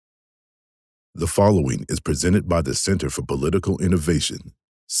The following is presented by the Center for Political Innovation,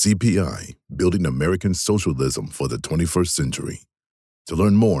 CPI, Building American Socialism for the 21st Century. To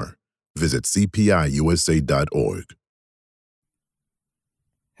learn more, visit cpiusa.org.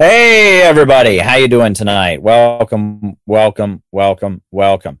 Hey, everybody. How you doing tonight? Welcome.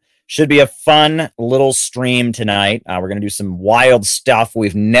 Should be a fun little stream tonight. We're going to do some wild stuff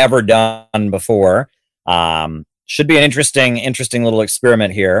we've never done before. Should be an interesting little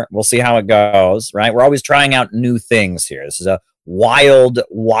experiment here. We'll see how it goes, right? We're always trying out new things here. This is a wild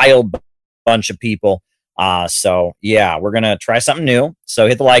bunch of people. So, yeah, we're going to try something new. So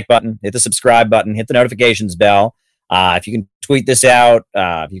hit the like button, hit the subscribe button, hit the notifications bell. If you can tweet this out,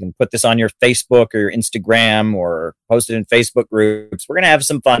 if you can put this on your Facebook or your Instagram or post it in Facebook groups, we're going to have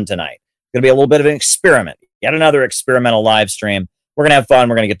some fun tonight. It's going to be a little bit of an experiment. Yet another experimental live stream. We're going to have fun.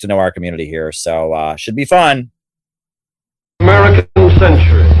 We're going to get to know our community here. So should be fun. American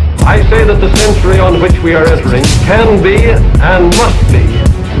century. I say that the century on which we are entering can be and must be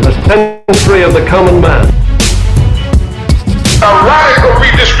the century of the common man. A radical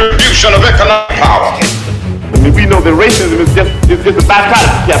redistribution of economic power. I mean, we know that racism is just a byproduct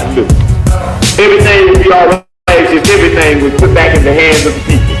of capitalism. Everything would be all right if everything was put back in the hands of the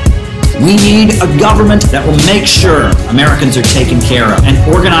people. We need a government that will make sure Americans are taken care of and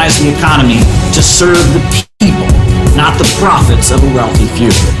organize the economy to serve the people, not the profits of a wealthy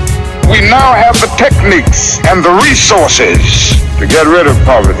few. We now have the techniques and the resources to get rid of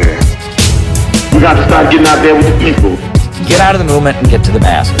poverty. We got to start getting out there with the people. Get out of the movement and get to the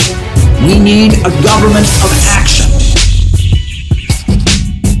masses. We need a government of action.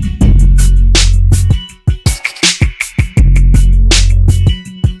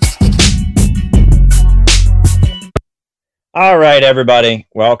 All right, everybody.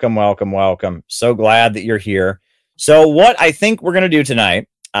 Welcome. So glad that you're here. So what I think we're going to do tonight,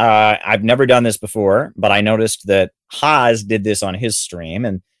 I've never done this before, but I noticed that Haas did this on his stream,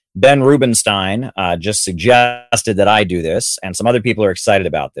 and Ben Rubenstein just suggested that I do this, and some other people are excited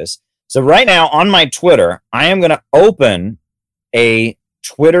about this. So right now on my Twitter, I am going to open a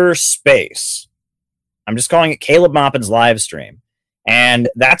Twitter space. I'm just calling it Caleb Maupin's live stream. And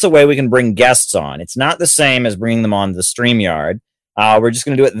that's a way we can bring guests on. It's not the same as bringing them on the StreamYard. We're just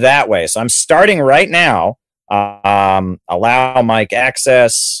going to do it that way. So I'm starting right now. Allow mic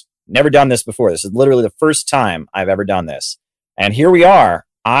access. Never done this before. This is literally the first time I've ever done this. And here we are.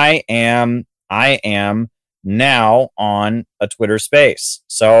 I am now on a Twitter space.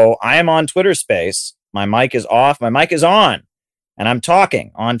 So I am on Twitter space. My mic is off. My mic is on. And I'm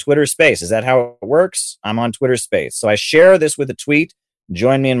talking on Twitter space. Is that how it works? I'm on Twitter space. So I share this with a tweet.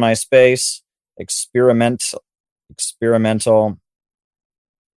 Join me in my space. Experimental.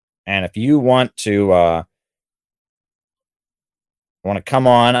 And if you want to come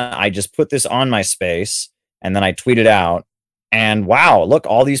on, I just put this on my space and then I tweet it out. And wow, look,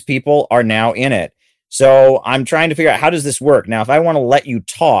 all these people are now in it. So I'm trying to figure out, how does this work? Now, if I want to let you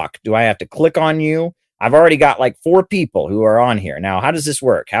talk, do I have to click on you? I've already got like 4 people who are on here. Now, how does this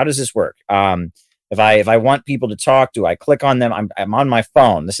work? If I want people to talk, do I click on them? I'm on my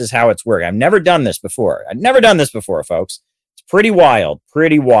phone. This is how it's working. I've never done this before. Folks. It's pretty wild.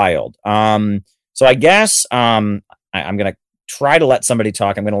 So I guess I'm going to try to let somebody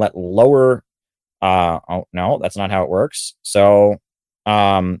talk. I'm going to let lower. Oh no, that's not how it works. So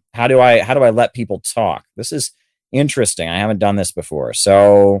how do I let people talk? This is interesting. I haven't done this before.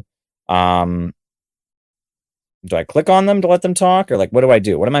 So do I click on them to let them talk, or like, what do I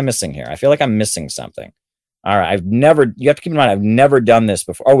do? What am I missing here? I feel like I'm missing something. All right. You have to keep in mind, I've never done this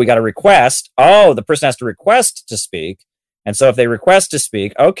before. Oh, we got a request. Oh, the person has to request to speak. And so if they request to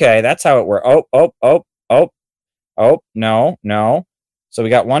speak, okay, that's how it works. Oh, no. So we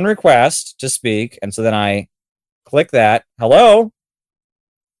got one request to speak. And so then I click that. Hello?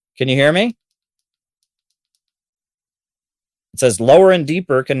 Can you hear me? It says lower and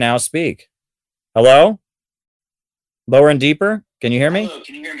deeper can now speak. Hello? Lower and deeper? Can you hear me? Hello,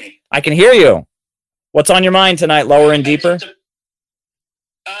 can you hear me? I can hear you. What's on your mind tonight, lower and deeper?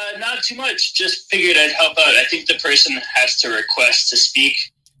 Not too much. Just figured I'd help out. I think the person has to request to speak.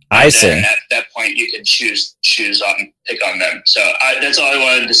 I see. And at that point, you can pick on them. So that's all I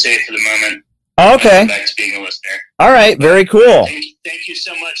wanted to say for the moment. Okay. Back to being a listener. All right. Very cool. Thank you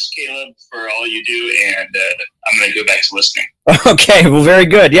so much, Caleb, for all you do. And I'm going to go back to listening. Okay. Well, very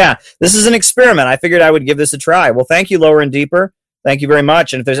good. Yeah. This is an experiment. I figured I would give this a try. Well, thank you, Lower and Deeper. Thank you very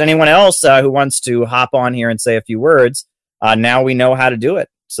much. And if there's anyone else who wants to hop on here and say a few words, now we know how to do it.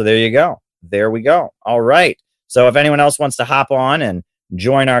 So there you go. There we go. All right. So if anyone else wants to hop on and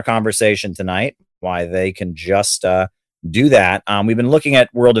join our conversation tonight, why, they can just do that. We've been looking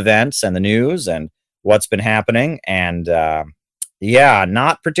at world events and the news and what's been happening. And yeah,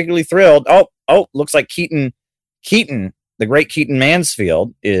 not particularly thrilled. Oh, looks like Keaton, the great Keaton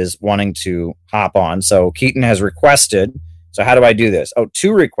Mansfield is wanting to hop on. So Keaton has requested. So how do I do this? Oh,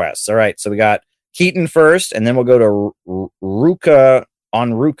 2 requests. All right. So we got Keaton first, and then we'll go to Ruka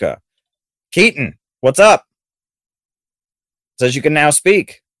on Ruka. Keaton, what's up? Says you can now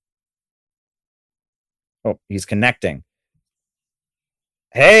speak. Oh, he's connecting.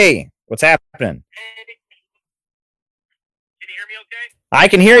 Hey, what's happening? Can you hear me okay? I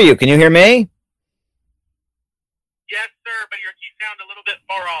can hear you. Can you hear me? Yes, sir, but you sound a little bit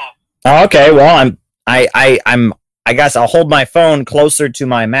far off. Oh, okay. Well, I guess I'll hold my phone closer to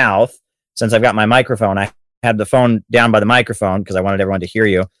my mouth since I've got my microphone. I had the phone down by the microphone because I wanted everyone to hear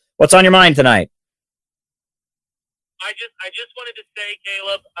you. What's on your mind tonight? I just wanted to say,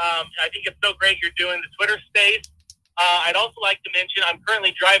 Caleb, I think it's so great you're doing the Twitter space. I'd also like to mention I'm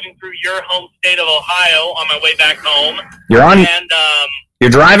currently driving through your home state of Ohio on my way back home. You're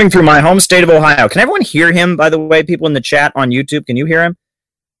driving through my home state of Ohio. Can everyone hear him, by the way? People in the chat on YouTube, can you hear him?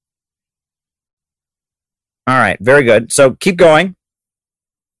 All right, very good. So keep going.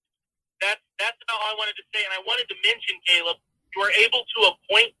 That's about all I wanted to say. And I wanted to mention, Caleb, you are able to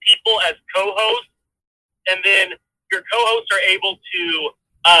appoint people as co-hosts, and then your co-hosts are able to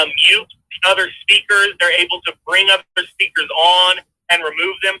mute other speakers. They're able to bring other speakers on and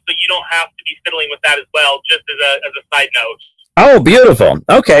remove them, so you don't have to be fiddling with that as well, just as a side note. Oh, beautiful.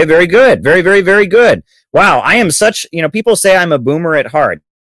 Okay, very good. Very, very, very good. Wow, I am such, people say I'm a boomer at heart,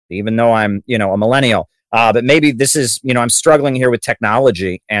 even though I'm, a millennial. But maybe this is, I'm struggling here with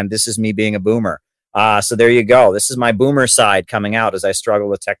technology, and this is me being a boomer. So there you go. This is my boomer side coming out as I struggle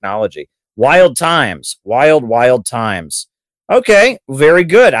with technology. Wild times. Wild times. Okay, very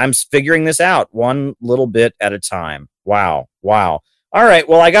good. I'm figuring this out one little bit at a time. Wow. All right,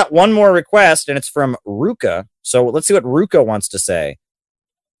 well, I got one more request, and it's from Ruka. So let's see what Ruka wants to say.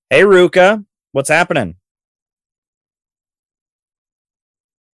 Hey, Ruka, what's happening?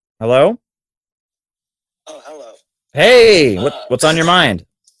 Hello? Oh, hello. Hey, what's on your mind?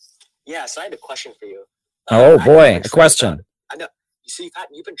 Yeah, so I had a question for you. Oh, boy, a question. I know.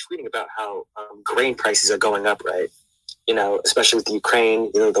 You've been tweeting about how grain prices are going up, right? Especially with the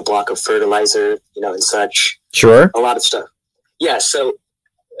Ukraine, the block of fertilizer, and such. Sure. A lot of stuff. Yeah, so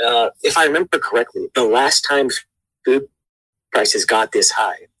if I remember correctly, the last time food prices got this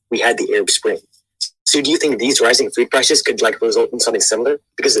high, we had the Arab Spring. So do you think these rising food prices could result in something similar?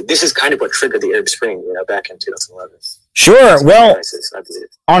 Because this is kind of what triggered the Arab Spring, back in 2011. Sure. Well, prices, I believe.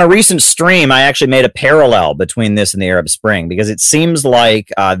 On a recent stream, I actually made a parallel between this and the Arab Spring, because it seems like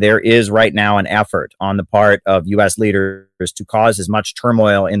there is right now an effort on the part of U.S. leaders to cause as much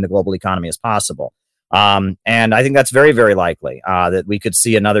turmoil in the global economy as possible. And I think that's very, very likely that we could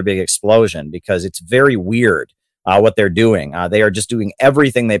see another big explosion, because it's very weird what they're doing. They are just doing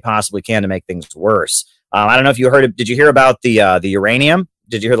everything they possibly can to make things worse. I don't know if you heard. Did you hear about the uranium?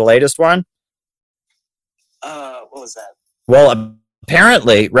 Did you hear the latest one? What was that? Well,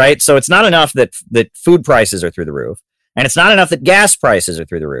 apparently, right? So it's not enough that food prices are through the roof, and it's not enough that gas prices are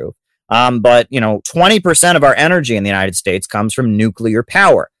through the roof. But 20% of our energy in the United States comes from nuclear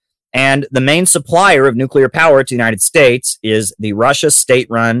power. And the main supplier of nuclear power to the United States is the Russia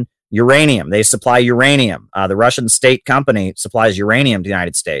state-run uranium. They supply uranium. The Russian state company supplies uranium to the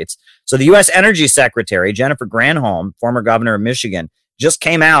United States. So the U.S. Energy Secretary, Jennifer Granholm, former governor of Michigan, just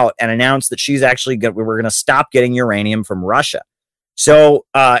came out and announced that we're going to stop getting uranium from Russia. So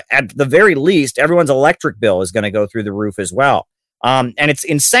at the very least, everyone's electric bill is going to go through the roof as well. And it's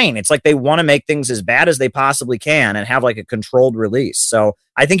insane. It's like they want to make things as bad as they possibly can and have a controlled release. So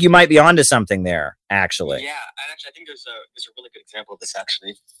I think you might be onto something there, actually. Yeah, I think there's a really good example of this,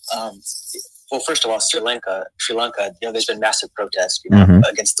 actually. Well, first of all, Sri Lanka, there's been massive protests,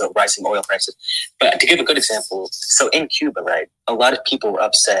 against the rising oil prices. But to give a good example, so in Cuba, right, a lot of people were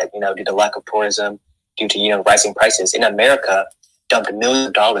upset, due to lack of tourism, due to, rising prices. In America, dumped millions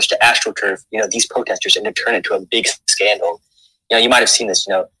of dollars to AstroTurf, these protesters, and to turn it into a big scandal. You might have seen this,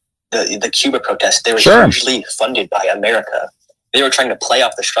 the Cuba protests, they were hugely funded by America. They were trying to play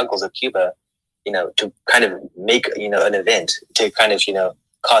off the struggles of Cuba, to kind of make, an event to kind of,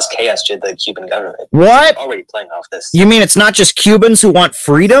 cause chaos to the Cuban government. What? They're already playing off this. You mean it's not just Cubans who want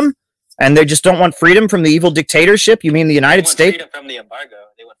freedom, and they just don't want freedom from the evil dictatorship? You mean the United States? Freedom from the embargo.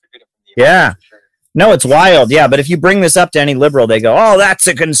 They want freedom from the embargo. Yeah. Sure. No, it's wild. Yeah, but if you bring this up to any liberal, they go, "Oh, that's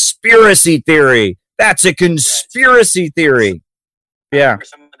a conspiracy theory. That's a conspiracy theory." Yeah.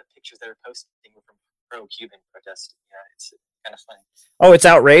 Some of the pictures that are posting were from pro-Cuban protests. Yeah, it's kind of funny. Oh, it's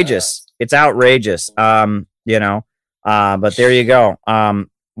outrageous. It's outrageous. But there you go.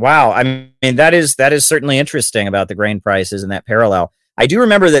 Wow. I mean, that is certainly interesting about the grain prices and that parallel. I do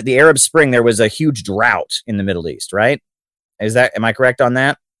remember that the Arab Spring, there was a huge drought in the Middle East, right? Am I correct on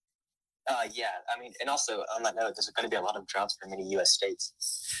that? Yeah. I mean, and also on that note, there's going to be a lot of droughts for many U.S. states.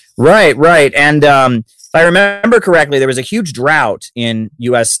 Right. And if I remember correctly, there was a huge drought in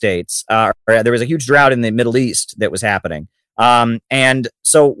U.S. states. Or there was a huge drought in the Middle East that was happening. And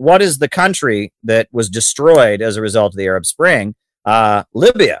so what is the country that was destroyed as a result of the Arab Spring?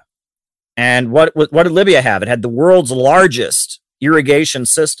 Libya. And what did Libya have? It had the world's largest irrigation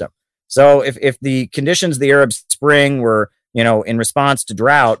system. So if the conditions of the Arab Spring were, in response to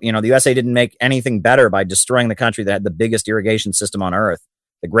drought, the USA didn't make anything better by destroying the country that had the biggest irrigation system on earth,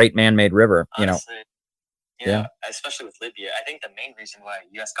 the great man-made river, Honestly, especially with Libya. I think the main reason why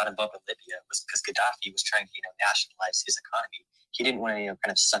U.S. got involved with Libya was because Gaddafi was trying to, nationalize his economy. He didn't want to,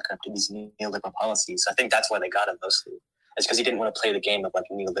 kind of suck up to these neoliberal policies. So I think that's why they got him mostly. It's because he didn't want to play the game of like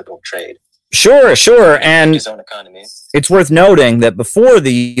neoliberal trade. Sure. And his own economy. It's worth noting that before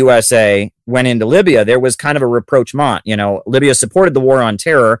the USA went into Libya, there was kind of a rapprochement. Libya supported the war on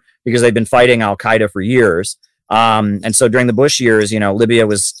terror because they'd been fighting Al-Qaeda for years. And so during the Bush years, Libya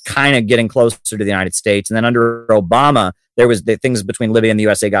was kind of getting closer to the United States. And then under Obama, things between Libya and the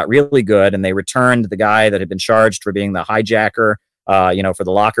USA got really good. And they returned the guy that had been charged for being the hijacker, for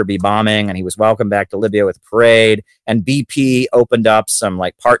the Lockerbie bombing. And he was welcomed back to Libya with a parade. And BP opened up some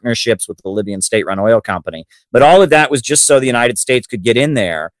like partnerships with the Libyan state-run oil company. But all of that was just so the United States could get in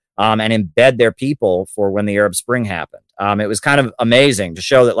there and embed their people for when the Arab Spring happened. It was kind of amazing to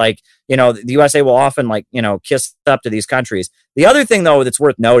show that, the USA will often, kiss up to these countries. The other thing, though, that's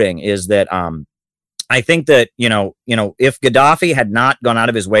worth noting is that I think that, if Gaddafi had not gone out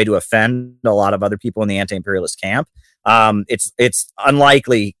of his way to offend a lot of other people in the anti-imperialist camp, it's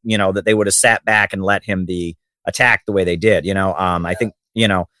unlikely, that they would have sat back and let him be attacked the way they did. I think,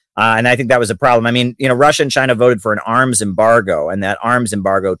 and I think that was a problem. I mean, Russia and China voted for an arms embargo, and that arms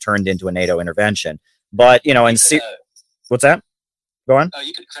embargo turned into a NATO intervention. But, what's that? Go on.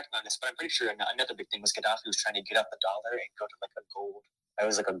 You could correct me on this, but I'm pretty sure another big thing was Gaddafi was trying to get up the dollar and go to like a gold. It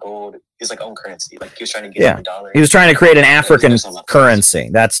was like a gold. It was like own currency. Like he was trying to get up the dollar. He was trying to create an African currency.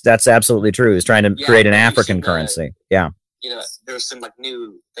 That's absolutely true. He was trying to create an African currency. Yeah. There was some like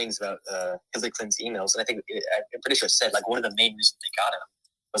new things about Hillary Clinton's emails, and I think I'm pretty sure it said like one of the main reasons they got him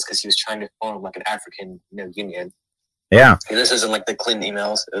was because he was trying to form like an African union. Yeah. And this isn't like the Clinton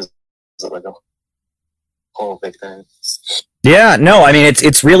emails. It was like a whole big thing. Yeah, no, I mean,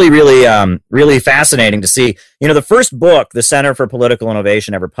 it's really, really, really fascinating to see. The first book the Center for Political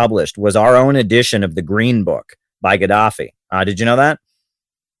Innovation ever published was our own edition of the Green Book by Gaddafi. Did you know that?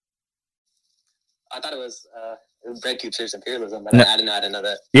 I thought it was Bread Tube Serves Imperialism, but I didn't know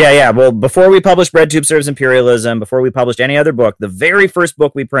that. Yeah. Well, before we published Bread Tube Serves Imperialism, before we published any other book, the very first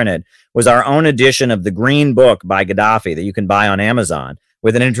book we printed was our own edition of the Green Book by Gaddafi that you can buy on Amazon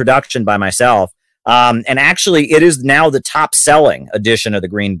with an introduction by myself. And actually, it is now the top-selling edition of the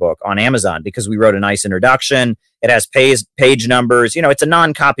Green Book on Amazon because we wrote a nice introduction. It has page numbers. It's a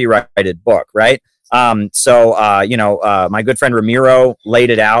non-copyrighted book, right? My good friend Ramiro laid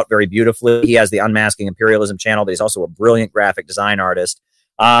it out very beautifully. He has the Unmasking Imperialism channel, but he's also a brilliant graphic design artist.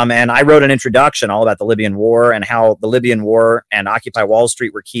 And I wrote an introduction all about the Libyan War and how the Libyan War and Occupy Wall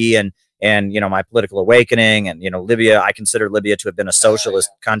Street were key and my political awakening and, Libya, I consider Libya to have been a socialist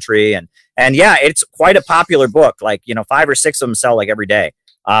country. And yeah, it's quite a popular book. 5 or 6 of them sell every day.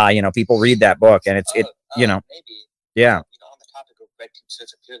 People read that book and maybe, yeah. On the topic of Bread Tube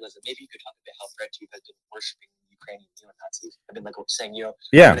Serves Imperialism, maybe you could talk about how Bread Tube has been worshiping Ukrainian neo-Nazis. I've been saying, we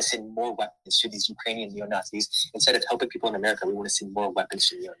want to send more weapons to these Ukrainian neo-Nazis. Instead of helping people in America, we want to send more weapons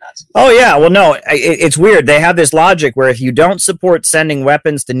to neo-Nazis. Oh, yeah. Well, no, it's weird. They have this logic where if you don't support sending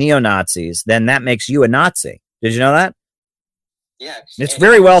weapons to neo-Nazis, then that makes you a Nazi. Did you know that? Yeah. It's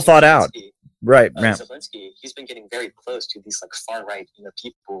very well thought out. Right. Zelensky, he's been getting very close to these far-right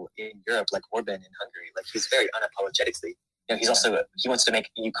people in Europe, like Orban in Hungary. He's very unapologetically. He wants to make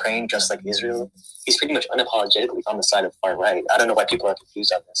Ukraine just like Israel. He's pretty much unapologetically on the side of far right. I don't know why people are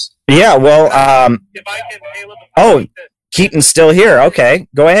confused on this. Yeah, well, if I can, Caleb, Keaton's still here. Okay,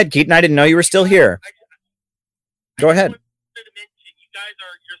 go ahead, Keaton. I didn't know you were still here. Go ahead. You guys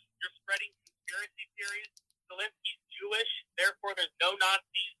you're spreading conspiracy theories. Zelensky's Jewish, therefore there's no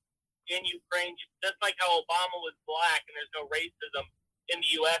Nazis in Ukraine. Just like how Obama was black and there's no racism in the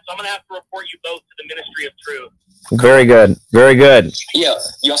U.S. So I'm going to have to report you both to the Ministry of Truth. Very good. Very good. Yeah,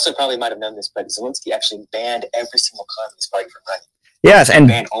 you also probably might have known this, but Zelensky actually banned every single Communist party from running. Yes, and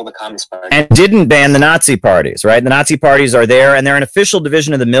ban all the Communist parties. And didn't ban the Nazi parties, right? The Nazi parties are there, and they're an official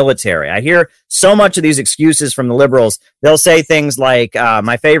division of the military. I hear so much of these excuses from the liberals. They'll say things like,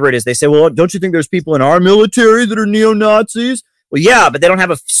 my favorite is they say, well, don't you think there's people in our military that are neo-Nazis? Well, yeah, but they don't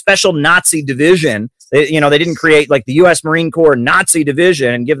have a special Nazi division. They didn't create like the U.S. Marine Corps Nazi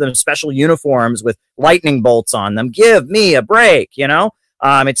division and give them special uniforms with lightning bolts on them. Give me a break,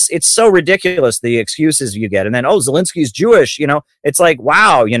 It's so ridiculous, the excuses you get. And then, Zelensky's Jewish, it's like,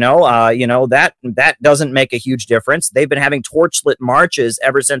 wow, that doesn't make a huge difference. They've been having torchlit marches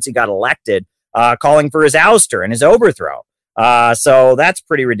ever since he got elected, calling for his ouster and his overthrow. So that's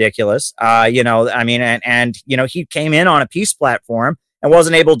pretty ridiculous. He came in on a peace platform and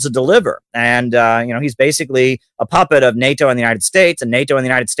wasn't able to deliver. And, he's basically a puppet of NATO and the United States, and NATO and the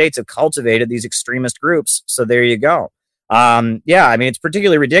United States have cultivated these extremist groups. So there you go. It's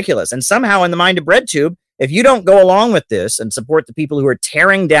particularly ridiculous. And somehow in the mind of BreadTube, if you don't go along with this and support the people who are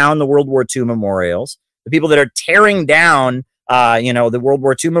tearing down the World War II memorials, the people that are tearing down, the World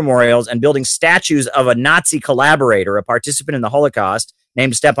War II memorials and building statues of a Nazi collaborator, a participant in the Holocaust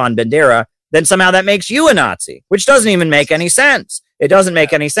named Stepan Bandera, then somehow that makes you a Nazi, which doesn't even make any sense. It doesn't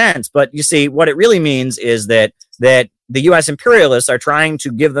make any sense. But you see, what it really means is that the U.S. imperialists are trying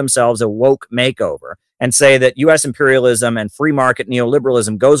to give themselves a woke makeover and say that U.S. imperialism and free market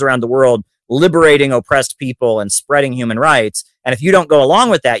neoliberalism goes around the world liberating oppressed people and spreading human rights. And if you don't go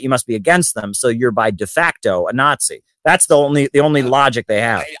along with that, you must be against them. So you're by de facto a Nazi. That's the only logic they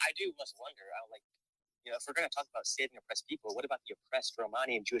have. I do must wonder, if we're going to talk about saving oppressed people, what about the oppressed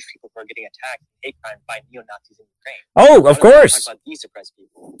Romani and Jewish people who are getting attacked and hate crime by neo-Nazis in Ukraine? Oh, of course. Talk about these oppressed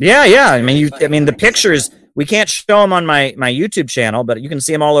people. Yeah. The pictures, we can't show them on my YouTube channel, but you can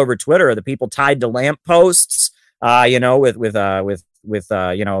see them all over Twitter. The people tied to lampposts, with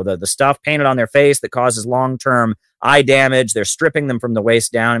the stuff painted on their face that causes long-term eye damage. They're stripping them from the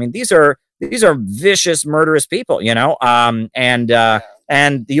waist down. These are vicious, murderous people,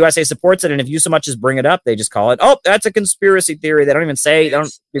 and the USA supports it. And if you so much as bring it up, they just call it, that's a conspiracy theory. They don't even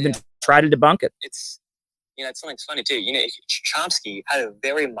try to debunk it. It's something's funny too. Chomsky had a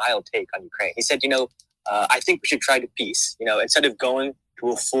very mild take on Ukraine. He said, I think we should try to peace. Instead of going to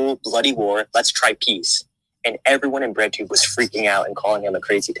a full bloody war, let's try peace. And everyone in BreadTube was freaking out and calling him a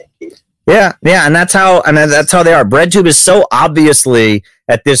crazy tanky. Yeah, and that's how they are. BreadTube is so obviously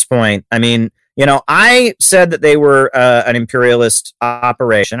at this point. I said that they were an imperialist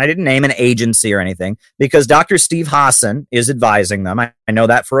operation. I didn't name an agency or anything because Dr. Steve Hassan is advising them. I know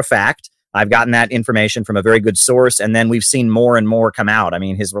that for a fact. I've gotten that information from a very good source, and then we've seen more and more come out.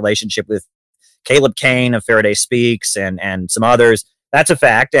 His relationship with Caleb Kane of Faraday Speaks and some others, that's a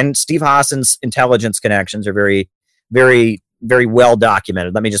fact. And Steve Hassan's intelligence connections are very, very, very well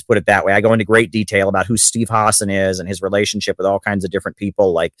documented. Let me just put it that way. I go into great detail about who Steve Hassan is and his relationship with all kinds of different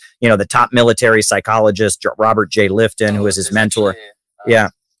people, like, the top military psychologist, Robert J. Lifton, who is his mentor.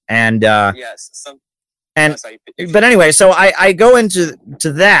 But anyway, so I go into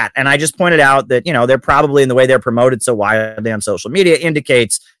that, and I just pointed out that, they're probably, in the way they're promoted so widely on social media,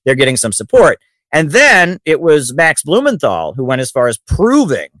 indicates they're getting some support. And then it was Max Blumenthal who went as far as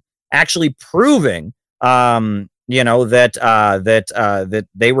actually proving, that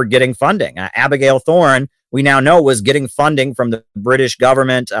they were getting funding. Abigail Thorne, we now know, was getting funding from the British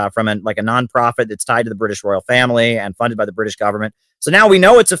government, from a nonprofit that's tied to the British royal family and funded by the British government. So now we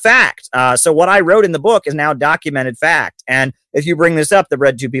know it's a fact. So what I wrote in the book is now documented fact. And if you bring this up, the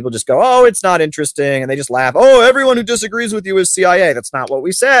BreadTube people just go, it's not interesting. And they just laugh. Everyone who disagrees with you is CIA. That's not what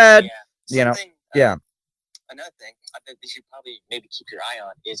we said. Another thing I think you should probably maybe keep your eye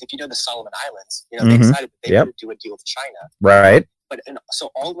on is if the Solomon Islands, they decided that they would do a deal with China. Right. So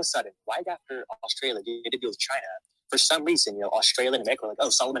all of a sudden, right after Australia did a deal with China, for some reason, Australia and America were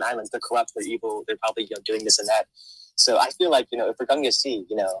like, Solomon Islands, they're corrupt, they're evil, they're probably doing this and that. So I feel like, if we're going to see,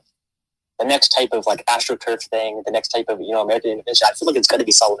 the next type of AstroTurf thing, the next type of, American intervention, I feel like it's going to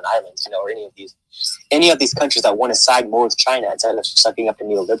be Solomon Islands, or any of these countries that want to side more with China instead of sucking up to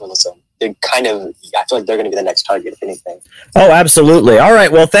neoliberalism. They're I feel like they're going to be the next target, if anything. Oh, absolutely. All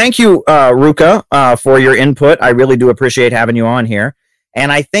right. Well, thank you, Ruka, for your input. I really do appreciate having you on here.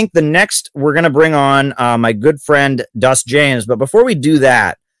 And I think the next we're going to bring on my good friend, Dust James. But before we do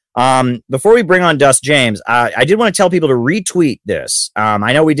that, before we bring on Dust James, I did want to tell people to retweet this.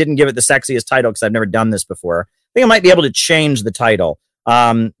 I know we didn't give it the sexiest title because I've never done this before. I think I might be able to change the title.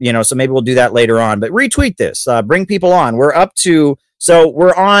 So maybe we'll do that later on. But retweet this. Bring people on. We're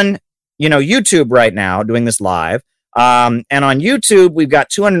on, YouTube right now doing this live. And on YouTube, we've got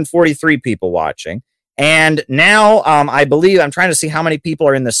 243 people watching. And now, I believe, I'm trying to see how many people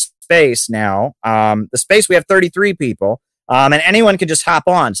are in the space now. The space, we have 33 people. And anyone can just hop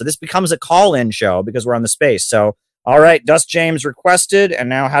on. So this becomes a call-in show because we're on the space. So, all right, Dust James requested. And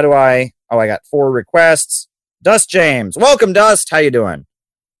now how do I got 4 requests. Dust James. Welcome, Dust. How you doing?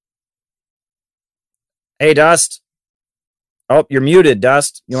 Hey, Dust. Oh, you're muted,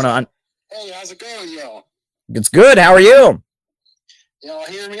 Dust. You want to... Hey, how's it going, y'all? It's good. How are you? Y'all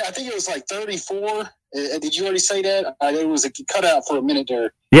hear me? I think it was like 34. Did you already say that? It was a cutout for a minute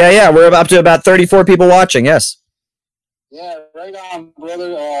there. Yeah. We're up to about 34 people watching. Yes. Yeah, right on, brother.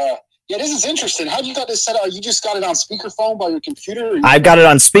 Yeah, this is interesting. How'd you got this set up? You just got it on speakerphone by your computer? I've got it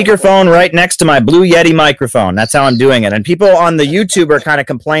on speakerphone right next to my Blue Yeti microphone. That's how I'm doing it. And people on the YouTube are kind of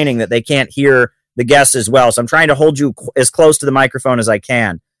complaining that they can't hear the guests as well. So I'm trying to hold you as close to the microphone as I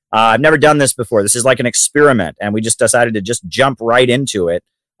can. I've never done this before. This is like an experiment, and we just decided to just jump right into it.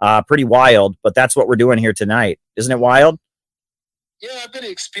 Pretty wild, but that's what we're doing here tonight. Isn't it wild? Yeah, I've been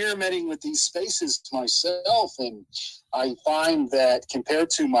experimenting with these spaces myself, and I find that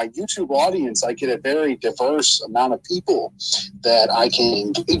compared to my YouTube audience, I get a very diverse amount of people that I can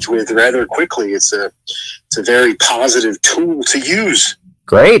engage with rather quickly. It's a very positive tool to use.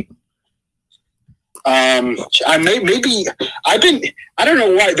 Great. I don't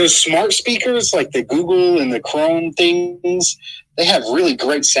know why those smart speakers like the Google and the Chrome things, they have really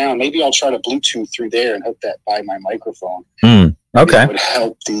great sound. Maybe I'll try to Bluetooth through there and hook that by my microphone. Okay. That would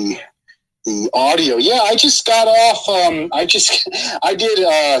help the audio. Yeah, I just got off. I did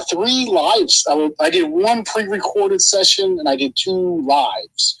 3 lives. I did 1 pre-recorded session and I did 2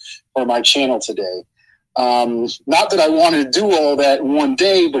 lives for my channel today. Not that I wanted to do all that in one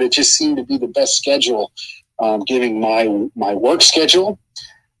day, but it just seemed to be the best schedule, given my work schedule.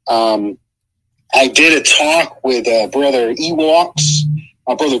 I did a talk with brother Ewoks,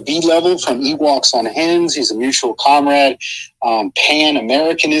 brother B-Level from Ewoks on Hens. He's a mutual comrade,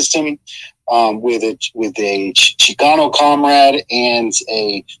 Pan-Americanism, with a Chicano comrade and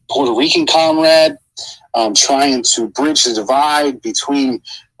a Puerto Rican comrade, trying to bridge the divide between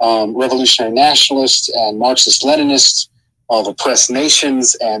revolutionary nationalists and Marxist-Leninists of oppressed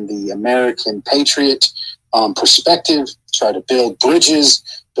nations and the American patriot perspective, try to build bridges,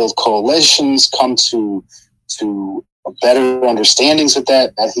 build coalitions, come to better understandings with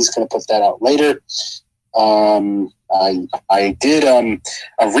that. He's going to put that out later. I did a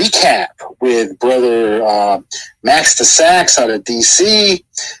recap with brother Max the Sax out of D.C.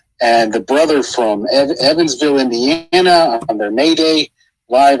 and the brother from Evansville, Indiana on their May Day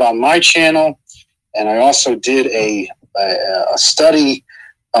live on my channel. And I also did a study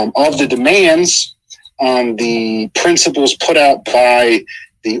of the demands on the principles put out by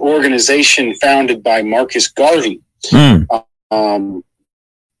the organization founded by Marcus Garvey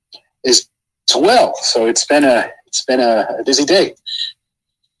as well. So it's been a busy day.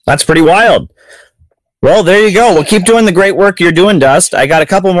 That's pretty wild. Well, there you go. Well, keep doing the great work you're doing, Dust. I got a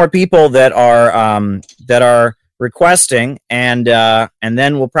couple more people that are requesting, and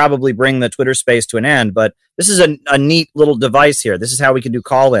then we'll probably bring the Twitter space to an end. But this is a neat little device here. This is how we can do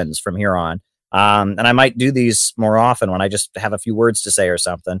call-ins from here on. And I might do these more often when I just have a few words to say or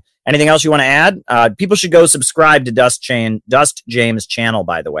something. Anything else you want to add? People should go subscribe to Dust James' channel,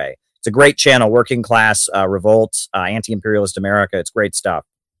 by the way. It's a great channel, Working Class Revolt, Anti-Imperialist America. It's great stuff.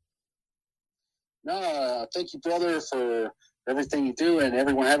 No, thank you, brother, for everything you do, and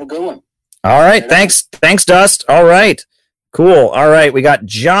everyone have a good one. All right, thanks, Dust. All right, cool. All right, we got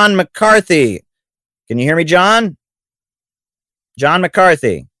John McCarthy. Can you hear me, John? John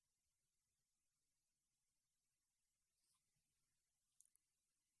McCarthy.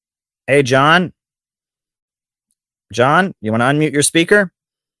 Hey, John. John, you want to unmute your speaker?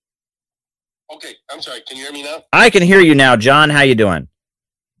 Okay, I'm sorry. Can you hear me now? I can hear you now, John. How you doing?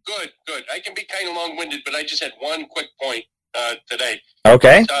 Good. I can be kind of long-winded, but I just had one quick point today.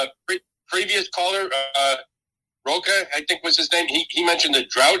 Okay. Previous caller, Roca, I think was his name. He mentioned the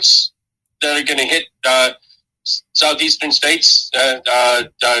droughts that are going to hit southeastern states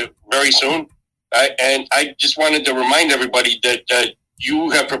very soon. And I just wanted to remind everybody that you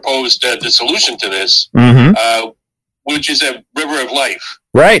have proposed the solution to this, which is a river of life.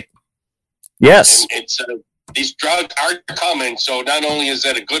 Right. Yes. And it's these droughts are coming, so not only is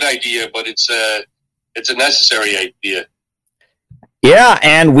that a good idea, but it's a necessary idea. Yeah,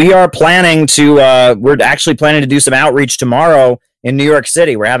 and we are planning to we're actually planning to do some outreach tomorrow in New York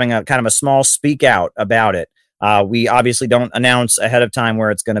City. We're having a kind of a small speak out about it. We obviously don't announce ahead of time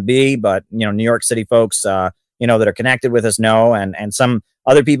where it's going to be, but New York City folks that are connected with us know, and some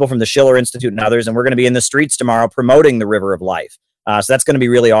other people from the Schiller Institute and others, and we're going to be in the streets tomorrow promoting the River of Life. So that's going to be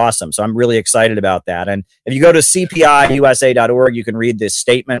really awesome. So I'm really excited about that. And if you go to cpiusa.org, you can read this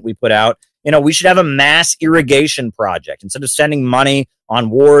statement we put out. we should have a mass irrigation project. Instead of sending money on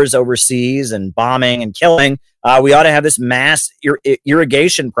wars overseas and bombing and killing, we ought to have this mass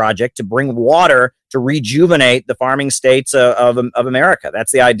irrigation project to bring water to rejuvenate the farming states of America.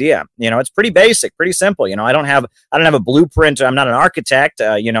 That's the idea. It's pretty basic, pretty simple. I don't have a blueprint. I'm not an architect.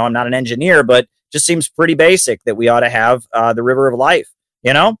 I'm not an engineer, but just seems pretty basic that we ought to have the river of life.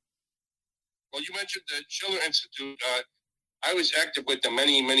 Well, you mentioned the Schiller Institute. I was active with them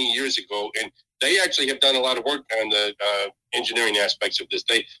many, many years ago, and they actually have done a lot of work on the engineering aspects of this.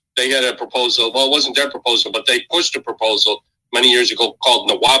 They had a proposal. Well, it wasn't their proposal, but they pushed a proposal many years ago called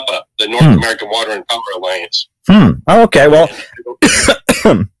NWAPA, the North American Water and Power Alliance. Oh, okay. Well,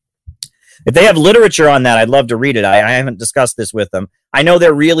 if they have literature on that, I'd love to read it. I haven't discussed this with them. I know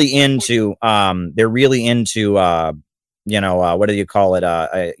they're really into what do you call it?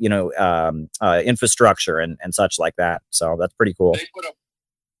 Infrastructure and such like that. So that's pretty cool. They put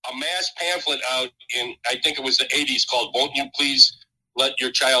a mass pamphlet out in, I think it was the 80s, called "Won't You Please Let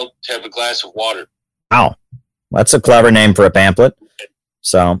Your Child Have a Glass of Water?" Wow, that's a clever name for a pamphlet.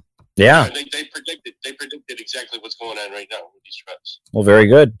 So yeah, they predicted exactly what's going on right now with these droughts. Well, very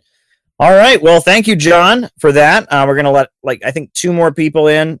good. All right. Well, thank you, John, for that. We're going to let, I think, 2 more people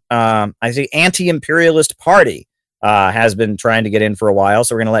in. I see Anti-Imperialist Party has been trying to get in for a while,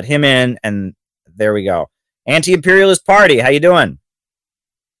 so we're going to let him in, and there we go. Anti-Imperialist Party, how you doing?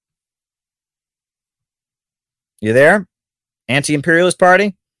 You there? Anti-Imperialist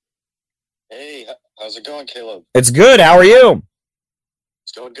Party? Hey, how's it going, Caleb? It's good. How are you?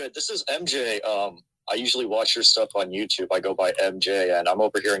 It's going good. This is MJ. I usually watch your stuff on YouTube. I go by MJ, and I'm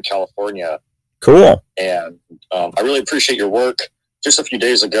over here in California. Cool. And I really appreciate your work. Just a few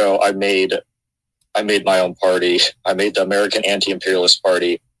days ago, I made my own party. I made the American Anti-Imperialist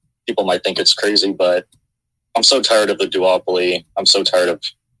Party. People might think it's crazy, but I'm so tired of the duopoly. I'm so tired of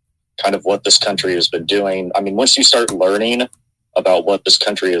kind of what this country has been doing. I mean, once you start learning about what this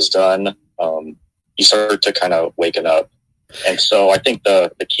country has done, you start to kind of waken up. And so I think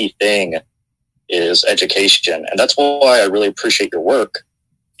the key thing is education. And that's why I really appreciate your work,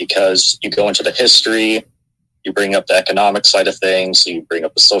 because you go into the history, you bring up the economic side of things, you bring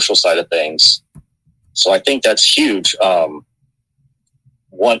up the social side of things. So I think that's huge.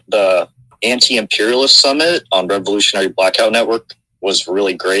 The Anti-Imperialist Summit on Revolutionary Blackout Network was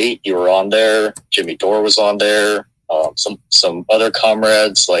really great. You were on there. Jimmy Dore was on there. Some other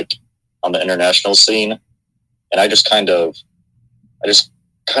comrades like on the international scene. And I just kind of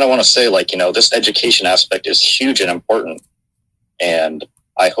want to say, this education aspect is huge and important. And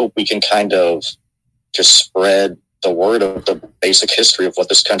I hope we can kind of just spread the word of the basic history of what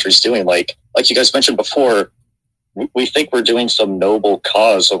this country's doing. Like you guys mentioned before, we think we're doing some noble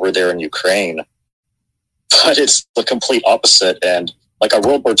cause over there in Ukraine, but it's the complete opposite. And like our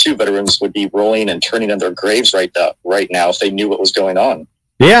World War II veterans would be rolling and turning in their graves right now if they knew what was going on.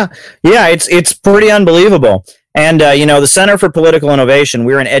 Yeah, it's pretty unbelievable. And, the Center for Political Innovation,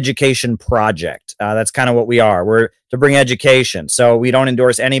 we're an education project. That's kind of what we are. We're to bring education. So we don't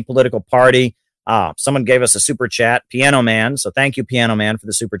endorse any political party. Someone gave us a super chat, Piano Man. So thank you, Piano Man, for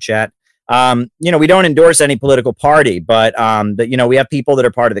the super chat. We don't endorse any political party, but, we have people that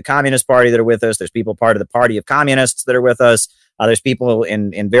are part of the Communist Party that are with us. There's people part of the Party of Communists that are with us. There's people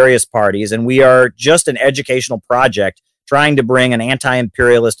in various parties, and we are just an educational project trying to bring an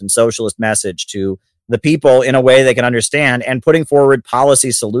anti-imperialist and socialist message to the people in a way they can understand, and putting forward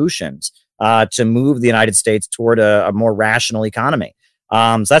policy solutions to move the United States toward a more rational economy.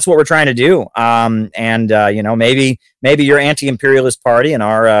 So that's what we're trying to do. Maybe your anti-imperialist party and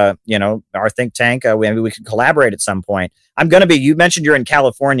our think tank, maybe we could collaborate at some point. You mentioned you're in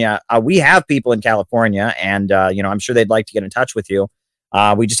California. We have people in California, and, I'm sure they'd like to get in touch with you.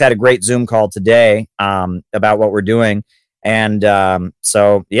 We just had a great Zoom call today about what we're doing. And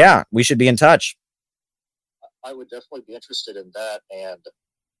we should be in touch. I would definitely be interested in that. And,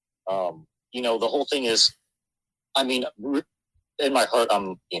 the whole thing is, I mean, in my heart,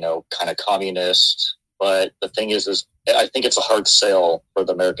 I'm, kind of communist, but the thing is I think it's a hard sell for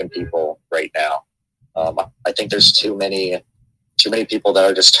the American people right now. I think there's too many people that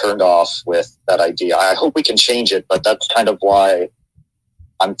are just turned off with that idea. I hope we can change it, but that's kind of why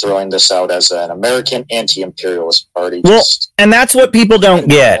I'm throwing this out as an American anti-imperialist party. Well, and that's what people don't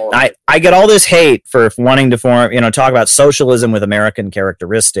get. I get all this hate for wanting to talk about socialism with American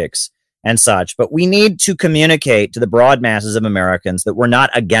characteristics and such, but we need to communicate to the broad masses of Americans that we're not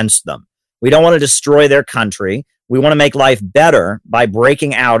against them. We don't want to destroy their country. We want to make life better by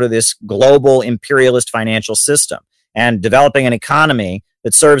breaking out of this global imperialist financial system and developing an economy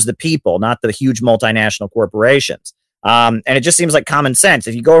that serves the people, not the huge multinational corporations. And it just seems like common sense.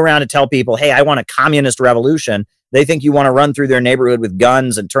 If you go around and tell people, hey, I want a communist revolution, they think you want to run through their neighborhood with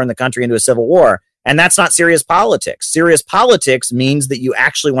guns and turn the country into a civil war. And that's not serious politics. Serious politics means that you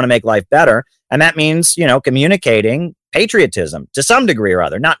actually want to make life better. And that means, communicating patriotism to some degree or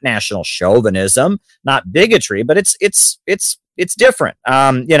other, not national chauvinism, not bigotry, but it's different.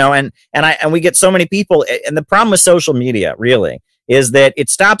 And we get so many people. And the problem with social media really is that it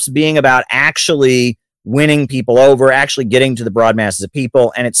stops being about actually winning people over, actually getting to the broad masses of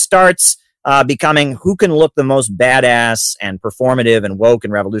people. And it starts becoming who can look the most badass and performative and woke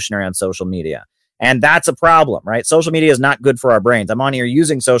and revolutionary on social media. And that's a problem, right? Social media is not good for our brains. I'm on here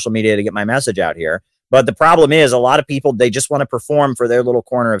using social media to get my message out here. But the problem is a lot of people, they just want to perform for their little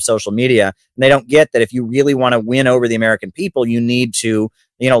corner of social media. And they don't get that if you really want to win over the American people, you need to,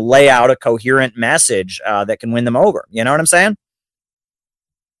 lay out a coherent message that can win them over. You know what I'm saying?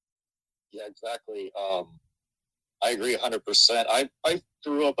 Yeah, exactly. I agree 100%. I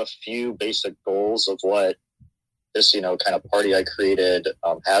threw up a few basic goals of what this, kind of party I created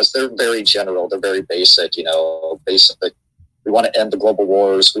has. They're very general. They're very basic, basic. We want to end the global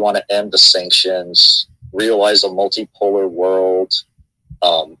wars. We want to end the sanctions, realize a multipolar world,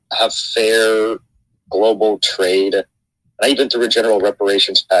 have fair global trade. And I even threw a general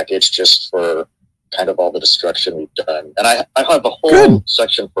reparations package just for kind of all the destruction we've done. And I have a whole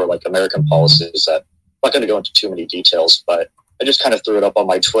section for like American policies that I'm not going to go into too many details, but I just kind of threw it up on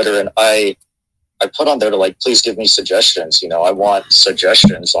my Twitter, and I put on there to please give me suggestions. I want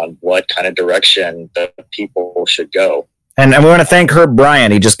suggestions on what kind of direction the people should go. And we want to thank Herb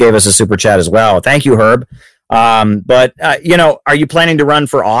Bryant. He just gave us a super chat as well. Thank you, Herb. But are you planning to run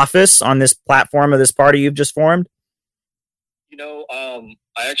for office on this platform of this party you've just formed?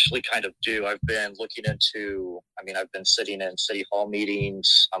 I actually kind of do. I've been looking into, I've been sitting in city hall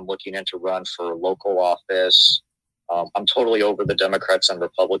meetings. I'm looking into run for local office. I'm totally over the Democrats and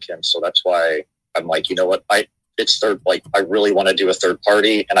Republicans. So that's why I'm like, you know what? I really want to do a third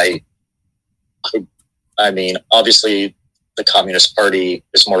party. And obviously the Communist Party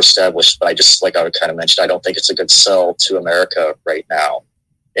is more established, but I just, like I kind of mentioned, I don't think it's a good sell to America right now.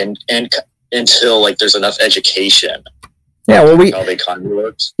 And until there's enough education. Yeah, well, how the economy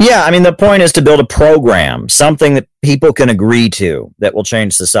works. Yeah, the point is to build a program, something that people can agree to that will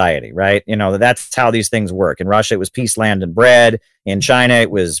change society, right? That's how these things work. In Russia, it was peace, land, and bread. In China, it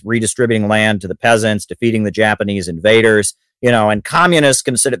was redistributing land to the peasants, defeating the Japanese invaders. And communists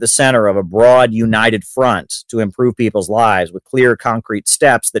can sit at the center of a broad, united front to improve people's lives with clear, concrete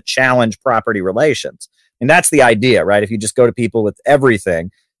steps that challenge property relations. And that's the idea, right? If you just go to people with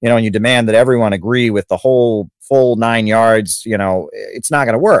everything, and you demand that everyone agree with the whole full 9 yards, it's not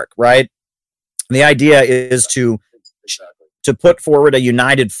going to work, right? The idea is to put forward a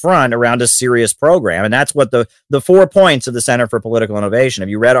united front around a serious program. And that's what the 4 points of the Center for Political Innovation. Have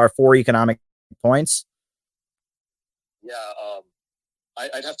you read our 4 economic points? Yeah,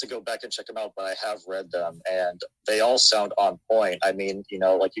 I'd have to go back and check them out, but I have read them, and they all sound on point.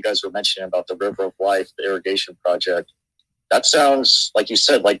 Like you guys were mentioning about the River of Life, the irrigation project. That sounds, like you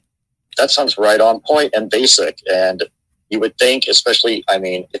said, that sounds right on point and basic. And you would think, especially,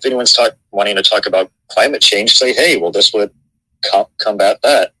 if anyone's wanting to talk about climate change, say, hey, well, this would combat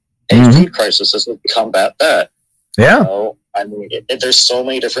that. Food crisis, this would combat that. Yeah. There's so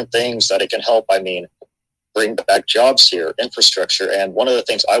many different things that it can help. Bring back jobs here, infrastructure. And one of the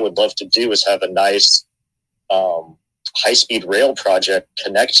things I would love to do is have a nice high-speed rail project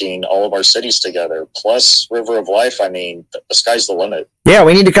connecting all of our cities together, plus River of Life. The sky's the limit. Yeah,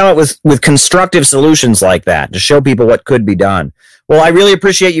 we need to come up with constructive solutions like that to show people what could be done. Well, I really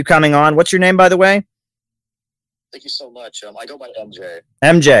appreciate you coming on. What's your name, by the way? Thank you so much. I go by MJ.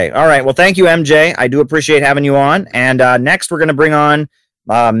 MJ. All right. Well, thank you, MJ. I do appreciate having you on. And next, we're going to bring on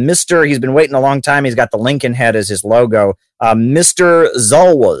Mr. He's been waiting a long time. He's got the Lincoln head as his logo. Mr.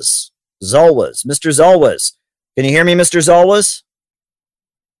 Zolwas. Mr. Zolwas. Can you hear me, Mr. Zolwas?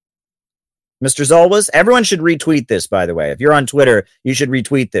 Mr. Zolwas? Everyone should retweet this, by the way. If you're on Twitter, you should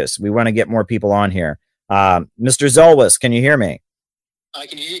retweet this. We want to get more people on here. Mr. Zolwas, can you hear me? I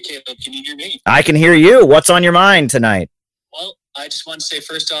can hear you, Caleb. Can you hear me? I can hear you. What's on your mind tonight? Well, I just want to say,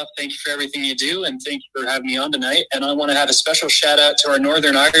 first off, thank you for everything you do, and thank you for having me on tonight. And I want to have a special shout-out to our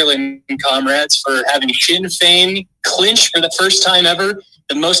Northern Ireland comrades for having Sinn Féin clinch for the first time ever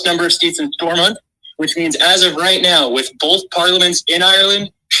the most number of seats in Stormont, which means as of right now, with both parliaments in Ireland,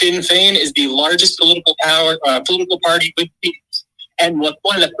 Sinn Féin is the largest political party with seats. And one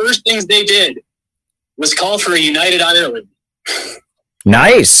of the first things they did was call for a united Ireland.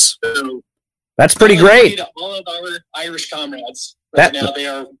 Nice. So, that's pretty great. All of our Irish comrades right now, they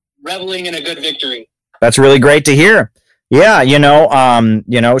are reveling in a good victory. That's really great to hear. Yeah,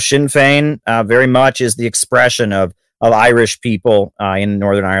 Sinn Féin very much is the expression of Irish people in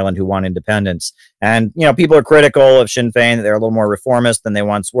Northern Ireland who want independence. And, people are critical of Sinn Féin. They're a little more reformist than they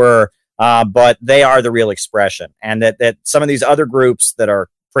once were, but they are the real expression. And that some of these other groups that are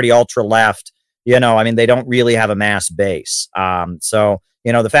pretty ultra left, they don't really have a mass base. So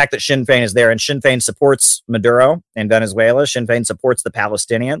the fact that Sinn Féin is there, and Sinn Féin supports Maduro in Venezuela, Sinn Féin supports the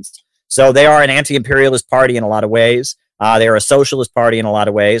Palestinians. So they are an anti-imperialist party in a lot of ways. They are a socialist party in a lot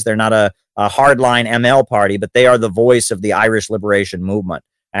of ways. They're not a hardline ML party, but they are the voice of the Irish liberation movement.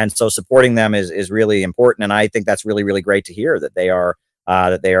 And so supporting them is really important. And I think that's really, really great to hear that they are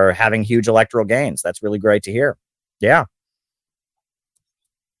having huge electoral gains. That's really great to hear. Yeah.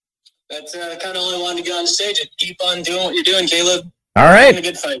 That's kind of all I wanted to get on stage and keep on doing what you're doing, Caleb. All right. A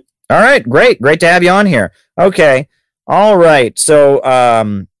good fight. All right. Great to have you on here. Okay. All right. So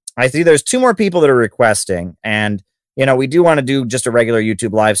I see there's 2 more people that are requesting, and we do want to do just a regular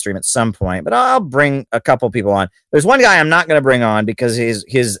YouTube live stream at some point, but I'll bring a couple people on. There's one guy I'm not going to bring on because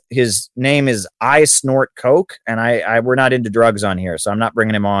his name is I Snort Coke, and we're not into drugs on here, so I'm not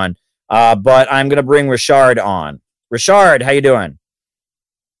bringing him on. But I'm going to bring Richard on. Richard, how you doing?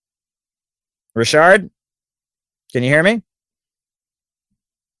 Richard, can you hear me?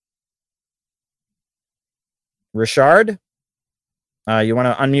 Richard, you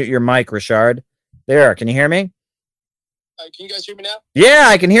want to unmute your mic, Richard? There, can you hear me? Can you guys hear me now? Yeah,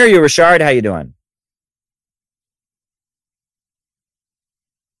 I can hear you, Richard. How you doing?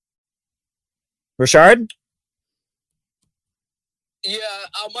 Richard? Yeah,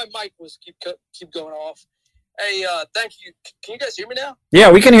 my mic was keep going off. Hey, thank you. Can you guys hear me now?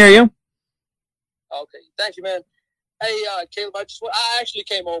 Yeah, we can hear you. Okay, thank you, man. Hey, Caleb, I actually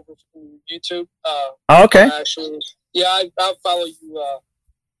came over from YouTube. Okay. I follow you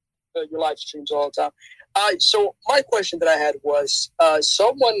your live streams all the time. So my question that I had was,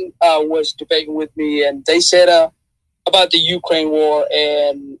 someone was debating with me, and they said about the Ukraine war,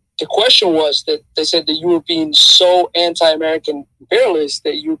 and the question was that they said that you were being so anti-American imperialist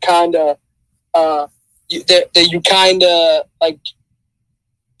that you kind of like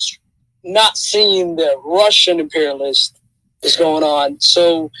not seeing the Russian imperialist is going on.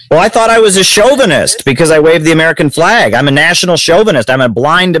 So, well, I thought I was a chauvinist because I waved the American flag. I'm a national chauvinist. I'm a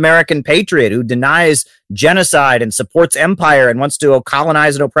blind American patriot who denies genocide and supports empire and wants to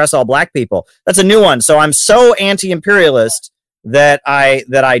colonize and oppress all black people. That's a new one. So I'm so anti-imperialist that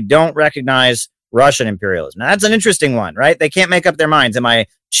I don't recognize Russian imperialism. Now, that's an interesting one, right? They can't make up their minds. Am I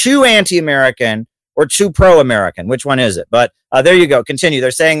too anti-American or too pro-American? Which one is it? But there you go. Continue. They're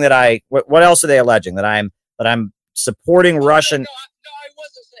saying that what else are they alleging? That I'm supporting Russian. No, I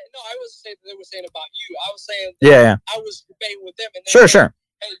wasn't saying that they were saying about you. I was saying that I was debating with them. And Sure.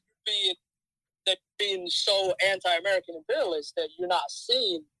 Hey, being so anti-American imperialist that you're not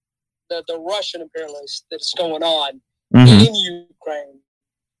seeing the Russian imperialist that's going on in Ukraine.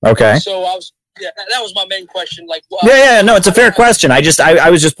 Okay. So that was my main question. Like, no, it's a fair question. I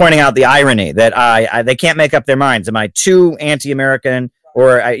was just pointing out the irony that they can't make up their minds. Am I too anti-American?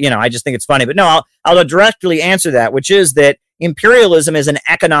 Or, I just think it's funny. But no, I'll directly answer that, which is that imperialism is an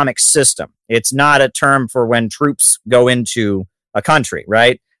economic system. It's not a term for when troops go into a country,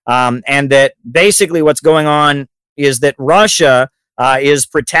 right? And that basically what's going on is that Russia is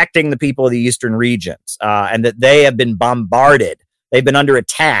protecting the people of the eastern regions, and that they have been bombarded. They've been under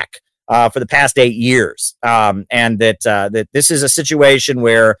attack for the past 8 years, and that this is a situation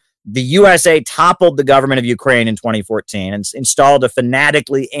where the USA toppled the government of Ukraine in 2014 and installed a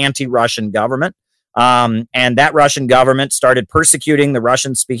fanatically anti-Russian government. And that Russian government started persecuting the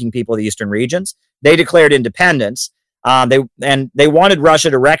Russian-speaking people of the eastern regions. They declared independence. They wanted Russia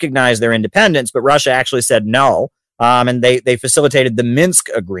to recognize their independence, but Russia actually said no. And they facilitated the Minsk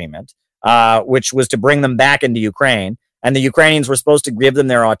Agreement, which was to bring them back into Ukraine. And the Ukrainians were supposed to give them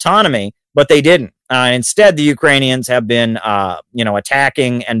their autonomy, but they didn't. Instead, the Ukrainians have been,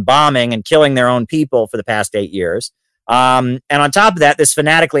 attacking and bombing and killing their own people for the past 8 years. And on top of that, this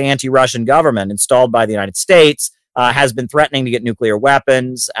fanatically anti-Russian government installed by the United States has been threatening to get nuclear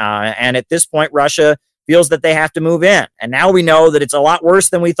weapons. And at this point, Russia feels that they have to move in. And now we know that it's a lot worse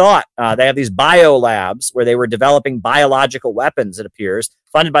than we thought. They have these bio labs where they were developing biological weapons, it appears,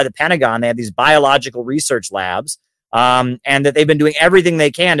 funded by the Pentagon. They have these biological research labs. And that they've been doing everything they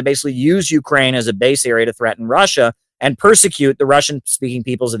can to basically use Ukraine as a base area to threaten Russia and persecute the Russian-speaking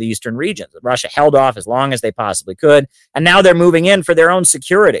peoples of the eastern regions. Russia held off as long as they possibly could, and now they're moving in for their own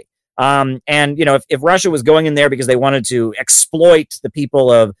security. And, you know, if Russia was going in there because they wanted to exploit the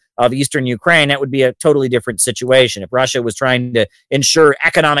people of Eastern Ukraine, that would be a totally different situation. If Russia was trying to ensure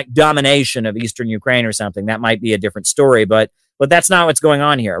economic domination of Eastern Ukraine or something, that might be a different story. But that's not what's going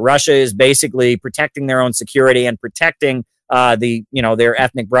on here. Russia is basically protecting their own security and protecting their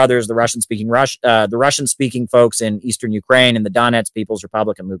ethnic brothers, the Russian-speaking folks in Eastern Ukraine and the Donetsk People's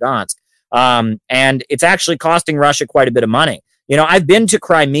Republic in Lugansk. And it's actually costing Russia quite a bit of money. You know, I've been to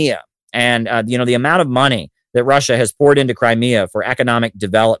Crimea, and the amount of money that Russia has poured into Crimea for economic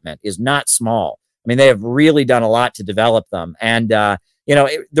development is not small. I mean, they have really done a lot to develop them. And,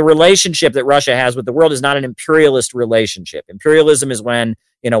 the relationship that Russia has with the world is not an imperialist relationship. Imperialism is when,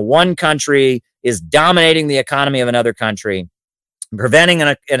 one country is dominating the economy of another country, preventing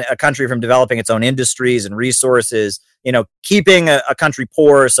a country from developing its own industries and resources, keeping a country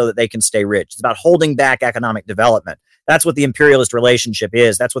poor so that they can stay rich. It's about holding back economic development. That's what the imperialist relationship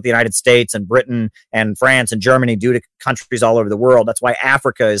is. That's what the United States and Britain and France and Germany do to countries all over the world. That's why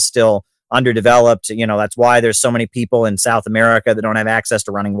Africa is still underdeveloped. That's why there's so many people in South America that don't have access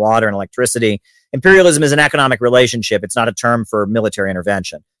to running water and electricity. Imperialism is an economic relationship. It's not a term for military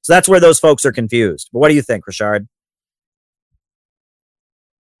intervention. So that's where those folks are confused. But what do you think, Richard?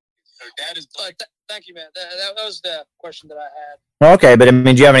 Thank you, man. That was the question that I had. Okay, but I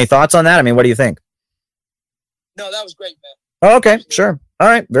mean, do you have any thoughts on that? I mean, what do you think? No, that was great, man. Oh, okay, sure. All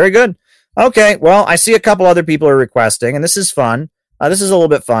right, very good. Okay, well, I see a couple other people are requesting, and this is fun. This is a little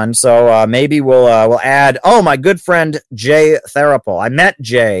bit fun, so maybe we'll add. Oh, my good friend Jay Therapol. I met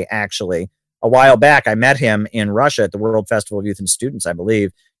Jay actually a while back. I met him in Russia at the World Festival of Youth and Students, I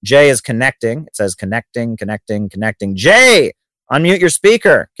believe. Jay is connecting. It says connecting. Jay, unmute your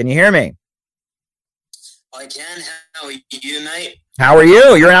speaker. Can you hear me? I can. How are you, mate? How are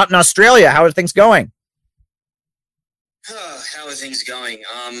you? You're out in Australia. How are things going? How are things going?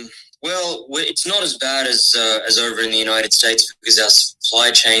 Well, it's not as bad as over in the United States because our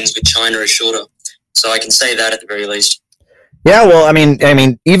supply chains with China are shorter. So I can say that at the very least. Yeah, well, I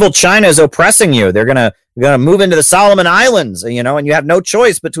mean, evil China is oppressing you. They're gonna move into the Solomon Islands, and you have no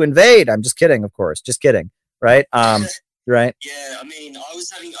choice but to invade. I'm just kidding, of course, just kidding, right? Right. Yeah, I mean,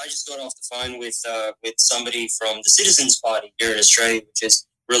 I just got off the phone with somebody from the Citizens Party here in Australia, which is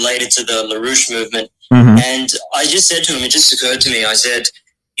related to the LaRouche movement. Mm-hmm. And I just said to him, it just occurred to me, I said,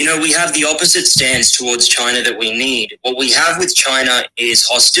 we have the opposite stance towards China that we need. What we have with China is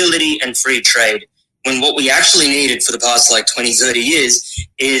hostility and free trade, when what we actually needed for the past 20, 30 years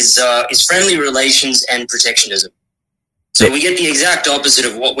is friendly relations and protectionism. So we get the exact opposite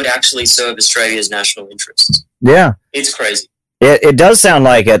of what would actually serve Australia's national interests. Yeah. It's crazy. It does sound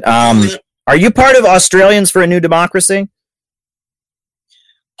like it. Are you part of Australians for a New Democracy?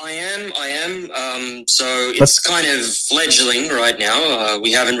 I am. So it's kind of fledgling right now.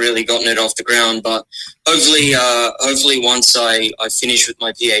 We haven't really gotten it off the ground, but hopefully once I finish with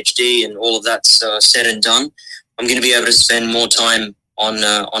my PhD and all of that's said and done, I'm going to be able to spend more time on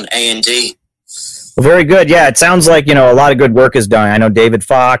A&D. Well, very good. Yeah, it sounds like, a lot of good work is done. I know David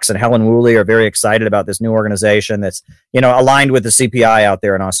Fox and Helen Woolley are very excited about this new organization that's, aligned with the CPI out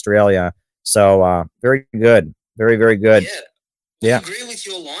there in Australia. So very good. Very, very good. Yeah. I agree with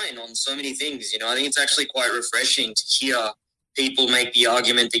your line on so many things. I think it's actually quite refreshing to hear people make the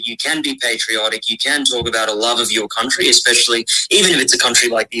argument that you can be patriotic, you can talk about a love of your country, especially even if it's a country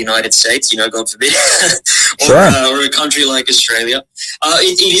like the United States, God forbid, or a country like Australia.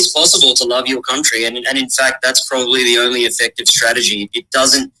 It is possible to love your country, and in fact, that's probably the only effective strategy.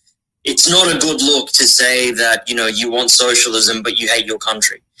 It's not a good look to say that, you want socialism, but you hate your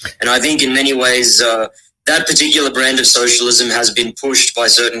country. And I think in many ways, that particular brand of socialism has been pushed by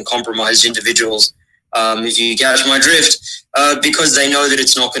certain compromised individuals, if you catch my drift, because they know that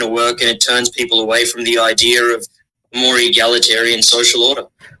it's not going to work, and it turns people away from the idea of more egalitarian social order.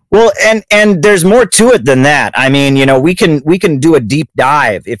 Well, and there's more to it than that. I mean, we can do a deep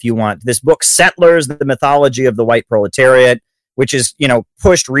dive if you want. This book, Settlers, the Mythology of the White Proletariat, which is,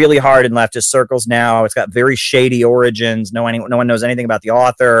 pushed really hard in leftist circles now. It's got very shady origins. No one knows anything about the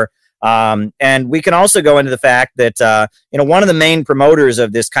author. And we can also go into the fact that, one of the main promoters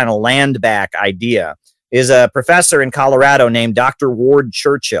of this kind of land back idea is a professor in Colorado named Dr. Ward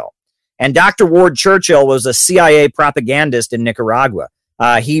Churchill. And Dr. Ward Churchill was a CIA propagandist in Nicaragua.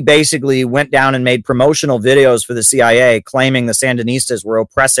 He basically went down and made promotional videos for the CIA claiming the Sandinistas were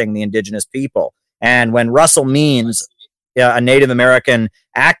oppressing the indigenous people. And when Russell Means, a Native American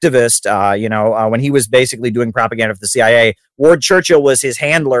activist, when he was basically doing propaganda for the CIA, Ward Churchill was his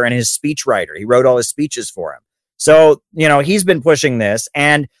handler and his speechwriter. He wrote all his speeches for him. So, he's been pushing this.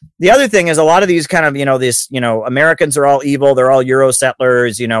 And the other thing is a lot of these kind of, Americans are all evil. They're all Euro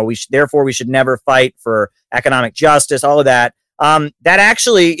settlers. Therefore we should never fight for economic justice, all of that. That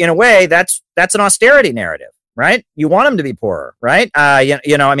actually, in a way, that's an austerity narrative, right? You want them to be poorer, right?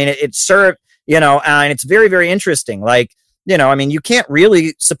 It's served, and it's very, very interesting. Like, you can't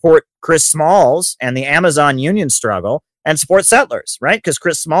really support Chris Smalls and the Amazon union struggle and support settlers, right? Because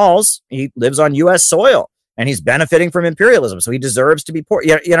Chris Smalls, he lives on U.S. soil. And he's benefiting from imperialism, so he deserves to be poor.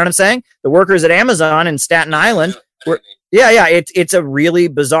 You know what I'm saying? The workers at Amazon in Staten Island it's a really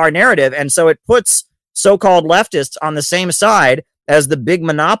bizarre narrative. And so it puts so-called leftists on the same side as the big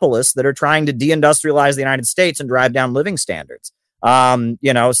monopolists that are trying to deindustrialize the United States and drive down living standards.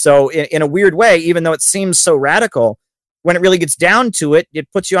 So in a weird way, even though it seems so radical, when it really gets down to it,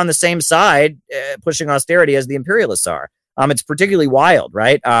 it puts you on the same side, pushing austerity as the imperialists are. It's particularly wild,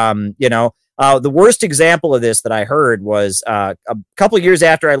 right? The worst example of this that I heard was a couple of years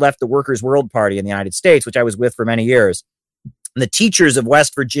after I left the Workers' World Party in the United States, which I was with for many years. The teachers of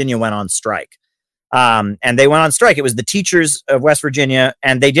West Virginia went on strike. And they went on strike. It was the teachers of West Virginia,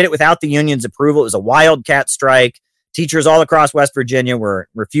 and they did it without the union's approval. It was a wildcat strike. Teachers all across West Virginia were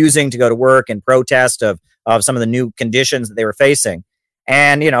refusing to go to work in protest of some of the new conditions that they were facing.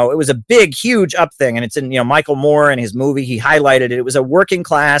 And, it was a big, huge up thing. And it's in, Michael Moore in his movie, he highlighted it. It was a working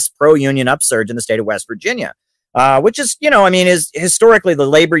class pro-union upsurge in the state of West Virginia, which is, is historically the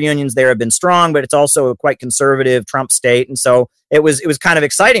labor unions there have been strong, but it's also a quite conservative Trump state. And so it was kind of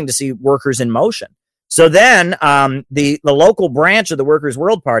exciting to see workers in motion. So then the local branch of the Workers'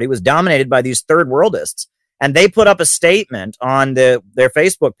 World Party was dominated by these third worldists. And they put up a statement on their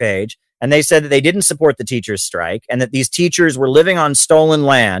Facebook page. And they said that they didn't support the teachers' strike and that these teachers were living on stolen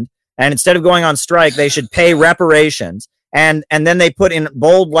land. And instead of going on strike, they should pay reparations. And then they put in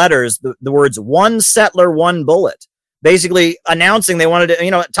bold letters the words, "one settler, one bullet," basically announcing they wanted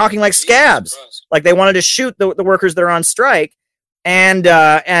to, talking like scabs, like they wanted to shoot the workers that are on strike. And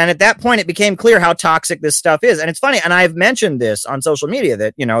at that point, it became clear how toxic this stuff is. And it's funny, and I've mentioned this on social media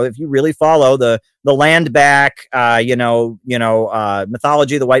that, if you really follow the land back, mythology,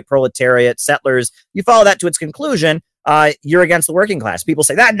 the white proletariat, settlers, you follow that to its conclusion, you're against the working class. People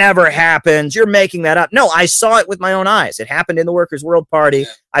say that never happens. You're making that up. No, I saw it with my own eyes. It happened in the Workers' World Party.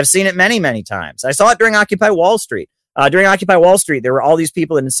 I've seen it many, many times. I saw it during Occupy Wall Street. During Occupy Wall Street, there were all these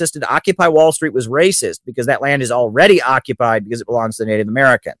people that insisted Occupy Wall Street was racist because that land is already occupied because it belongs to the Native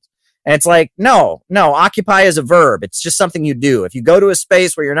Americans. And it's like, no, occupy is a verb. It's just something you do. If you go to a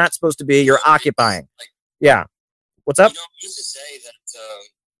space where you're not supposed to be, you're occupying. Yeah. What's up? I used to say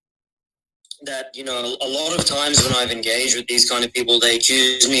that a lot of times when I've engaged with these kind of people, they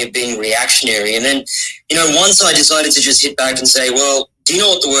accuse me of being reactionary. And then, once I decided to just hit back and say, well, do you know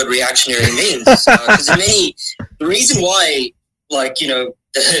what the word reactionary means? Because the reason why, the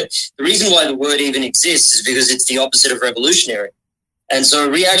reason why the word even exists is because it's the opposite of revolutionary. And so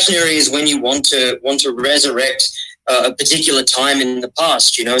reactionary is when you want to resurrect a particular time in the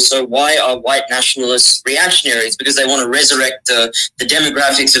past, So why are white nationalists reactionaries? Because they want to resurrect the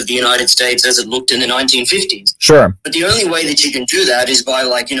demographics of the United States as it looked in the 1950s. Sure. But the only way that you can do that is by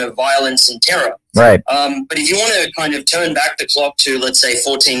violence and terror. Right. But if you want to kind of turn back the clock to, let's say,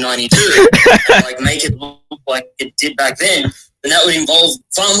 1492, and, make it look like it did back then that would involve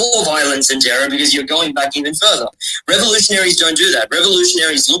far more violence and terror because you're going back even further. Revolutionaries don't do that.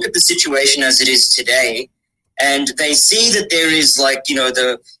 Revolutionaries look at the situation as it is today, and they see that there is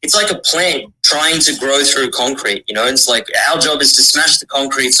it's like a plant trying to grow through concrete. It's like our job is to smash the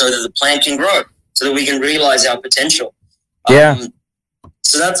concrete so that the plant can grow, so that we can realize our potential. Yeah.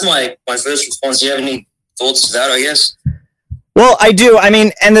 So that's my first response. Do you have any thoughts to that, I guess? Well, I do.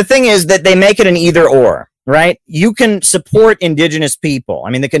 And the thing is that they make it an either or, right? You can support indigenous people.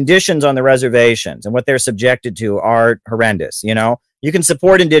 The conditions on the reservations and what they're subjected to are horrendous, You can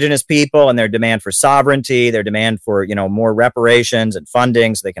support indigenous people and their demand for sovereignty, their demand for, more reparations and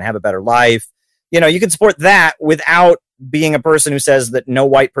funding so they can have a better life. You can support that without being a person who says that no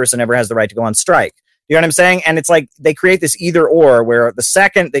white person ever has the right to go on strike. You know what I'm saying? And it's like they create this either or where the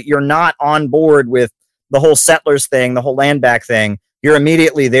second that you're not on board with the whole settlers thing, the whole land back thing, you're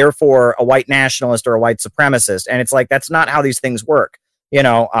immediately therefore a white nationalist or a white supremacist. And it's like, that's not how these things work,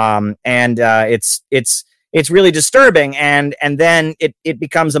 it's really disturbing. And then it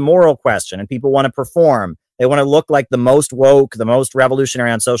becomes a moral question and people want to perform. They want to look like the most woke, the most revolutionary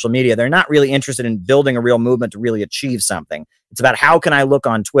on social media. They're not really interested in building a real movement to really achieve something. It's about how can I look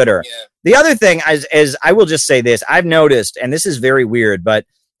on Twitter? Yeah. The other thing is I will just say this. I've noticed, and this is very weird, but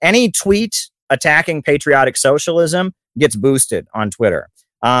any tweet attacking patriotic socialism gets boosted on Twitter.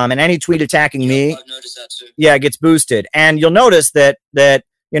 And any tweet attacking me, gets boosted. And you'll notice that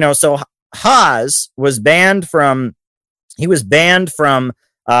so Haas was banned from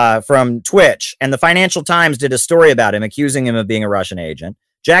Twitch, and the Financial Times did a story about him, accusing him of being a Russian agent.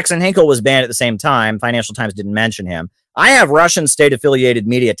 Jackson Hinkle was banned at the same time. Financial Times didn't mention him. I have Russian state-affiliated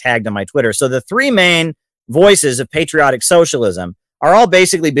media tagged on my Twitter. So the three main voices of patriotic socialism are all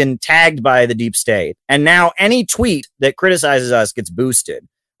basically been tagged by the deep state. And now any tweet that criticizes us gets boosted.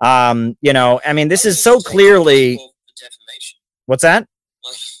 This is so clearly... What's that?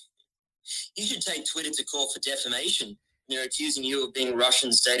 You should take Twitter to court for defamation. They're accusing you of being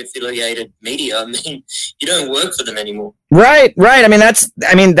Russian state-affiliated media. I mean, you don't work for them anymore. Right. I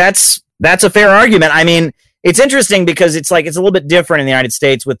mean, that's a fair argument. I mean, it's interesting because it's a little bit different in the United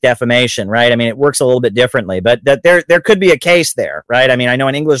States with defamation, right? I mean, it works a little bit differently, but that there could be a case there, right? I mean, I know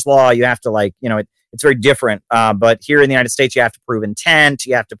in English law you have to it's very different. But here in the United States, you have to prove intent.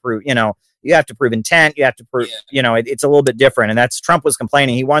 You have to prove intent. You have to prove, it's a little bit different. And that's Trump was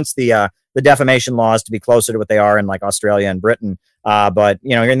complaining. He wants the defamation laws to be closer to what they are in like Australia and Britain. But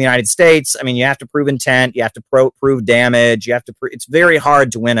here in the United States, I mean, you have to prove intent. You have to prove damage. You have to it's very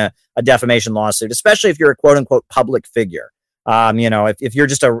hard to win a defamation lawsuit, especially if you're a quote unquote public figure. If you're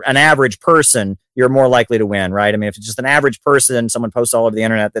just an average person, you're more likely to win, right? I mean, if it's just an average person, someone posts all over the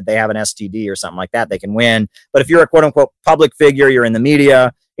internet that they have an STD or something like that, they can win. But if you're a quote unquote public figure, you're in the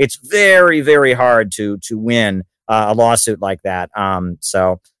media, it's very, very hard to win a lawsuit like that.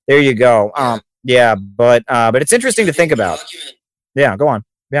 So there you go. But it's interesting to think about. Yeah, go on.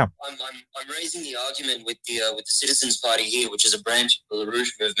 Yeah. I'm raising the argument with the Citizens Party here, which is a branch of the Belarus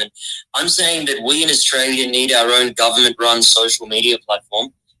movement. I'm saying that we in Australia need our own government-run social media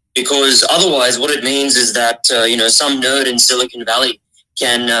platform, because otherwise, what it means is that some nerd in Silicon Valley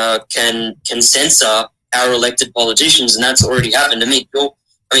can censor our elected politicians, and that's already happened.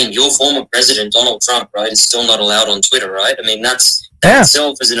 Your former president Donald Trump, right, is still not allowed on Twitter, right? I mean, that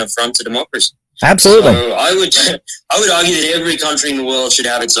itself is an affront to democracy. Absolutely. So I would argue that every country in the world should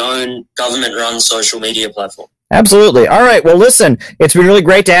have its own government-run social media platform. Absolutely. All right. Well, listen, it's been really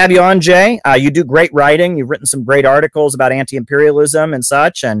great to have you on, Jay. You do great writing. You've written some great articles about anti-imperialism and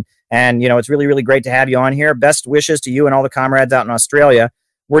such, and it's really, really great to have you on here. Best wishes to you and all the comrades out in Australia.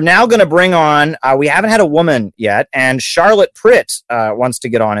 We're now going to bring on, we haven't had a woman yet, and Charlotte Pritt wants to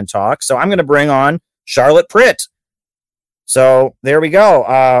get on and talk. So I'm going to bring on Charlotte Pritt. So there we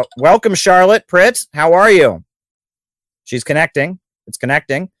go. Welcome, Charlotte Pritt. How are you? She's connecting. It's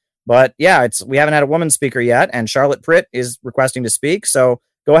connecting. But yeah, we haven't had a woman speaker yet, and Charlotte Pritt is requesting to speak. So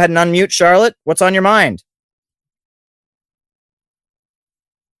go ahead and unmute, Charlotte. What's on your mind?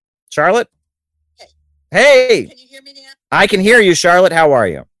 Charlotte? Hey. Can you hear me now? I can hear you, Charlotte. How are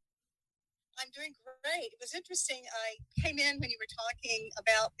you? I'm doing great. It was interesting. I came in when you were talking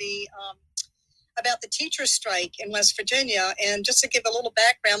about the teacher strike in West Virginia, and just to give a little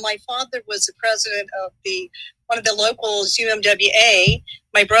background, my father was the president of one of the locals, UMWA.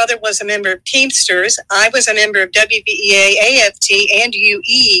 My brother was a member of Teamsters. I was a member of WVEA, AFT, and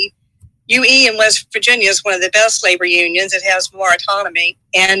UE. UE in West Virginia is one of the best labor unions. It has more autonomy.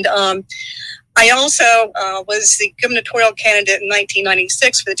 And I also was the gubernatorial candidate in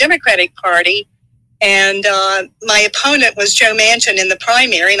 1996 for the Democratic Party. And my opponent was Joe Manchin in the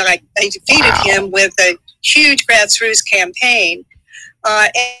primary, and I defeated him with a huge grassroots campaign.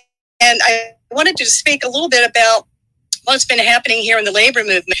 And I wanted to speak a little bit about what's been happening here in the labor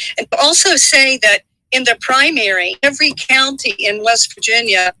movement, and also say that in the primary, every county in West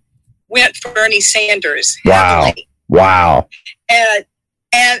Virginia went for Bernie Sanders. Wow. Heavily. Wow.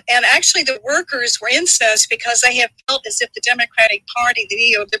 And actually the workers were incensed because they have felt as if the Democratic Party, the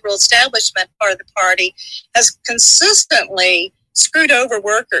neoliberal establishment part of the party, has consistently screwed over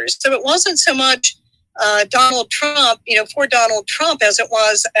workers. So it wasn't so much Donald Trump, for Donald Trump, as it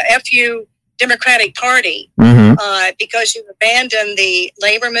was FU Democratic Party, because you've abandoned the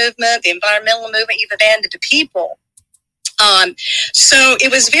labor movement, the environmental movement, you've abandoned the people. So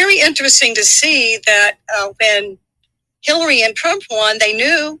it was very interesting to see that when Hillary and Trump won, they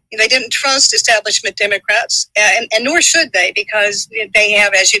knew they didn't trust establishment Democrats, and nor should they, because they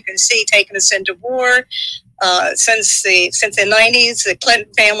have, as you can see, taken us into war since the 90s. The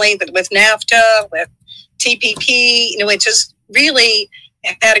Clinton family, with NAFTA, with TPP, it just really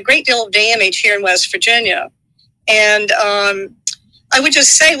had a great deal of damage here in West Virginia. And I would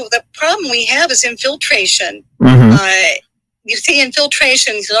just say, the problem we have is infiltration. You see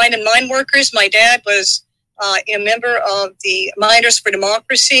infiltration, line and mine workers. My dad was a member of the Miners for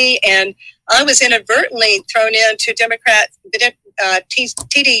Democracy, and I was inadvertently thrown into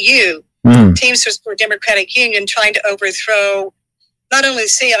TDU, Teamsters for Democratic Union, trying to overthrow not only the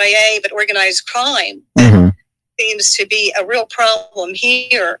CIA, but organized crime seems to be a real problem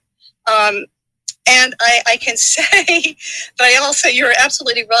here. And I can say, but I also, you're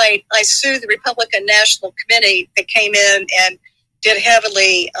absolutely right. I sued the Republican National Committee that came in and did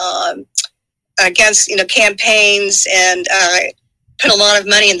heavily against, campaigns and put a lot of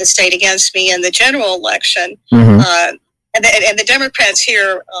money in the state against me in the general election. And the Democrats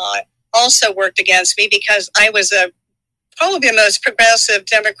here also worked against me because I was probably the most progressive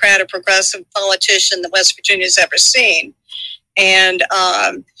Democrat or progressive politician that West Virginia's ever seen. And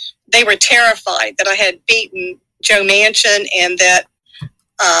they were terrified that I had beaten Joe Manchin and that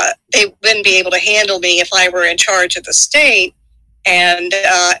they wouldn't be able to handle me if I were in charge of the state. And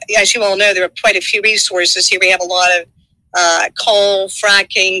as you all know, there are quite a few resources here. We have a lot of coal,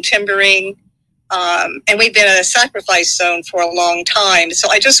 fracking, timbering, and we've been in a sacrifice zone for a long time. So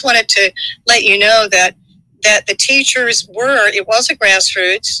I just wanted to let you know that the teachers it was a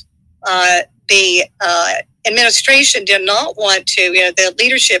grassroots. The administration did not want to, the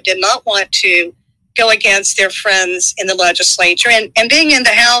leadership did not want to go against their friends in the legislature. And being in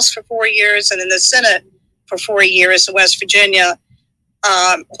the House for 4 years and in the Senate for 4 years in West Virginia,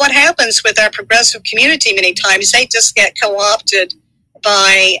 what happens with our progressive community many times, they just get co-opted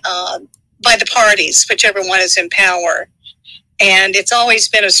by the parties, whichever one is in power. And it's always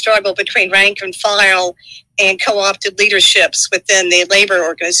been a struggle between rank and file and co-opted leaderships within the labor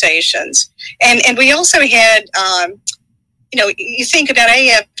organizations. And we also had, you think about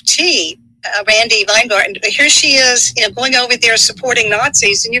AFT, Randy Weingarten, here she is, going over there supporting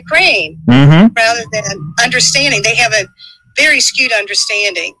Nazis in Ukraine, rather than understanding. They have a very skewed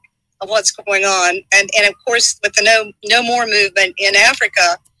understanding of what's going on. And of course, with the No More movement in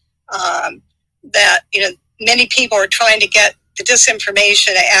Africa, that, many people are trying to get the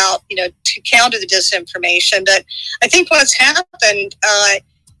disinformation out, to counter the disinformation. But I think what's happened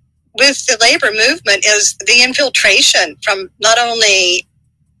with the labor movement is the infiltration from not only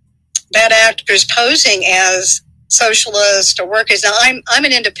bad actors posing as socialists or workers. Now, I'm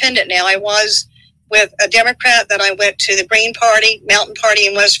an independent now. I was with a Democrat, then I went to the Green Party, Mountain Party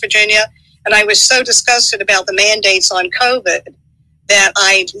in West Virginia, and I was so disgusted about the mandates on COVID that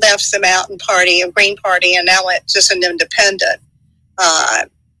I left the Mountain Party or Green Party, and now it's just an independent.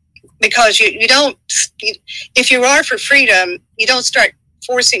 Because you don't, if you are for freedom, you don't start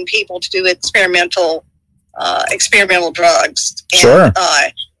forcing people to do experimental drugs. And, sure.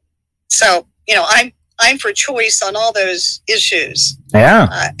 So I'm for choice on all those issues.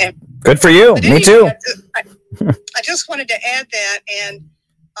 Yeah. Good for you. Me too. I just wanted to add that and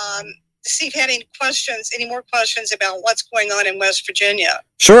see if you had any more questions about what's going on in West Virginia.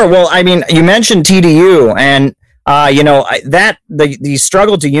 Sure. Well, I mean, you mentioned TDU and, the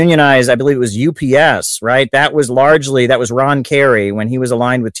struggle to unionize, I believe it was UPS, right? That was Ron Carey when he was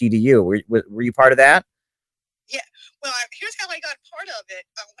aligned with TDU. Were you part of that? Yeah. Well, here's how I got part of it.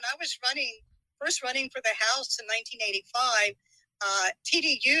 When I was first running for the House in 1985,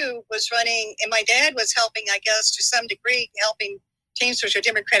 TDU was running, and my dad was helping, I guess, to some degree, helping Teamsters or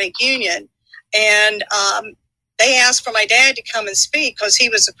Democratic Union. And they asked for my dad to come and speak because he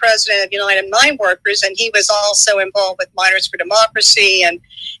was the president of United Mine Workers, and he was also involved with Miners for Democracy and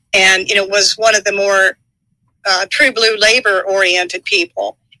was one of the more true blue labor-oriented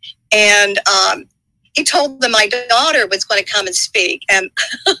people. And he told them my daughter was going to come and speak. And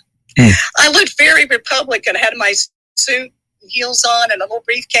I looked very Republican. I had my suit, heels on, and a little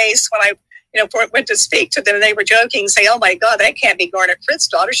briefcase when I went to speak to them. They were joking, saying, "Oh my God, that can't be Garnet Fritz's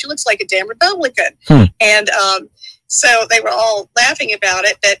daughter. She looks like a damn Republican." And so they were all laughing about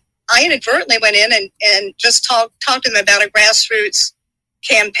it. But I inadvertently went in and just talked to them about a grassroots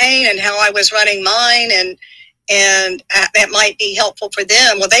campaign and how I was running mine and that might be helpful for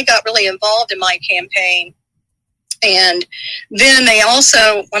them. Well, they got really involved in my campaign. And then they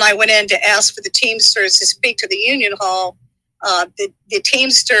also, when I went in to ask for the Teamsters to speak to the Union Hall, the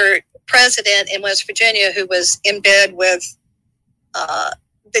Teamster president in West Virginia, who was in bed with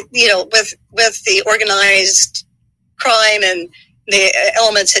the organized crime and the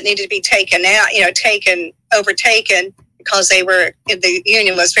elements that needed to be taken out, overtaken because the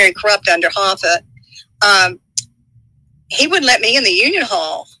union was very corrupt under Hoffa. He wouldn't let me in the Union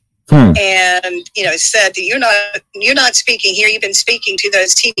Hall. And said that you're not speaking here. You've been speaking to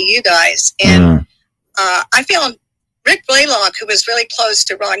those TDU guys. And I found Rick Blaylock, who was really close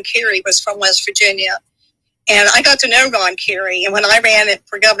to Ron Carey, was from West Virginia. And I got to know Ron Carey. And when I ran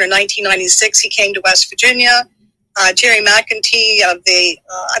for governor in 1996, he came to West Virginia. Jerry McEntee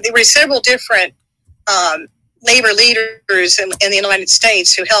there were several different labor leaders in the United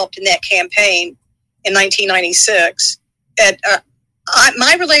States who helped in that campaign in 1996.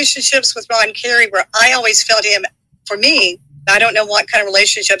 my relationships with Ron Kerry were, I always felt him, for me, I don't know what kind of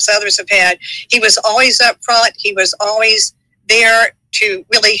relationships others have had. He was always up front. He was always there to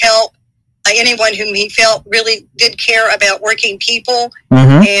really help anyone whom he felt really did care about working people.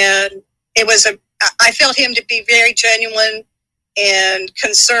 And it was I felt him to be very genuine and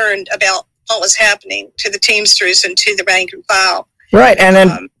concerned about what was happening to the Teamsters and to the rank and file. Right, and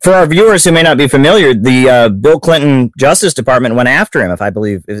then for our viewers who may not be familiar, the Bill Clinton Justice Department went after him, if I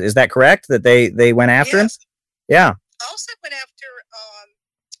believe. Is that correct, that they went after him? Yeah. Also went after,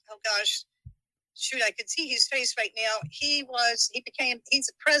 oh gosh, shoot, I can see his face right now. He's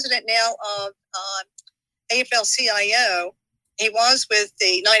the president now of AFL-CIO. He was with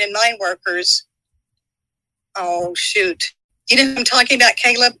the 9 and 9 workers. Oh, shoot. You know who I'm talking about,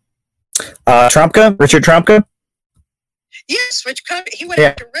 Caleb? Trumka? Richard Trumka? Yes, Rich. He went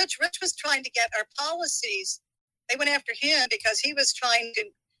after Rich. Rich was trying to get our policies. They went after him because he was trying to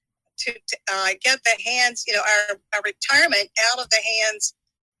get the hands, our retirement out of the hands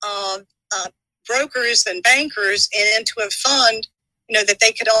of brokers and bankers and into a fund, that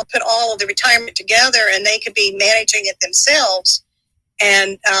they could all put all of the retirement together and they could be managing it themselves.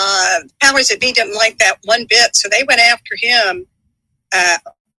 And powers that be didn't like that one bit, so they went after him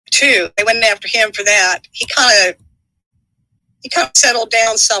too. They went after him for that. He kind of settled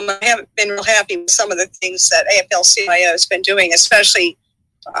down some. I haven't been real happy with some of the things that AFL-CIO has been doing, especially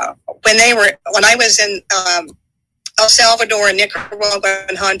when I was in El Salvador and Nicaragua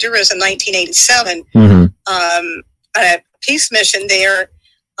and Honduras in 1987, a peace mission there,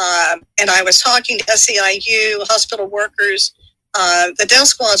 and I was talking to SEIU, hospital workers. The death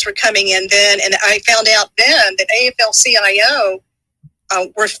squads were coming in then, and I found out then that AFL-CIO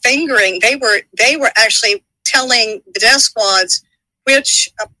were fingering. They were actually telling the death squads which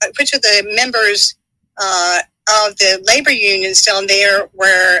of the members of the labor unions down there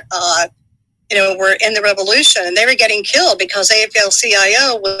were in the revolution, and they were getting killed because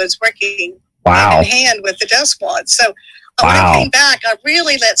AFL-CIO was working hand in hand with the death squad. So when I came back, I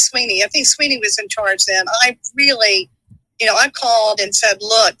really let Sweeney. I think Sweeney was in charge then. I really, I called and said,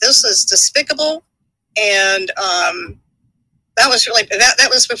 "Look, this is despicable," and that was really that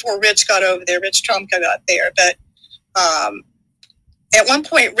was before Rich got over there. Rich Trumka got there, but at one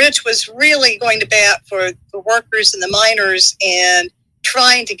point, Rich was really going to bat for the workers and the miners and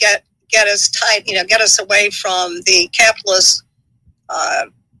trying to get us tight, get us away from the capitalists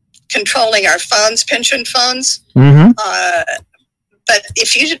controlling our funds, pension funds. But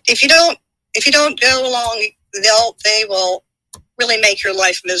if you don't go along, they will really make your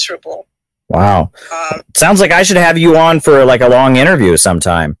life miserable. Wow. Sounds like I should have you on for like a long interview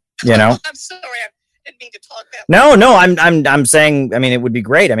sometime, I'm sorry. I didn't mean to talk that No, I'm saying, I mean, it would be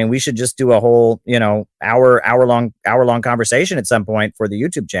great. I mean, we should just do a whole, hour long conversation at some point for the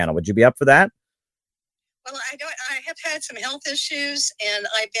YouTube channel. Would you be up for that? Well, I have had some health issues, and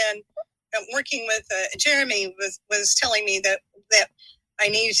I've been working with Jeremy was telling me that I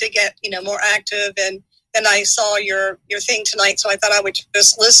needed to get, more active, and then I saw your thing tonight, so I thought I would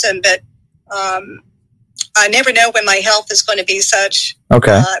just listen, but I never know when my health is going to be such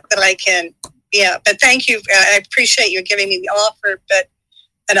that I can, but thank you. I appreciate you giving me the offer,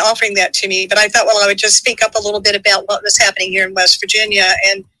 and offering that to me. But I thought, I would just speak up a little bit about what was happening here in West Virginia.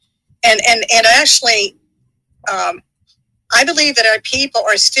 And actually, I believe that our people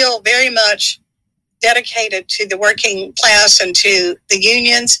are still very much dedicated to the working class and to the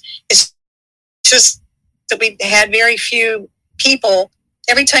unions. It's just that we had very few people.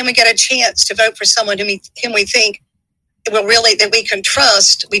 Every time we get a chance to vote for someone whom we think that we can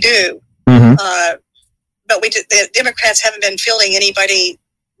trust, we do. But the Democrats haven't been filling anybody,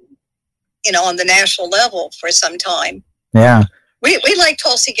 on the national level for some time. Yeah. We like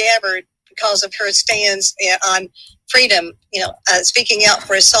Tulsi Gabbard because of her stands on freedom, speaking out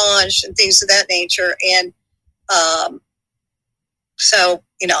for Assange and things of that nature. And so,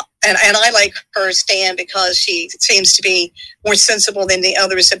 and I like her stand because she seems to be more sensible than the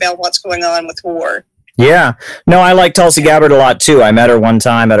others about what's going on with war. Yeah. No, I like Tulsi Gabbard a lot, too. I met her one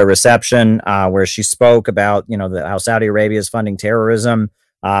time at a reception where she spoke about, how Saudi Arabia is funding terrorism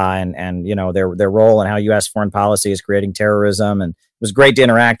and their role and how U.S. foreign policy is creating terrorism. And it was great to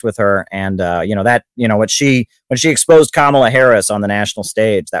interact with her. And, when she exposed Kamala Harris on the national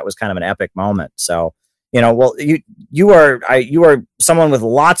stage, that was kind of an epic moment. So, you are someone with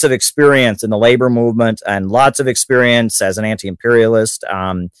lots of experience in the labor movement and lots of experience as an anti-imperialist.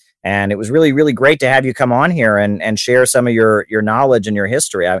 And it was really, really great to have you come on here and share some of your knowledge and your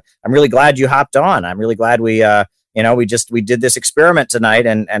history. I'm really glad you hopped on. I'm really glad we did this experiment tonight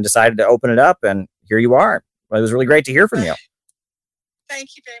and decided to open it up, and here you are. It was really great to hear from you.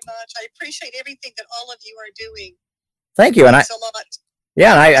 Thank you very much. I appreciate everything that all of you are doing. Thank you. And Thanks a lot.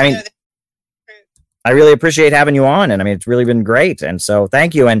 I mean, I really appreciate having you on. And I mean, it's really been great. And so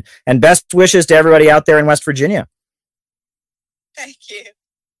thank you. And best wishes to everybody out there in West Virginia. Thank you.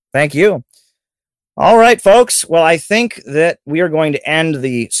 Thank you. All right, folks. Well, I think that we are going to end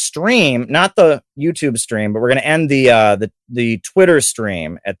the stream, not the YouTube stream, but we're going to end the Twitter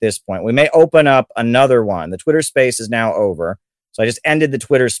stream at this point. We may open up another one. The Twitter space is now over. So I just ended the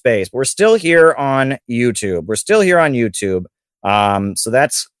Twitter space, but we're still here on YouTube. So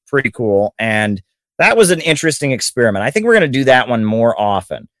that's pretty cool. And that was an interesting experiment. I think we're going to do that one more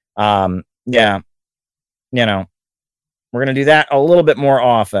often. Yeah, you know, we're going to do that a little bit more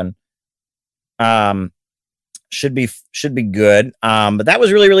often. Should be good. But that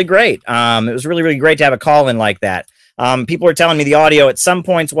was really, really great. It was really, really great to have a call in like that. People are telling me the audio at some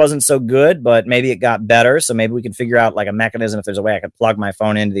points wasn't so good, but maybe it got better. So maybe we can figure out like a mechanism. If there's a way I could plug my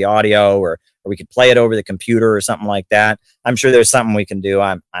phone into the audio, or we could play it over the computer or something like that. I'm sure there's something we can do.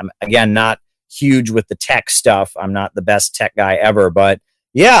 I'm again, not huge with the tech stuff. I'm not the best tech guy ever, but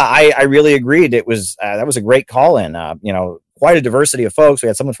yeah, I really agreed. It was, that was a great call in, quite a diversity of folks. We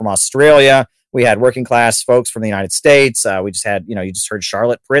had someone from Australia. We had working class folks from the United States. We just had, you just heard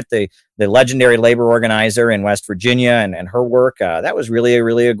Charlotte Pritt, the legendary labor organizer in West Virginia, and her work. That was really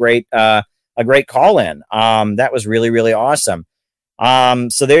a great call in. That was really, really awesome.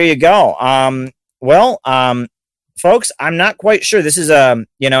 So there you go. Folks, I'm not quite sure. This is that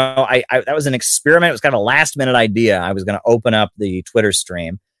was an experiment. It was kind of a last minute idea. I was going to open up the Twitter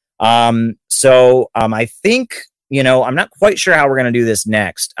stream. I think, I'm not quite sure how we're going to do this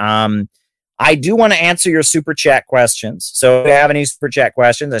next. I do want to answer your super chat questions. So if you have any super chat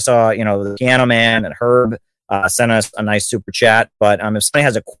questions, I saw, the Piano Man and Herb sent us a nice super chat. But if somebody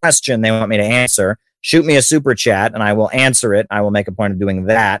has a question they want me to answer, shoot me a super chat and I will answer it. I will make a point of doing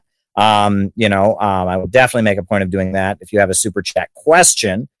that. I will definitely make a point of doing that if you have a super chat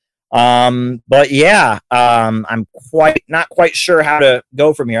question. But yeah, I'm not quite sure how to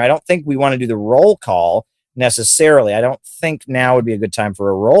go from here. I don't think we want to do the roll call necessarily. I don't think now would be a good time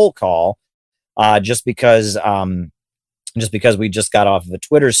for a roll call. Just because we just got off of the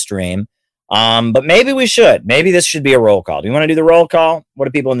Twitter stream. But maybe we should. Maybe this should be a roll call. Do you want to do the roll call? What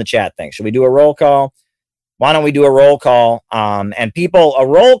do people in the chat think? Should we do a roll call? Why don't we do a roll call? And a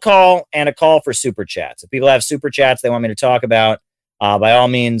roll call and a call for super chats. If people have super chats they want me to talk about, by all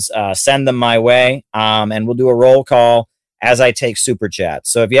means, send them my way. And we'll do a roll call as I take super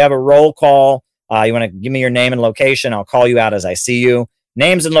chats. So if you have a roll call, you want to give me your name and location, I'll call you out as I see you.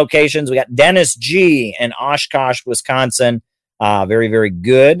 Names and locations. We got Dennis G in Oshkosh, Wisconsin. Very, very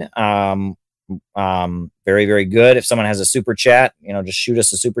good. Very, very good. If someone has a super chat, just shoot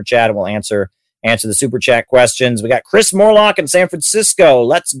us a super chat and we'll answer the super chat questions. We got Chris Morlock in San Francisco.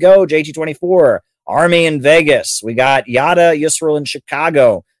 Let's go, JT24. Army in Vegas. We got Yada Yusril in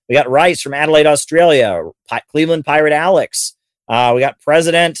Chicago. We got Rice from Adelaide, Australia. Cleveland Pirate Alex. We got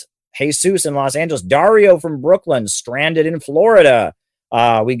President Jesus in Los Angeles. Dario from Brooklyn. Stranded in Florida.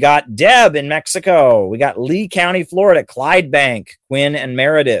 We got Deb in Mexico. We got Lee County, Florida. Clydebank, Quinn and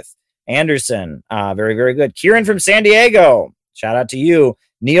Meredith. Anderson, very, very good. Kieran from San Diego. Shout out to you.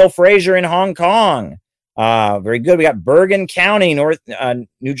 Neil Frazier in Hong Kong. Very good. We got Bergen County,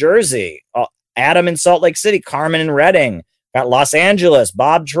 New Jersey. Adam in Salt Lake City. Carmen in Reading. Got Los Angeles.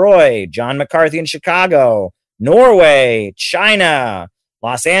 Bob Troy. John McCarthy in Chicago. Norway. China.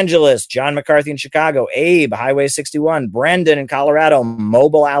 Los Angeles, John McCarthy in Chicago, Abe, Highway 61, Brendan in Colorado,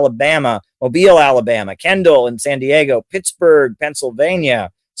 Mobile, Alabama, Kendall in San Diego, Pittsburgh, Pennsylvania,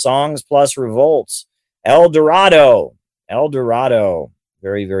 Songs Plus Revolts, El Dorado,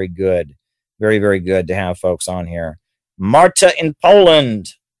 very, very good. Very, very good to have folks on here. Marta in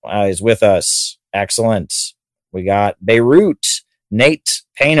Poland is with us. Excellent. We got Beirut, Nate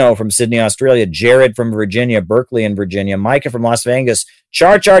Pano from Sydney, Australia, Jared from Virginia, Berkeley in Virginia, Micah from Las Vegas,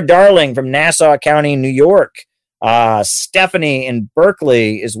 Char Darling from Nassau County, New York, Stephanie in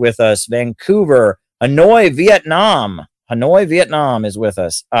Berkeley is with us, Vancouver, Hanoi, Vietnam is with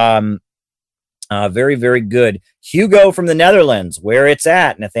us. Very, very good. Hugo from the Netherlands, where it's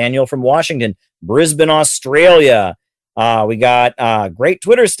at. Nathaniel from Washington, Brisbane, Australia. We got great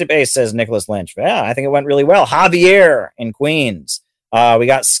Twitter space, says Nicholas Lynch. Yeah, I think it went really well. Javier in Queens. We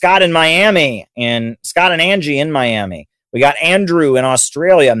got Scott and Angie in Miami. We got Andrew in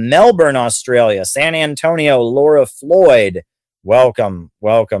Australia, Melbourne, Australia, San Antonio, Laura Floyd. Welcome.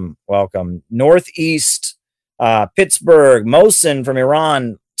 Northeast, Pittsburgh, Mohsen from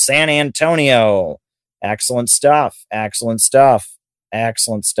Iran, San Antonio. Excellent stuff.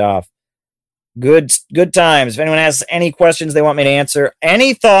 Good times. If anyone has any questions they want me to answer,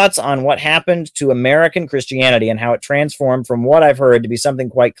 any thoughts on what happened to American Christianity and how it transformed from what I've heard to be something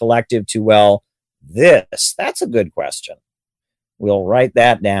quite collective to, well, this? That's a good question. We'll write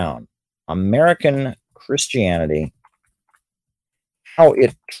that down. American Christianity, how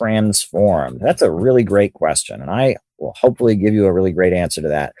it transformed. That's a really great question, and I will hopefully give you a really great answer to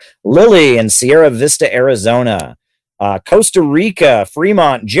that. Lily in Sierra Vista, Arizona. Costa Rica,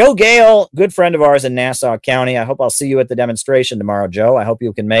 Fremont, Joe Gale, good friend of ours in Nassau County. I hope I'll see you at the demonstration tomorrow, Joe. I hope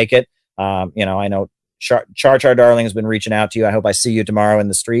you can make it. I know Char Darling has been reaching out to you. I hope I see you tomorrow in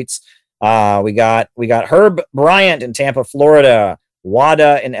the streets. We got Herb Bryant in Tampa, Florida.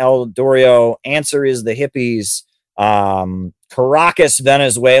 Wada in El Dorado. Answer is the hippies. Caracas,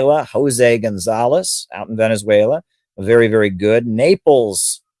 Venezuela. Jose Gonzalez out in Venezuela. Very, very good.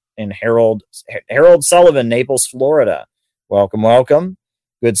 Naples. In Harold Sullivan, Naples, Florida. Welcome.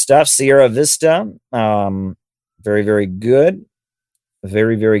 Good stuff. Sierra Vista. Very, very good.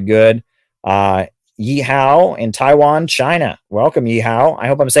 Very, very good. Yi Hao in Taiwan, China. Welcome, Yi Hao. I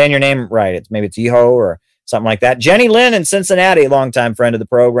hope I'm saying your name right. Maybe it's Yi Ho or something like that. Jenny Lynn in Cincinnati, longtime friend of the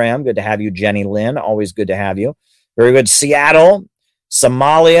program. Good to have you, Jenny Lynn. Always good to have you. Very good. Seattle,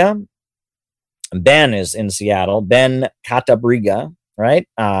 Somalia. Ben is in Seattle. Ben Catabriga. Right.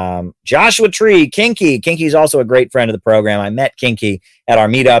 Joshua Tree, Kinky. Kinky's also a great friend of the program. I met Kinky at our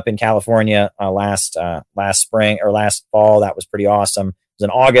meetup in California last spring or last fall. That was pretty awesome. It was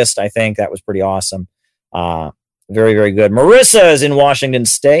in August, I think. That was pretty awesome. Very, very good. Marissa is in Washington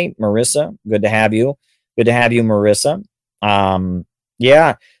State. Marissa, good to have you. Good to have you, Marissa.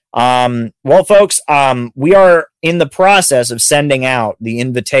 Yeah. Well, folks, we are in the process of sending out the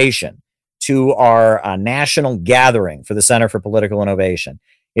invitation to our national gathering for the Center for Political Innovation.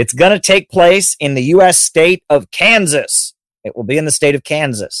 It's going to take place in the U.S. state of Kansas. It will be in the state of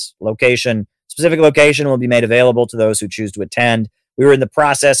Kansas. Specific location will be made available to those who choose to attend. We were in the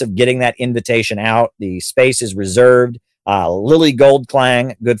process of getting that invitation out. The space is reserved. Lily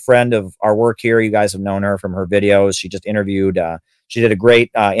Goldklang, good friend of our work here. You guys have known her from her videos. She just interviewed. She did a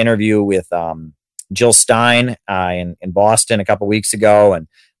great interview with Jill Stein in Boston a couple weeks ago, and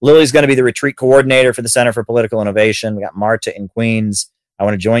Lily's going to be the retreat coordinator for the Center for Political Innovation. We got Marta in Queens. I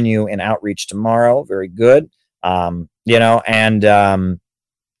want to join you in outreach tomorrow. Very good. Yeah, send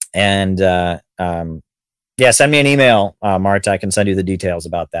me an email, Marta. I can send you the details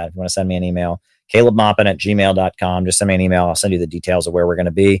about that. If you want to send me an email, calebmaupin@gmail.com. Just send me an email. I'll send you the details of where we're going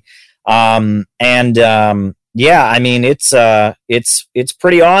to be. Yeah, I mean, it's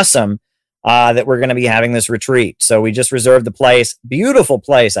pretty awesome. That we're going to be having this retreat. So we just reserved the place. Beautiful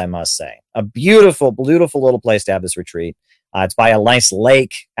place, I must say. A beautiful, beautiful little place to have this retreat. It's by a nice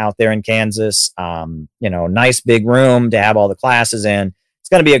lake out there in Kansas. Nice big room to have all the classes in. It's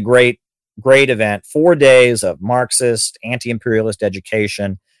going to be a great, great event. 4 days of Marxist, anti-imperialist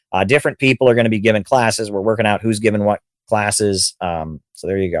education. Different people are going to be given classes. We're working out who's given what classes. So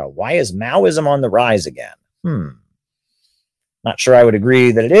there you go. Why is Maoism on the rise again? Not sure I would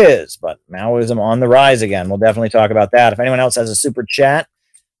agree that it is, but Maoism on the rise again. We'll definitely talk about that. If anyone else has a super chat,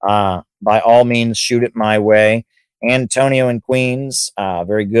 by all means, shoot it my way. Antonio in Queens,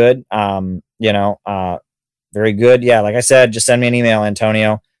 very good. Very good. Yeah, like I said, just send me an email,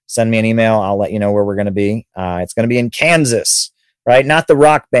 Antonio. Send me an email. I'll let you know where we're going to be. It's going to be in Kansas, right? Not the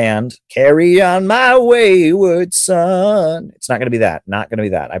rock band. Carry on my wayward son. It's not going to be that. Not going to be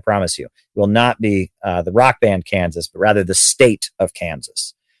that. I promise you. It will not be the rock band Kansas, but rather the state of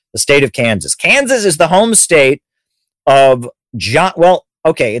Kansas. The state of Kansas. Kansas is the home state of John. Well,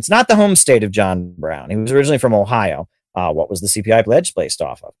 okay, it's not the home state of John Brown. He was originally from Ohio. What was the CPI pledge based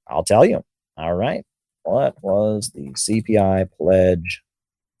off of? I'll tell you. All right. What was the CPI pledge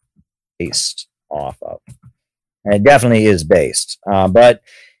based off of? And it definitely is based. But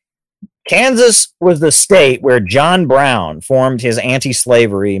Kansas was the state where John Brown formed his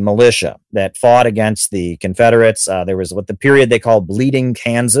anti-slavery militia that fought against the Confederates. There was what the period they called Bleeding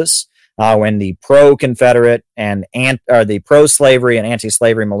Kansas, when the pro-Confederate and the pro-slavery and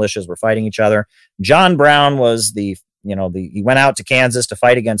anti-slavery militias were fighting each other. John Brown was he went out to Kansas to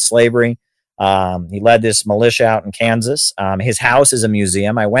fight against slavery. He led this militia out in Kansas. His house is a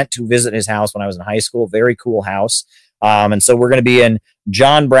museum. I went to visit his house when I was in high school. Very cool house. And so we're going to be in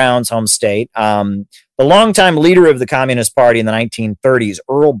John Brown's home state. The longtime leader of the Communist Party in the 1930s,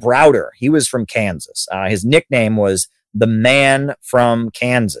 Earl Browder, he was from Kansas. His nickname was the Man from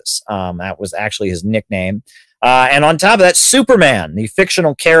Kansas. That was actually his nickname. And on top of that, Superman, the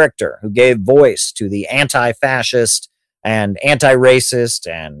fictional character who gave voice to the anti-fascist and anti-racist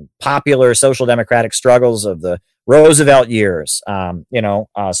and popular social democratic struggles of the Roosevelt years.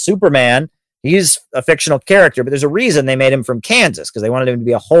 Superman He's a fictional character, but there's a reason they made him from Kansas, because they wanted him to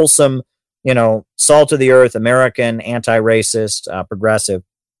be a wholesome, salt of the earth, American, anti-racist, progressive.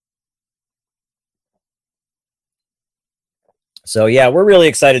 So yeah, we're really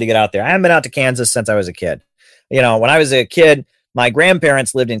excited to get out there. I haven't been out to Kansas since I was a kid. When I was a kid, my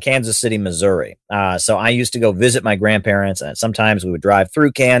grandparents lived in Kansas City, Missouri. So I used to go visit my grandparents, and sometimes we would drive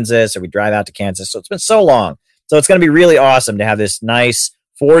through Kansas, or we'd drive out to Kansas. So it's been so long. So it's going to be really awesome to have this nice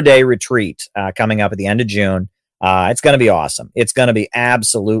 4-day retreat coming up at the end of June. It's going to be awesome. It's going to be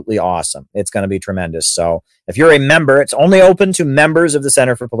absolutely awesome. It's going to be tremendous. So if you're a member, it's only open to members of the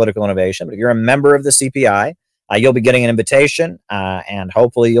Center for Political Innovation. But if you're a member of the CPI, you'll be getting an invitation, and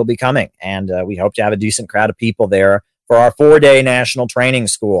hopefully you'll be coming. And we hope to have a decent crowd of people there for our 4-day national training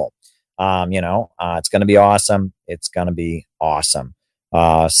school. It's going to be awesome. It's going to be awesome.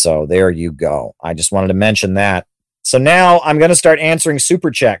 So there you go. I just wanted to mention that. So now I'm going to start answering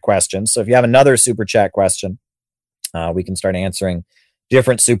Super Chat questions. So if you have another Super Chat question, we can start answering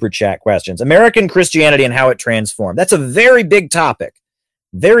different Super Chat questions. American Christianity and how it transformed. That's a very big topic.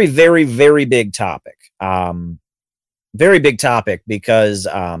 Very, very, very big topic. Very big topic because,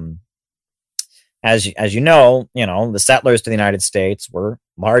 as you know, the settlers to the United States were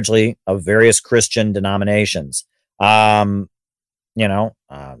largely of various Christian denominations. They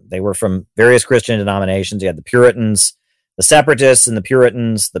were from various Christian denominations. You had the Puritans, the Separatists, and the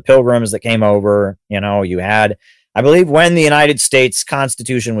Puritans, the Pilgrims that came over. You had, I believe, when the United States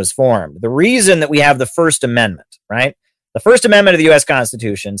Constitution was formed, the reason that we have the First Amendment, right? The First Amendment of the U.S.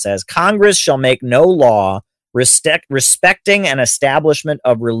 Constitution says Congress shall make no law respecting an establishment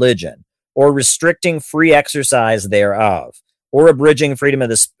of religion or restricting free exercise thereof, or abridging freedom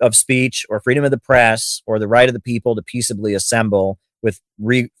of speech or freedom of the press or the right of the people to peaceably assemble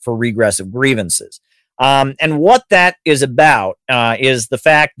for regress of grievances. And what that is about is the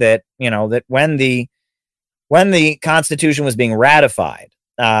fact that, that when the Constitution was being ratified,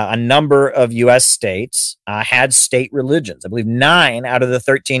 a number of U.S. states had state religions. I believe 9 out of the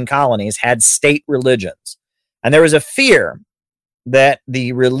 13 colonies had state religions. And there was a fear that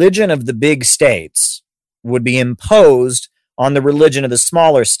the religion of the big states would be imposed on the religion of the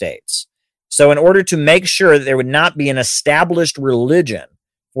smaller states. So in order to make sure that there would not be an established religion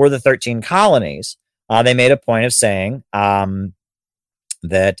for the 13 colonies, they made a point of saying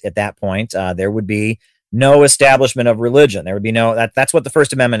that at that point, there would be no establishment of religion. There would be that's what the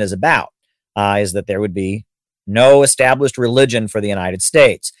First Amendment is about, is that there would be no established religion for the United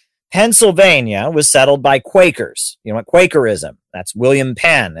States. Pennsylvania was settled by Quakers. You know what Quakerism? That's William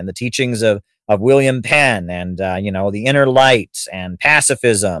Penn and the teachings of William Penn, and the inner light and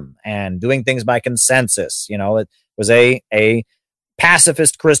pacifism and doing things by consensus. It was a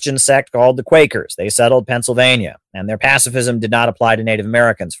pacifist Christian sect called the Quakers. They settled Pennsylvania, and their pacifism did not apply to Native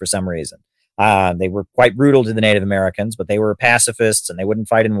Americans for some reason. They were quite brutal to the Native Americans, but they were pacifists and they wouldn't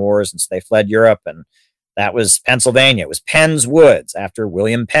fight in wars, and so they fled Europe, and that was Pennsylvania. It was Penn's Woods after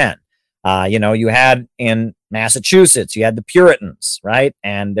William Penn. You had in Massachusetts, you had the Puritans, right?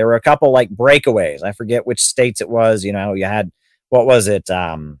 And there were a couple like breakaways. I forget which states it was. You had, what was it?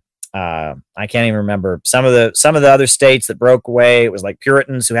 I can't even remember. Some of the other states that broke away, it was like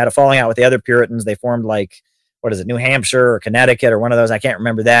Puritans who had a falling out with the other Puritans. They formed New Hampshire or Connecticut or one of those. I can't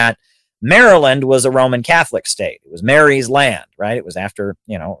remember that. Maryland was a Roman Catholic state. It was Mary's land, right? It was after,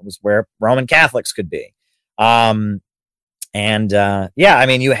 it was where Roman Catholics could be. You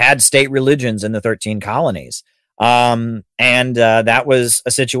had state religions in the 13 colonies. That was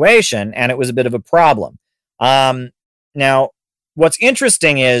a situation, and it was a bit of a problem. Now, what's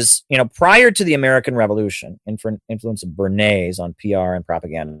interesting is, prior to the American Revolution, influence of Bernays on PR and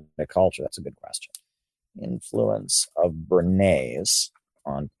propaganda culture. That's a good question. Influence of Bernays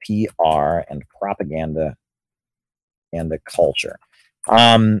on PR and propaganda and the culture.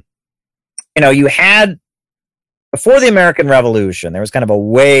 You had, before the American Revolution, there was kind of a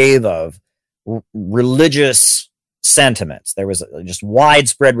wave of religious sentiments. There was just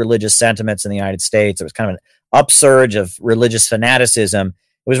widespread religious sentiments in the United States. There was kind of an upsurge of religious fanaticism.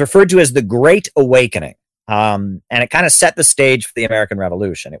 It was referred to as the Great Awakening. And it kind of set the stage for the American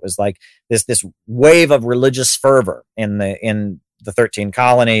Revolution. It was like this wave of religious fervor in the 13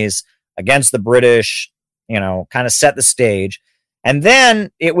 colonies against the British, kind of set the stage. And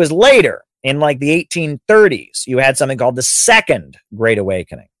then it was later, in like the 1830s, you had something called the Second Great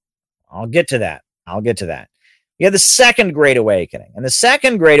Awakening. I'll get to that. You had the Second Great Awakening. And the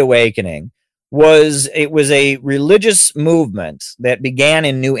Second Great Awakening was a religious movement that began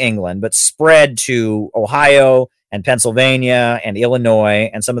in New England, but spread to Ohio and Pennsylvania and Illinois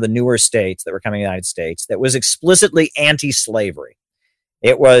and some of the newer states that were coming to the United States, that was explicitly anti-slavery.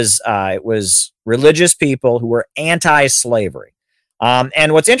 It was religious people who were anti-slavery.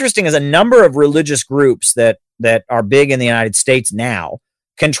 And what's interesting is a number of religious groups that are big in the United States now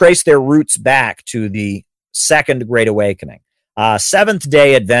can trace their roots back to the Second Great Awakening.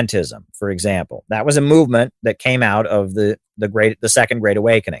 Seventh-day Adventism, for example, that was a movement that came out of the Second Great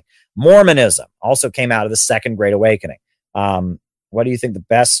Awakening. Mormonism also came out of the Second Great Awakening. What do you think the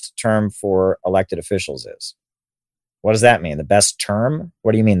best term for elected officials is? What does that mean? The best term?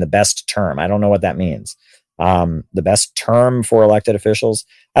 What do you mean the best term? I don't know what that means. The best term for elected officials?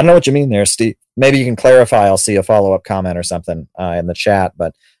 I don't know what you mean there, Steve. Maybe you can clarify. I'll see a follow-up comment or something in the chat,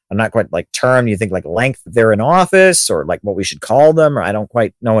 but I'm not quite like term. You think like length they're in office or like what we should call them? Or I don't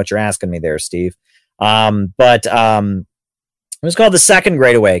quite know what you're asking me there, Steve. But it was called the Second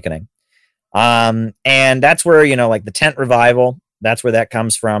Great Awakening. And that's where, like the tent revival, that's where that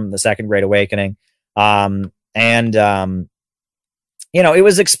comes from, the Second Great Awakening. It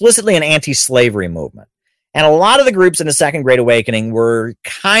was explicitly an anti-slavery movement. And a lot of the groups in the Second Great Awakening were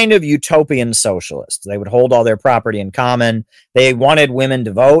kind of utopian socialists. They would hold all their property in common. They wanted women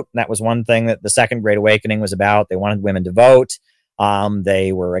to vote. That was one thing that the Second Great Awakening was about. They wanted women to vote.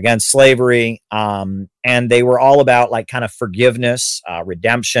 They were against slavery. And they were all about like kind of forgiveness,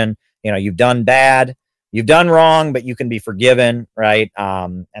 redemption. You've done bad, you've done wrong, but you can be forgiven, right?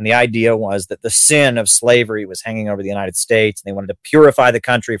 And the idea was that the sin of slavery was hanging over the United States. And they wanted to purify the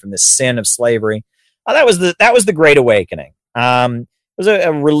country from the sin of slavery. That was the Great Awakening. It was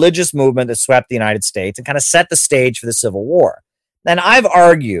a religious movement that swept the United States and kind of set the stage for the Civil War. And I've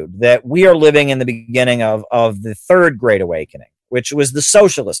argued that we are living in the beginning of the Third Great Awakening, which was the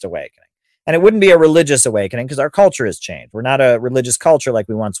socialist awakening. And it wouldn't be a religious awakening because our culture has changed. We're not a religious culture like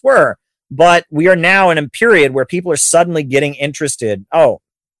we once were, but we are now in a period where people are suddenly getting interested. Oh,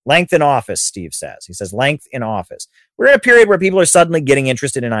 length in office, Steve says. He says length in office. We're in a period where people are suddenly getting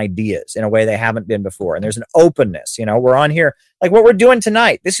interested in ideas in a way they haven't been before. And there's an openness. We're on here like what we're doing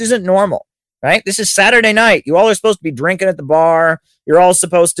tonight. This isn't normal, right? This is Saturday night. You all are supposed to be drinking at the bar. You're all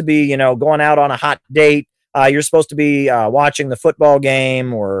supposed to be, going out on a hot date. You're supposed to be watching the football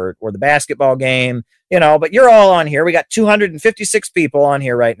game or the basketball game, but you're all on here. We got 256 people on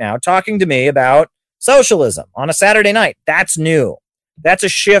here right now talking to me about socialism on a Saturday night. That's new. That's a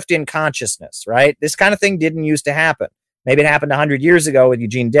shift in consciousness, right? This kind of thing didn't used to happen. Maybe it happened 100 years ago with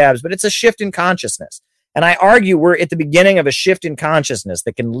Eugene Debs, but it's a shift in consciousness. And I argue we're at the beginning of a shift in consciousness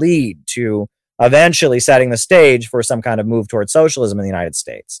that can lead to eventually setting the stage for some kind of move towards socialism in the United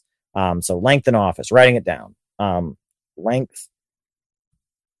States. So length in office, writing it down. Length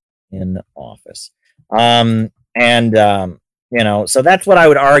in office. So that's what I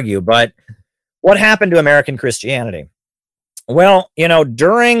would argue. But what happened to American Christianity? Well,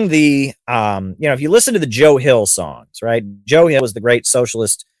 during the, if you listen to the Joe Hill songs, right? Joe Hill was the great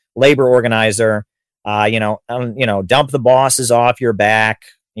socialist labor organizer, dump the bosses off your back,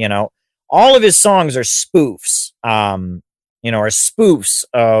 all of his songs are spoofs, are spoofs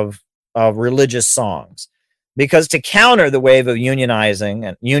of religious songs. Because to counter the wave of unionizing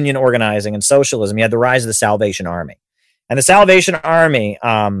and union organizing and socialism, you had the rise of the Salvation Army. And the Salvation Army,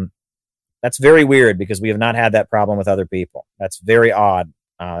 that's very weird because we have not had that problem with other people. That's very odd.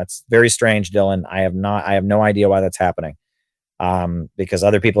 It's very strange, Dylan. I have no idea why that's happening. Because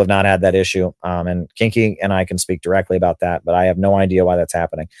other people have not had that issue. And Kinky and I can speak directly about that, but I have no idea why that's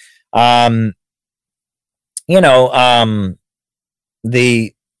happening. The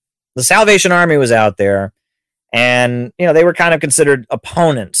Salvation Army was out there, and they were kind of considered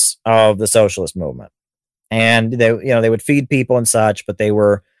opponents of the socialist movement, and they would feed people and such, but they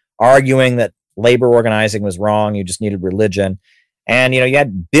were arguing that labor organizing was wrong. You just needed religion. And you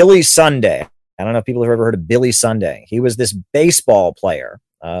had Billy Sunday. I don't know if people have ever heard of Billy Sunday. He was this baseball player,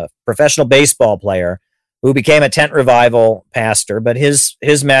 professional baseball player, who became a tent revival pastor, but his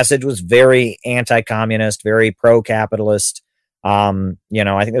message was very anti-communist, very pro-capitalist. I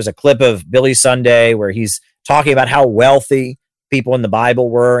think there's a clip of Billy Sunday where he's talking about how wealthy people in the Bible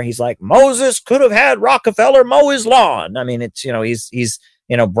were. He's like, Moses could have had Rockefeller mow his lawn. I mean, it's, he's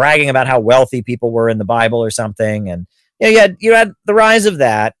bragging about how wealthy people were in the Bible or something. And you had the rise of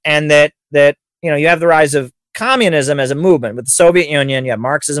that, and that you have the rise of communism as a movement. With the Soviet Union, you have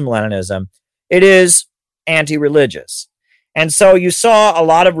Marxism, Leninism. It is anti-religious. And so you saw a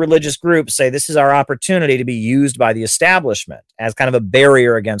lot of religious groups say this is our opportunity to be used by the establishment as kind of a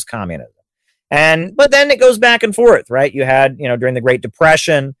barrier against communism. But then it goes back and forth, right? You had, during the Great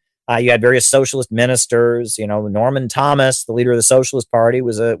Depression, you had various socialist ministers. Norman Thomas, the leader of the Socialist Party,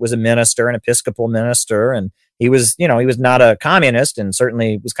 was a minister, an Episcopal minister, and he was not a communist, and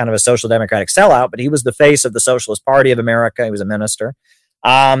certainly was kind of a social democratic sellout, but he was the face of the Socialist Party of America. He was a minister.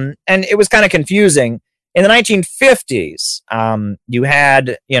 And it was kind of confusing. In the 1950s, you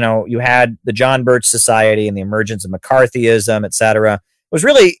had the John Birch Society and the emergence of McCarthyism, et cetera. It was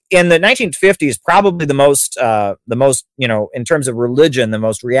really in the 1950s, probably the most, in terms of religion, the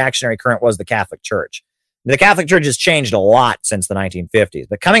most reactionary current was the Catholic Church. The Catholic Church has changed a lot since the 1950s,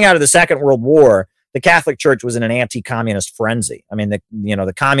 but coming out of the Second World War, the Catholic Church was in an anti-communist frenzy. I mean,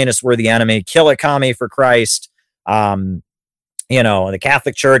 the communists were the enemy. Kill a commie for Christ. The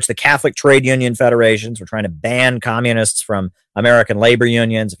Catholic Church, the Catholic trade union federations were trying to ban communists from American labor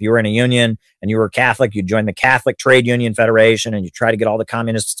unions. If you were in a union and you were Catholic, you'd join the Catholic Trade Union Federation and you try to get all the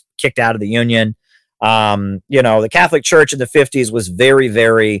communists kicked out of the union. The Catholic Church in the 50s was very,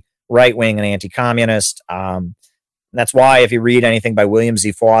 very right-wing and anti-communist. That's why if you read anything by William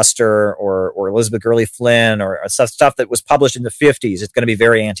Z. Foster or Elizabeth Gurley Flynn or stuff that was published in the 50s, it's going to be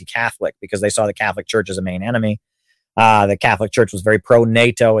very anti-Catholic because they saw the Catholic Church as a main enemy. The Catholic Church was very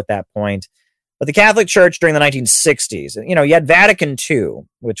pro-NATO at that point. But the Catholic Church during the 1960s, you had Vatican II,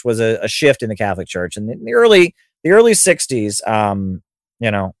 which was a shift in the Catholic Church. And in the early 60s,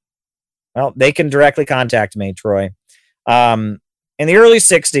 well, they can directly contact me, Troy. In the early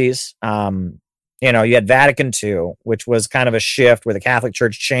 60s, you had Vatican II, which was kind of a shift where the Catholic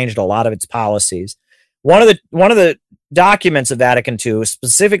Church changed a lot of its policies. One of the documents of Vatican II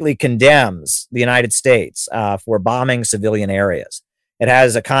specifically condemns the United States for bombing civilian areas. It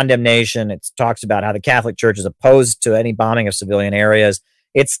has a condemnation. It talks about how the Catholic Church is opposed to any bombing of civilian areas.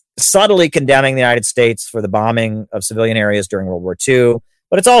 It's subtly condemning the United States for the bombing of civilian areas during World War II,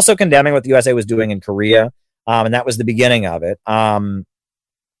 but it's also condemning what the USA was doing in Korea, and that was the beginning of it. That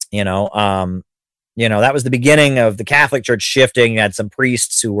was the beginning of the Catholic Church shifting. You had some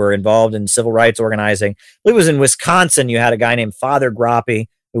priests who were involved in civil rights organizing. It was in Wisconsin. You had a guy named Father Groppe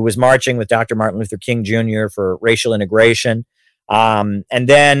who was marching with Dr. Martin Luther King Jr. for racial integration. And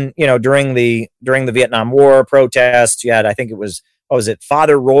then, during the Vietnam War protests, you had, I think it was,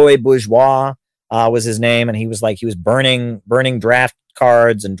 Father Roy Bourgeois was his name. And he was burning draft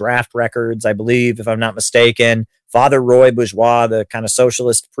cards and draft records, I believe, if I'm not mistaken. Father Roy Bourgeois, the kind of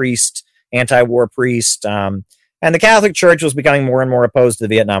socialist priest, anti-war priest. And the Catholic Church was becoming more and more opposed to the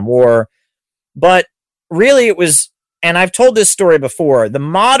Vietnam War. But really it was, and I've told this story before, the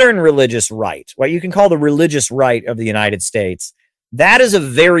modern religious right, what you can call the religious right of the United States, that is a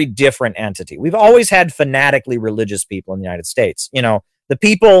very different entity. We've always had fanatically religious people in the United States. The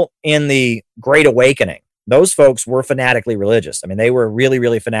people in the Great Awakening, those folks were fanatically religious. I mean, they were really,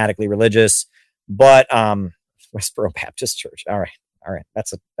 really fanatically religious, but Westboro Baptist Church. All right.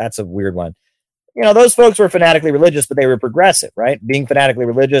 That's a weird one. Those folks were fanatically religious, but they were progressive, right? Being fanatically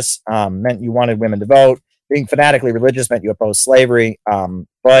religious meant you wanted women to vote. Being fanatically religious meant you opposed slavery.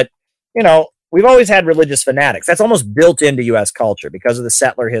 But we've always had religious fanatics. That's almost built into U.S. culture because of the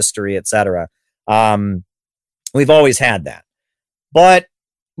settler history, et cetera. We've always had that. But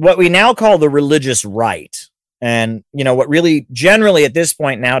what we now call the religious right, and, what really generally at this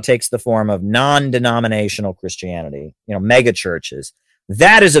point now takes the form of non-denominational Christianity, mega churches,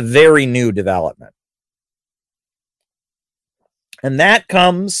 that is a very new development. And that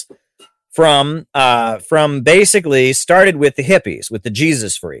comes from basically started with the hippies, with the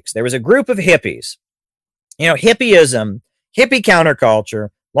Jesus freaks. There was a group of hippies, hippieism, hippie counterculture,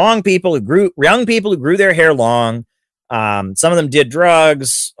 young people who grew their hair long. Some of them did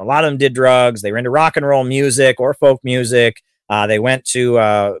drugs. A lot of them did drugs. They were into rock and roll music or folk music. They went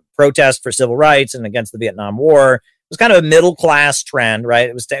to protest for civil rights and against the Vietnam War. It was kind of a middle class trend, right?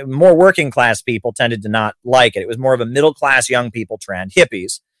 It was more working class people tended to not like it. It was more of a middle class young people trend,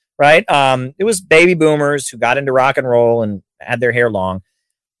 hippies, right? It was baby boomers who got into rock and roll and had their hair long.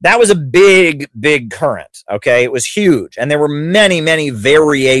 That was a big, big current, okay? It was huge. And there were many, many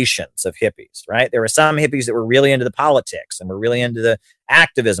variations of hippies, right? There were some hippies that were really into the politics and were really into the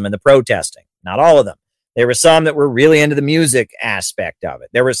activism and the protesting. Not all of them. There were some that were really into the music aspect of it.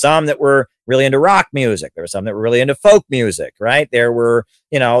 There were some that were really into rock music. There were some that were really into folk music, right? There were,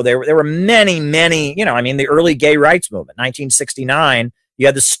 there were many, many, the early gay rights movement, 1969, you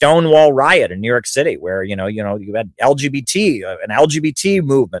had the Stonewall riot in New York City where, you had an LGBT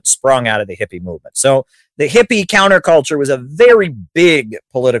movement sprung out of the hippie movement. So the hippie counterculture was a very big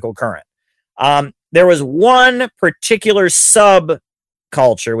political current. There was one particular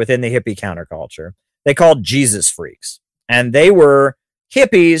subculture within the hippie counterculture they called Jesus freaks. And they were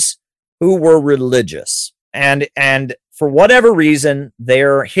hippies who were religious. And for whatever reason,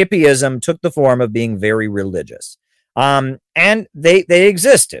 their hippieism took the form of being very religious. And they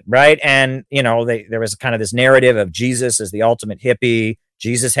existed, right? And, there was kind of this narrative of Jesus as the ultimate hippie.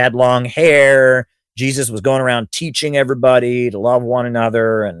 Jesus had long hair. Jesus was going around teaching everybody to love one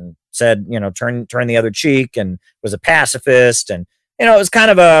another and said, turn the other cheek, and was a pacifist. And, it was kind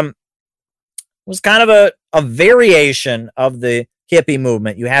of a variation of the hippie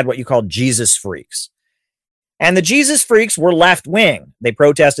movement. You had what you called Jesus freaks. And the Jesus freaks were left wing. They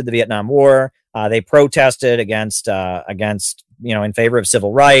protested the Vietnam War. They protested against, in favor of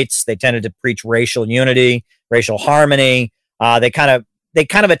civil rights. They tended to preach racial unity, racial harmony. They kind of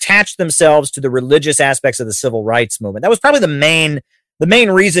attached themselves to the religious aspects of the civil rights movement. That was probably the main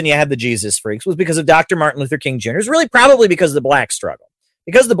reason you had the Jesus freaks, was because of Dr. Martin Luther King Jr. It was really probably because of the black struggle.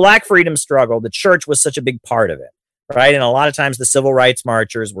 Because of the black freedom struggle, the church was such a big part of it, right? And a lot of times the civil rights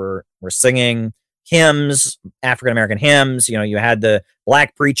marchers were singing hymns, African-American hymns. You had the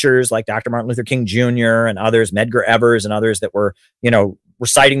black preachers like Dr. Martin Luther King Jr. and others, Medgar Evers and others, that were,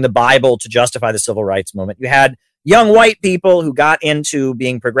 reciting the Bible to justify the civil rights movement. You had young white people who got into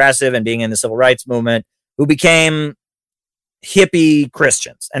being progressive and being in the civil rights movement, who became hippie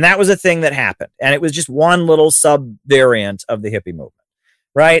Christians. And that was a thing that happened. And it was just one little sub-variant of the hippie movement,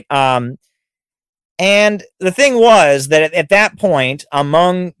 right? And the thing was that at that point,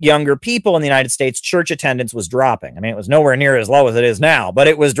 among younger people in the United States, church attendance was dropping. I mean, it was nowhere near as low as it is now, but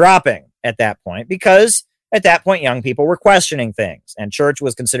it was dropping at that point, because at that point, young people were questioning things, and church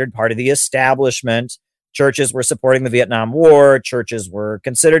was considered part of the establishment. Churches were supporting the Vietnam War. Churches were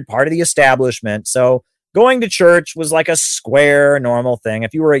considered part of the establishment. So going to church was like a square, normal thing.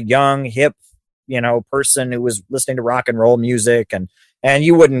 If you were a young, hip, person who was listening to rock and roll music, and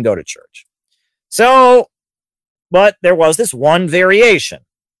you wouldn't go to church. So, but there was this one variation,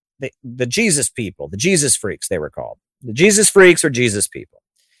 the Jesus people, the Jesus freaks, they were called. The Jesus freaks or Jesus people.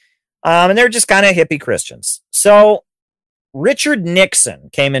 And they're just kind of hippie Christians. So Richard Nixon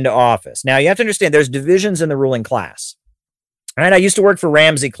came into office. Now, you have to understand, there's divisions in the ruling class. All right, I used to work for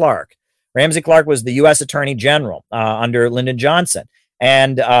Ramsey Clark. Ramsey Clark was the U.S. Attorney General under Lyndon Johnson.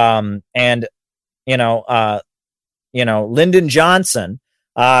 And Lyndon Johnson,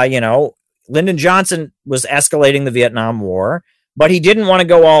 Lyndon Johnson was escalating the Vietnam War, but he didn't want to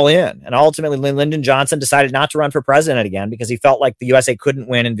go all in. And ultimately, Lyndon Johnson decided not to run for president again because he felt like the USA couldn't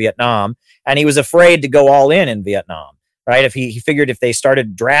win in Vietnam. And he was afraid to go all in Vietnam, right? If he figured if they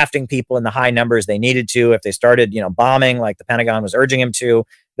started drafting people in the high numbers they needed to, if they started, bombing like the Pentagon was urging him to,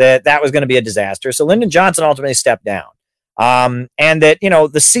 that was going to be a disaster. So Lyndon Johnson ultimately stepped down. And that,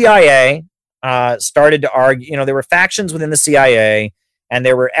 the CIA started to argue, there were factions within the CIA, and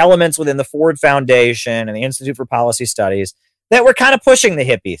there were elements within the Ford Foundation and the Institute for Policy Studies that were kind of pushing the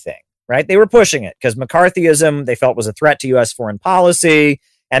hippie thing, right? They were pushing it because McCarthyism, they felt, was a threat to U.S. foreign policy.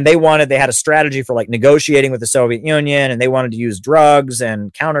 And they had a strategy for like negotiating with the Soviet Union, and they wanted to use drugs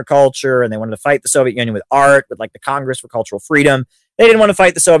and counterculture, and they wanted to fight the Soviet Union with art, with like the Congress for Cultural Freedom. They didn't want to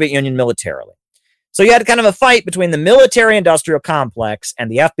fight the Soviet Union militarily. So you had kind of a fight between the military-industrial complex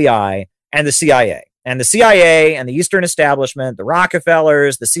and the FBI and the CIA. And the CIA and the Eastern establishment, the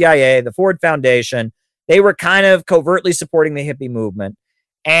Rockefellers, the CIA, the Ford Foundation, they were kind of covertly supporting the hippie movement.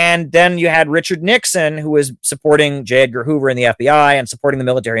 And then you had Richard Nixon, who was supporting J. Edgar Hoover and the FBI and supporting the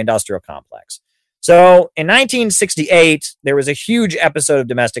military-industrial complex. So in 1968, there was a huge episode of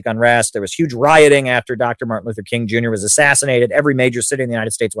domestic unrest. There was huge rioting after Dr. Martin Luther King Jr. was assassinated. Every major city in the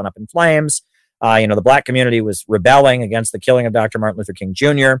United States went up in flames. The black community was rebelling against the killing of Dr. Martin Luther King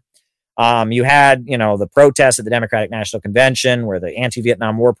Jr. You had, the protests at the Democratic National Convention where the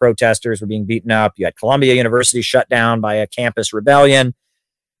anti-Vietnam War protesters were being beaten up. You had Columbia University shut down by a campus rebellion.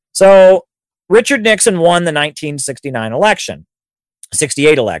 So Richard Nixon won the 1968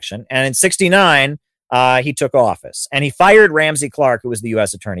 election. And in 69, he took office. And he fired Ramsey Clark, who was the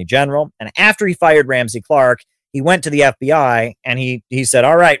U.S. Attorney General. And after he fired Ramsey Clark, he went to the FBI and he said,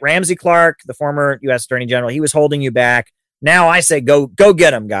 all right, Ramsey Clark, the former U.S. Attorney General, he was holding you back. Now I say, go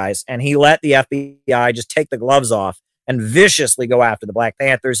get him, guys. And he let the FBI just take the gloves off and viciously go after the Black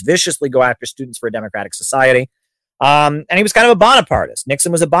Panthers, viciously go after Students for a Democratic Society. And he was kind of a Bonapartist.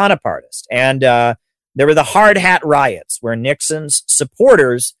 Nixon was a Bonapartist. And there were the hard hat riots where Nixon's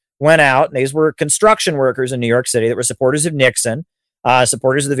supporters went out. And these were construction workers in New York City that were supporters of Nixon,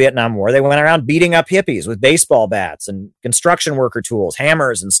 supporters of the Vietnam War. They went around beating up hippies with baseball bats and construction worker tools,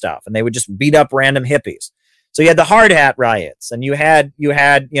 hammers and stuff. And they would just beat up random hippies. So you had the hard hat riots, and you had the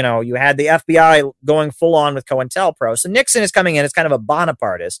FBI going full on with COINTELPRO. So Nixon is coming in as kind of a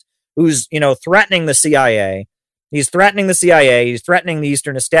Bonapartist who's, threatening the CIA. He's threatening the CIA. He's threatening the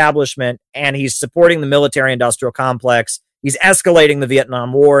Eastern establishment, and he's supporting the military-industrial complex. He's escalating the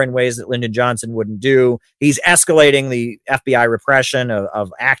Vietnam War in ways that Lyndon Johnson wouldn't do. He's escalating the FBI repression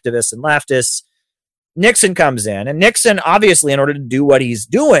of activists and leftists. Nixon comes in, and Nixon, obviously, in order to do what he's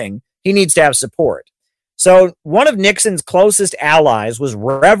doing, he needs to have support. So one of Nixon's closest allies was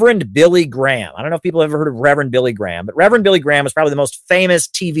Reverend Billy Graham. I don't know if people have ever heard of Reverend Billy Graham, but Reverend Billy Graham was probably the most famous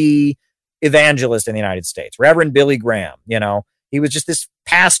TV evangelist in the United States. Reverend Billy Graham, he was just this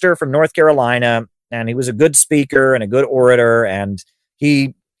pastor from North Carolina, and he was a good speaker and a good orator, and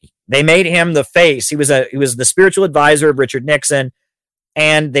they made him the face. He was the spiritual advisor of Richard Nixon,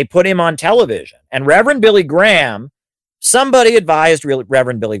 and they put him on television. And Reverend Billy Graham, somebody advised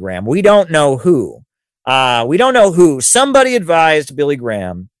Reverend Billy Graham. We don't know who. Somebody advised Billy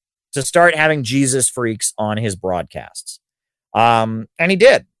Graham to start having Jesus freaks on his broadcasts. And he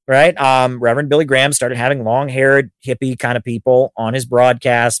did, right? Reverend Billy Graham started having long-haired hippie kind of people on his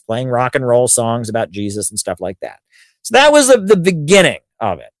broadcasts, playing rock and roll songs about Jesus and stuff like that. So that was the beginning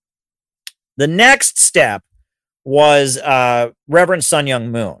of it. The next step was Reverend Sun Myung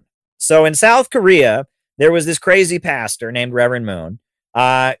Moon. So in South Korea, there was this crazy pastor named Reverend Moon,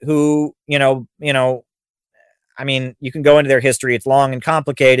 who, I mean, you can go into their history. It's long and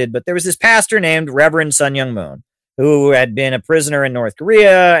complicated, but there was this pastor named Reverend Sun Myung Moon who had been a prisoner in North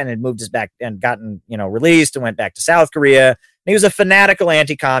Korea and had moved us back and gotten, released and went back to South Korea. And he was a fanatical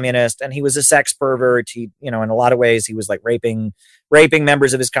anti-communist, and he was a sex pervert. He, in a lot of ways, he was like raping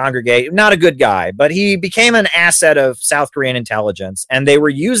members of his congregation. Not a good guy, but he became an asset of South Korean intelligence, and they were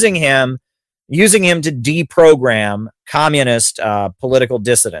using him to deprogram communist political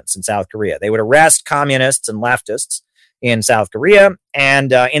dissidents in South Korea. They would arrest communists and leftists in South Korea,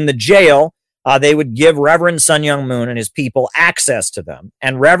 and in the jail, they would give Reverend Sun Myung Moon and his people access to them,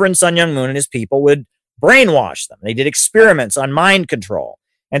 and Reverend Sun Myung Moon and his people would brainwash them. They did experiments on mind control.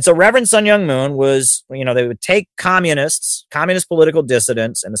 And so Reverend Sun Myung Moon was, they would take communist political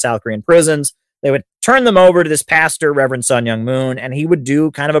dissidents in the South Korean prisons. They would turn them over to this pastor, Reverend Sun Myung Moon, and he would do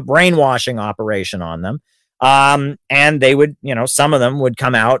kind of a brainwashing operation on them. And they would, some of them would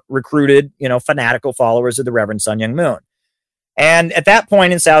come out recruited, fanatical followers of the Reverend Sun Myung Moon. And at that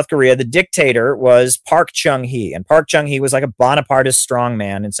point in South Korea, the dictator was Park Chung-hee. And Park Chung-hee was like a Bonapartist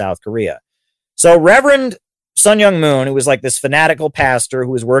strongman in South Korea. So Reverend Sun Myung Moon, who was like this fanatical pastor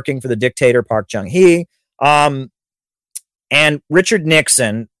who was working for the dictator Park Chung-hee, and Richard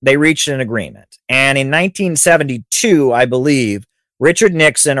Nixon, they reached an agreement. And in 1972, I believe, Richard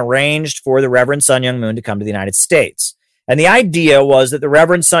Nixon arranged for the Reverend Sun Myung Moon to come to the United States. And the idea was that the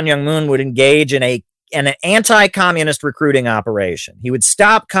Reverend Sun Myung Moon would engage in an anti-communist recruiting operation. He would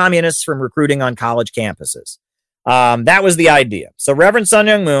stop communists from recruiting on college campuses. That was the idea. So Reverend Sun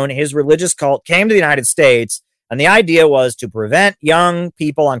Myung Moon, his religious cult, came to the United States, and the idea was to prevent young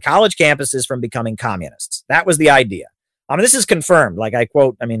people on college campuses from becoming communists. That was the idea. This is confirmed. Like I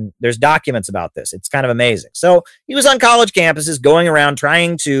quote, there's documents about this. It's kind of amazing. So he was on college campuses going around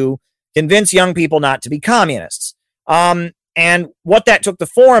trying to convince young people not to be communists. And what that took the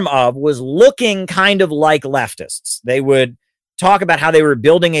form of was looking kind of like leftists. They would talk about how they were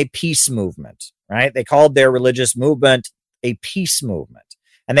building a peace movement, right? They called their religious movement a peace movement.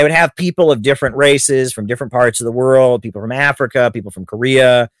 And they would have people of different races from different parts of the world, people from Africa, people from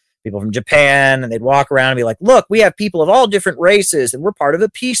Korea, people from Japan, and they'd walk around and be like, look, we have people of all different races, and we're part of a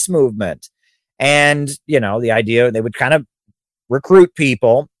peace movement. And, the idea, they would kind of recruit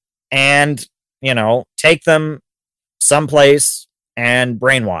people and, take them someplace and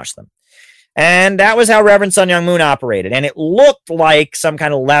brainwash them. And that was how Reverend Sun Myung Moon operated. And it looked like some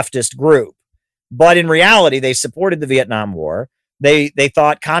kind of leftist group. But in reality, they supported the Vietnam War. They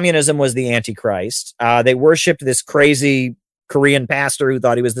thought communism was the Antichrist. They worshipped this crazy Korean pastor who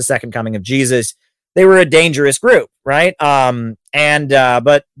thought he was the second coming of Jesus. They were a dangerous group, right? But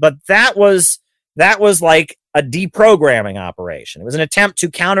that was like a deprogramming operation. It was an attempt to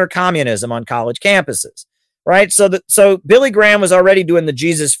counter communism on college campuses, right? So Billy Graham was already doing the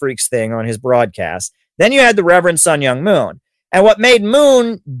Jesus freaks thing on his broadcast. Then you had the Reverend Sun Myung Moon. And what made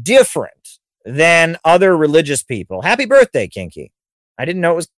Moon different than other religious people, happy birthday, Kinky. I didn't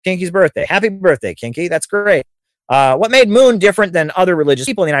know it was Kinky's birthday. Happy birthday, Kinky. That's great. What made Moon different than other religious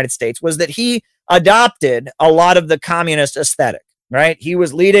people in the United States was that he adopted a lot of the communist aesthetic, right? He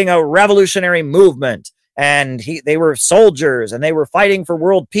was leading a revolutionary movement, and they were soldiers, and they were fighting for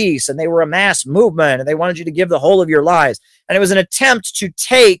world peace, and they were a mass movement, and they wanted you to give the whole of your lives. And it was an attempt to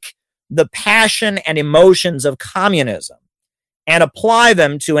take the passion and emotions of communism and apply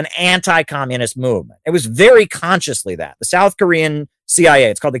them to an anti-communist movement. It was very consciously that. The South Korean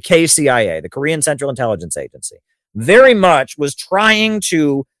CIA, it's called the KCIA, the Korean Central Intelligence Agency, very much was trying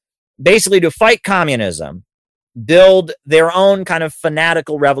to basically to fight communism, build their own kind of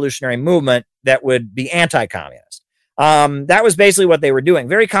fanatical revolutionary movement that would be anti-communist. That was basically what they were doing,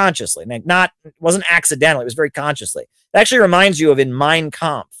 very consciously. It wasn't accidental. It was very consciously. It actually reminds you of in Mein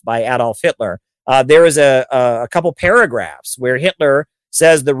Kampf by Adolf Hitler. There is a couple paragraphs where Hitler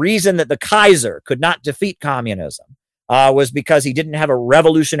says the reason that the Kaiser could not defeat communism was because he didn't have a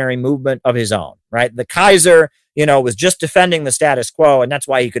revolutionary movement of his own, right? The Kaiser, was just defending the status quo, and that's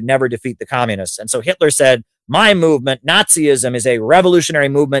why he could never defeat the communists. And so Hitler said, my movement, Nazism, is a revolutionary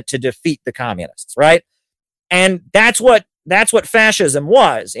movement to defeat the communists, right? And that's what fascism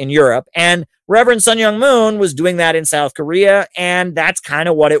was in Europe. And Reverend Sun Myung Moon was doing that in South Korea, and that's kind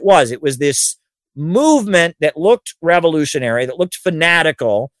of what it was. It was this movement that looked revolutionary, that looked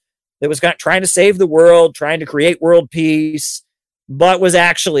fanatical, that was trying to save the world, trying to create world peace, but was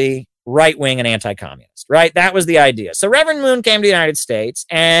actually right-wing and anti-communist, right? That was the idea. So Reverend Moon came to the United States,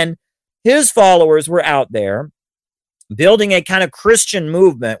 and his followers were out there building a kind of Christian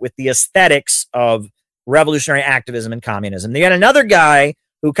movement with the aesthetics of revolutionary activism and communism. They had another guy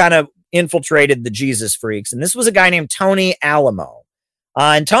who kind of infiltrated the Jesus freaks, and this was a guy named Tony Alamo.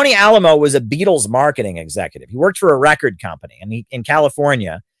 And Tony Alamo was a Beatles marketing executive. He worked for a record company in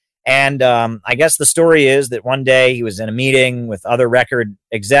California. And I guess the story is that one day he was in a meeting with other record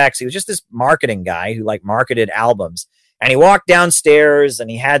execs. He was just this marketing guy who marketed albums. And he walked downstairs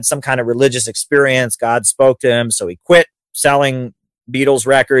and he had some kind of religious experience. God spoke to him. So he quit selling Beatles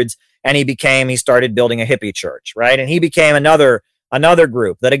records and he started building a hippie church, right? And he became another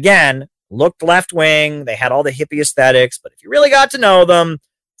group that, again, looked left-wing. They had all the hippie aesthetics, but if you really got to know them,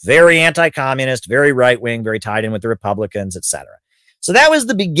 very anti-communist, very right-wing, very tied in with the Republicans, etc. So that was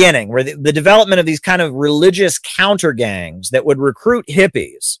the beginning, where the development of these kind of religious counter gangs that would recruit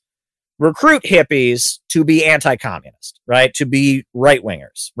hippies to be anti-communist, right? To be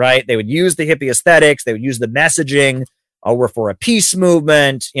right-wingers, right? They would use the hippie aesthetics. They would use the messaging. Oh, we're for a peace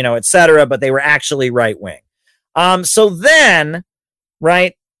movement, et cetera, but they were actually right-wing. So then,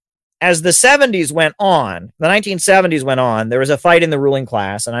 right, as the 70s went on, the 1970s went on, there was a fight in the ruling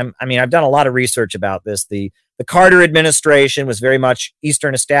class. And I've done a lot of research about this. The Carter administration was very much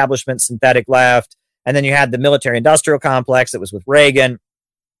Eastern establishment, synthetic left. And then you had the military-industrial complex that was with Reagan.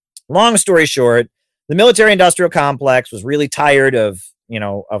 Long story short, the military-industrial complex was really tired of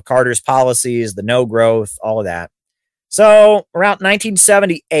Carter's policies, the no growth, all of that. So around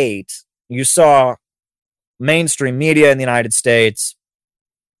 1978, you saw mainstream media in the United States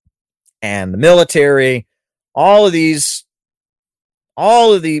and the military, all of the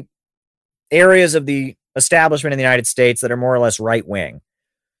areas of the establishment in the United States that are more or less right-wing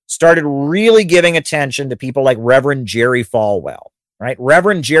started really giving attention to people like Reverend Jerry Falwell, right?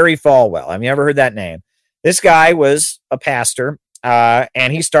 Reverend Jerry Falwell. Have you ever heard that name? This guy was a pastor,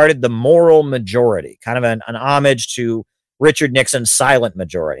 and he started the Moral Majority, kind of an homage to Richard Nixon's Silent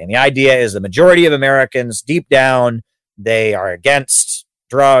Majority. And the idea is the majority of Americans, deep down, they are against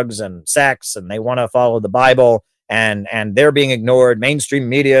drugs and sex, and they want to follow the Bible, and they're being ignored. Mainstream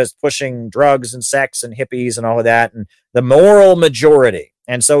media is pushing drugs and sex and hippies and all of that, and the moral majority.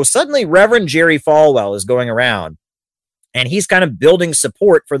 And so suddenly Reverend Jerry Falwell is going around, and he's kind of building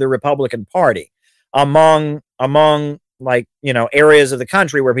support for the Republican Party among areas of the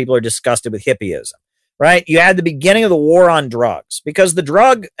country where people are disgusted with hippieism, right? You had the beginning of the war on drugs, because the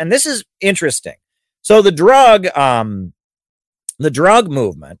drug, and this is interesting. So the drug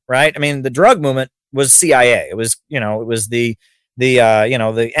movement, right? I mean, the drug movement was CIA. It was, it was the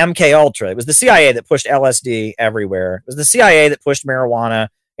MK Ultra. It was the CIA that pushed LSD everywhere. It was the CIA that pushed marijuana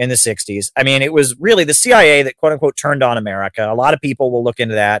in the 60s. I mean, it was really the CIA that, quote unquote, turned on America. A lot of people will look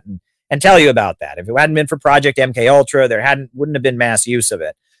into that and tell you about that. If it hadn't been for Project MK Ultra, there wouldn't have been mass use of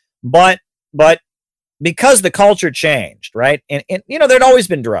it. But because the culture changed, right? And there'd always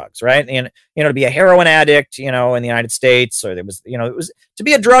been drugs, right? And, to be a heroin addict, in the United States, or it was to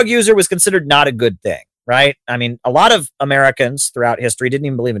be a drug user was considered not a good thing, right? I mean, a lot of Americans throughout history didn't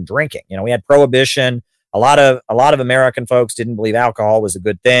even believe in drinking. We had prohibition. A lot of American folks didn't believe alcohol was a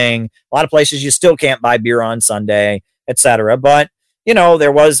good thing. A lot of places you still can't buy beer on Sunday, etc. But,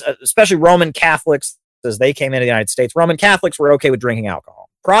 there was, especially Roman Catholics, as they came into the United States, Roman Catholics were okay with drinking alcohol.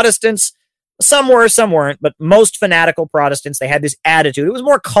 Protestants, some were, some weren't, but most fanatical Protestants, they had this attitude. It was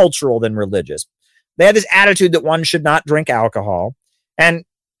more cultural than religious. They had this attitude that one should not drink alcohol. And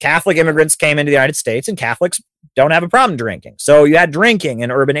Catholic immigrants came into the United States, and Catholics don't have a problem drinking. So you had drinking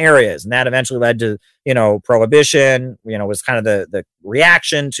in urban areas, and that eventually led to, prohibition, was kind of the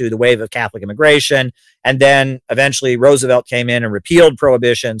reaction to the wave of Catholic immigration. And then eventually Roosevelt came in and repealed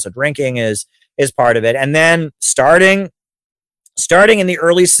prohibition. So drinking is part of it. And then starting in the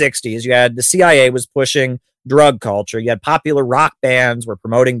early 60s, you had the CIA was pushing drug culture. You had popular rock bands were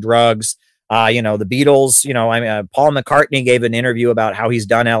promoting drugs. The Beatles, Paul McCartney gave an interview about how he's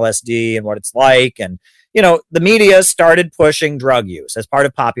done LSD and what it's like. And, the media started pushing drug use as part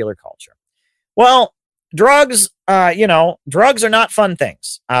of popular culture. Well, drugs, drugs are not fun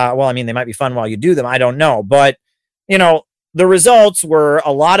things. They might be fun while you do them. I don't know. But, the results were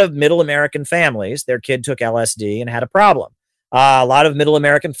a lot of middle American families, their kid took LSD and had a problem. A lot of middle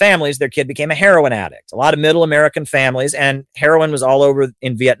American families, their kid became a heroin addict. A lot of middle American families, and heroin was all over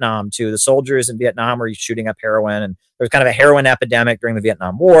in Vietnam too. The soldiers in Vietnam were shooting up heroin, and there was kind of a heroin epidemic during the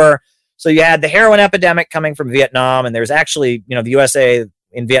Vietnam War. So you had the heroin epidemic coming from Vietnam, and there's actually, the USA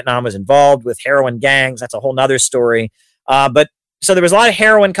in Vietnam was involved with heroin gangs. That's a whole nother story. But so there was a lot of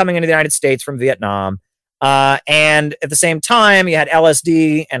heroin coming into the United States from Vietnam. And at the same time, you had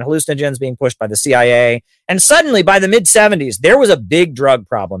LSD and hallucinogens being pushed by the CIA. And suddenly, by the mid-70s, there was a big drug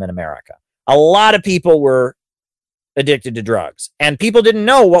problem in America. A lot of people were addicted to drugs, and people didn't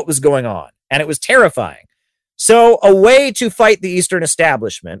know what was going on, and it was terrifying. So a way to fight the Eastern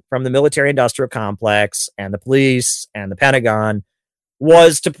establishment from the military-industrial complex and the police and the Pentagon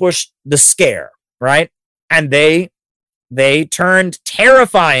was to push the scare, right? And they turned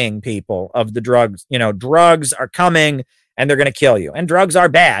terrifying people of the drugs. Drugs are coming and they're going to kill you. And drugs are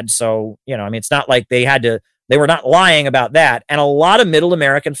bad. So, it's not like they were not lying about that. And a lot of middle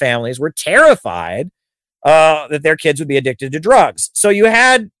American families were terrified that their kids would be addicted to drugs. So you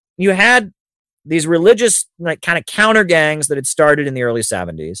had these religious kind of counter gangs that had started in the early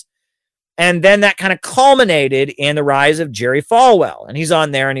 70s. And then that kind of culminated in the rise of Jerry Falwell. And he's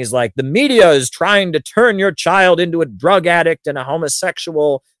on there and he's like, the media is trying to turn your child into a drug addict and a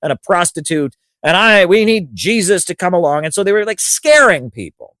homosexual and a prostitute. And we need Jesus to come along. And so they were scaring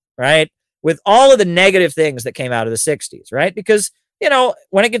people, right? With all of the negative things that came out of the 60s, right? Because,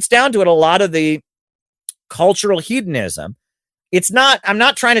 when it gets down to it, a lot of the cultural hedonism, I'm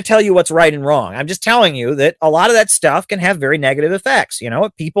not trying to tell you what's right and wrong. I'm just telling you that a lot of that stuff can have very negative effects.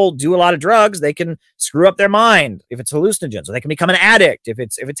 If people do a lot of drugs, they can screw up their mind if it's hallucinogens, or they can become an addict if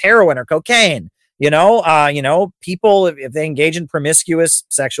it's heroin or cocaine. People, if they engage in promiscuous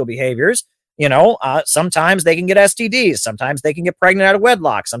sexual behaviors, sometimes they can get STDs, sometimes they can get pregnant out of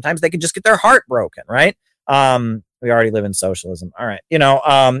wedlock, sometimes they can just get their heart broken, right? We already live in socialism. All right.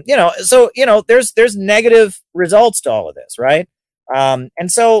 So, there's negative results to all of this, right? And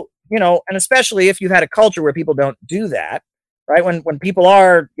so, and especially if you've had a culture where people don't do that, right? When people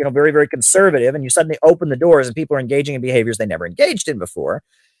are, very, very conservative, and you suddenly open the doors and people are engaging in behaviors they never engaged in before,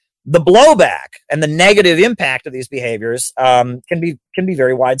 the blowback and the negative impact of these behaviors can be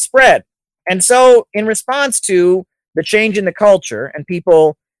very widespread. And so in response to the change in the culture and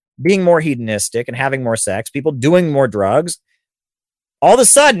people being more hedonistic and having more sex, people doing more drugs, all of a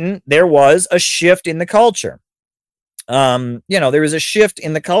sudden there was a shift in the culture. There was a shift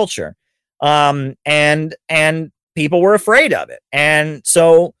in the culture. And people were afraid of it. And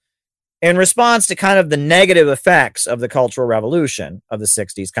so in response to kind of the negative effects of the Cultural Revolution of the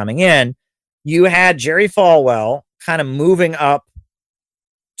 60s coming in, you had Jerry Falwell kind of moving up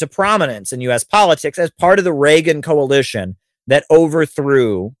to prominence in U.S. politics as part of the Reagan coalition that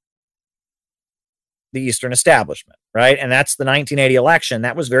overthrew the Eastern establishment, right? And that's the 1980 election.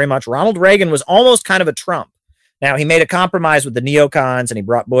 That was very much, Ronald Reagan was almost kind of a Trump. Now, he made a compromise with the neocons and he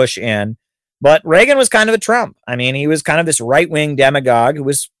brought Bush in, but Reagan was kind of a Trump. I mean, he was kind of this right-wing demagogue who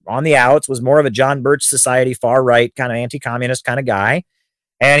was on the outs, was more of a John Birch Society, far-right, kind of anti-communist kind of guy.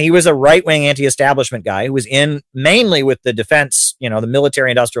 And he was a right-wing anti-establishment guy who was in mainly with the defense, the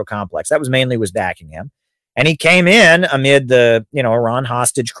military-industrial complex. That was mainly was backing him. And he came in amid the, Iran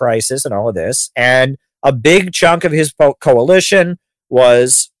hostage crisis and all of this. And a big chunk of his coalition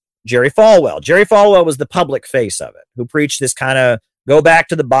was Jerry Falwell. Jerry Falwell was the public face of it, who preached this kind of go back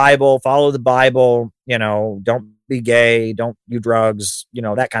to the Bible, follow the Bible, don't be gay, don't do drugs,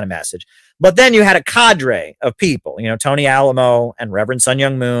 that kind of message. But then you had a cadre of people, Tony Alamo and Reverend Sun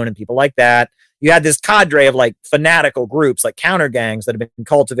Myung Moon and people like that. You had this cadre of fanatical groups, like counter gangs that have been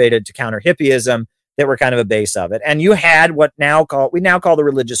cultivated to counter hippieism that were kind of a base of it. And you had what we now call the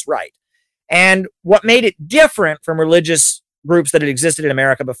religious right. And what made it different from religious groups that had existed in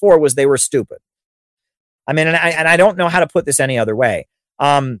America before was they were stupid. I mean, and I don't know how to put this any other way.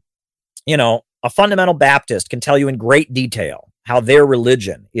 A fundamental Baptist can tell you in great detail how their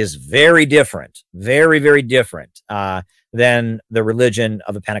religion is very different, very, very different than the religion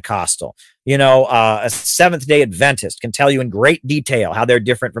of a Pentecostal. A Seventh-day Adventist can tell you in great detail how they're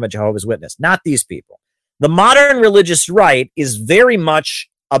different from a Jehovah's Witness. Not these people. The modern religious right is very much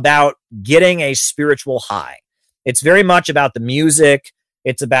about getting a spiritual high. It's very much about the music.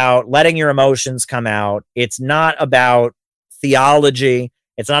 It's about letting your emotions come out. It's not about theology.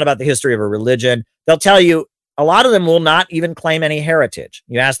 It's not about the history of a religion. They'll tell you, a lot of them will not even claim any heritage.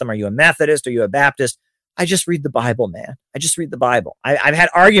 You ask them, are you a Methodist? Are you a Baptist? I just read the Bible, man. I just read the Bible. I've had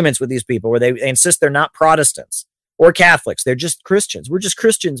arguments with these people where they insist they're not Protestants or Catholics. They're just Christians. We're just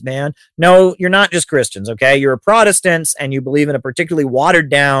Christians, man. No, you're not just Christians, okay? You're Protestants and you believe in a particularly watered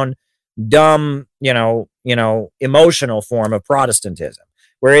down, dumb, emotional form of Protestantism,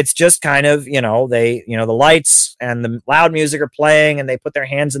 where it's just kind of, the lights and the loud music are playing and they put their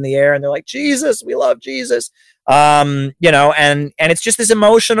hands in the air and they're like, Jesus, we love Jesus. And it's just this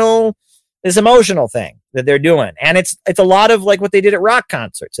emotional thing that they're doing. And it's a lot of like what they did at rock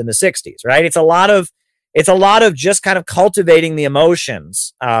concerts in the 60s, right? It's a lot of just kind of cultivating the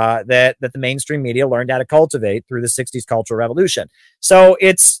emotions that the mainstream media learned how to cultivate through the 60s Cultural Revolution. So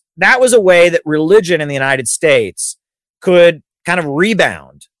that was a way that religion in the United States could kind of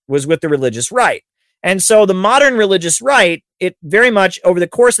rebound, was with the religious right. And so the modern religious right, it very much over the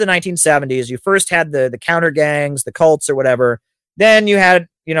course of the 1970s, you first had the counter gangs, the cults or whatever. Then you had,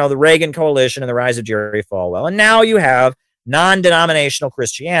 the Reagan coalition and the rise of Jerry Falwell. And now you have non-denominational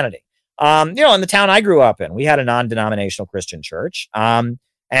Christianity. In the town I grew up in, we had a non-denominational Christian church.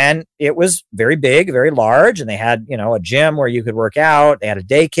 And it was very big, very large. And they had, a gym where you could work out. They had a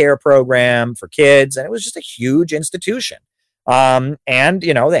daycare program for kids. And it was just a huge institution. And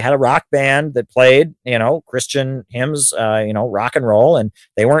they had a rock band that played, Christian hymns, rock and roll, and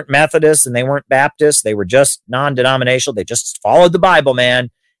they weren't Methodists and they weren't Baptists. They were just non-denominational. They just followed the Bible, man.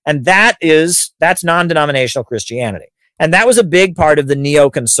 And that's non-denominational Christianity. And that was a big part of the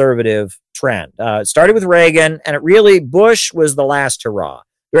neoconservative trend. It started with Reagan, and Bush was the last hurrah.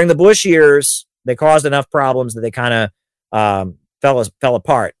 During the Bush years, they caused enough problems that they kind of, fell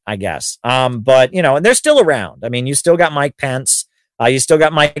apart, I guess. But, and they're still around. I mean, you still got Mike Pence, you still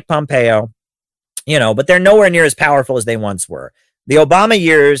got Mike Pompeo, but they're nowhere near as powerful as they once were. The Obama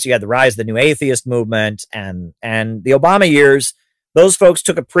years, you had the rise of the new atheist movement, and the Obama years, those folks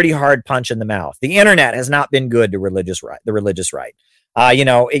took a pretty hard punch in the mouth. The internet has not been good to the religious right.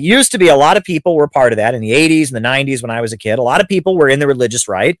 It used to be a lot of people were part of that in the 80s and the 90s when I was a kid. A lot of people were in the religious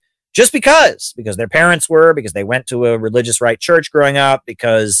right just because their parents were, because they went to a religious right church growing up,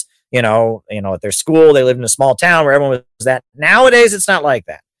 because, at their school, they lived in a small town where everyone was that. Nowadays, it's not like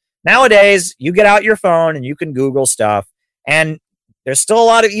that. Nowadays, you get out your phone and you can Google stuff, and there's still a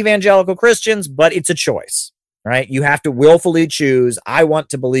lot of evangelical Christians, but it's a choice, right? You have to willfully choose. I want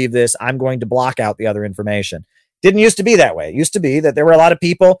to believe this. I'm going to block out the other information. Didn't used to be that way. It used to be that there were a lot of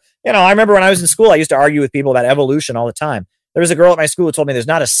people, I remember when I was in school, I used to argue with people about evolution all the time. There was a girl at my school who told me there's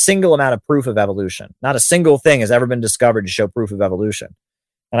not a single amount of proof of evolution. Not a single thing has ever been discovered to show proof of evolution.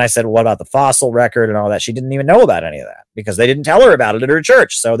 And I said, well, what about the fossil record and all that? She didn't even know about any of that because they didn't tell her about it at her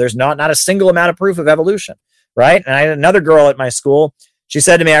church. So there's not a single amount of proof of evolution, right? And I had another girl at my school. She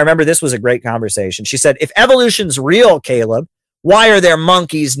said to me, I remember this was a great conversation. She said, if evolution's real, Caleb, why are there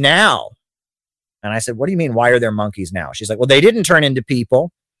monkeys now? And I said, what do you mean, why are there monkeys now? She's like, well, they didn't turn into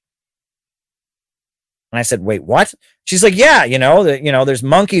people. And I said, wait, what? She's like, yeah, there's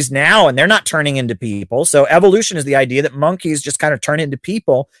monkeys now and they're not turning into people. So evolution is the idea that monkeys just kind of turn into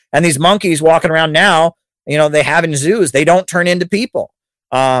people. And these monkeys walking around now, they have in zoos, they don't turn into people.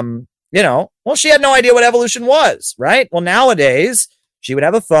 Well, she had no idea what evolution was, right? Well, nowadays she would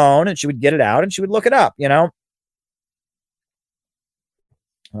have a phone and she would get it out and she would look it up,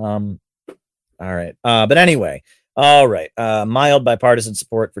 All right. But anyway, all right. Mild bipartisan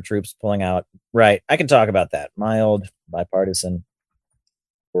support for troops pulling out. Right. I can talk about that. Mild bipartisan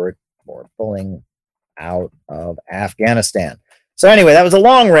support for pulling out of Afghanistan. So anyway, that was a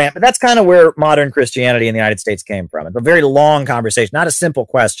long rant, but that's kind of where modern Christianity in the United States came from. It's a very long conversation, not a simple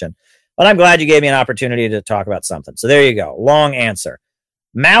question, but I'm glad you gave me an opportunity to talk about something. So there you go. Long answer.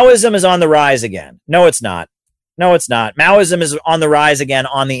 Maoism is on the rise again. No, it's not. No, it's not. Maoism is on the rise again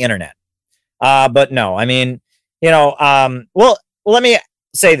on the internet. But no, I mean, well, let me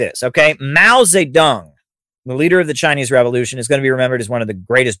say this, okay? Mao Zedong, the leader of the Chinese Revolution, is going to be remembered as one of the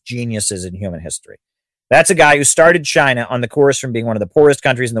greatest geniuses in human history. That's a guy who started China on the course from being one of the poorest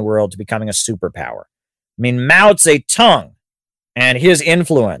countries in the world to becoming a superpower. I mean, Mao Zedong and his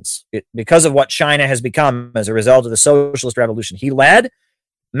influence, because of what China has become as a result of the socialist revolution he led,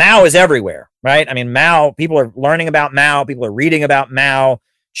 Mao is everywhere, right? I mean, Mao, people are learning about Mao, people are reading about Mao.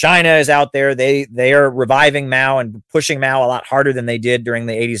 China is out there. They are reviving Mao and pushing Mao a lot harder than they did during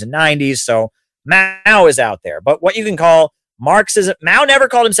the 80s and 90s. So Mao is out there. But what you can call Marxism, Mao never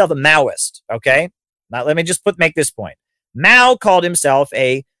called himself a Maoist, okay? Now, let me just make this point. Mao called himself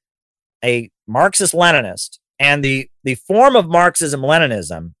a Marxist-Leninist, and the form of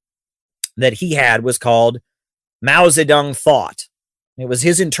Marxism-Leninism that he had was called Mao Zedong thought. It was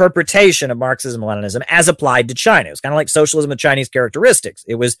his interpretation of Marxism-Leninism as applied to China. It was kind of like socialism with Chinese characteristics.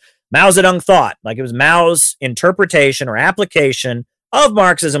 It was Mao Zedong thought, like it was Mao's interpretation or application of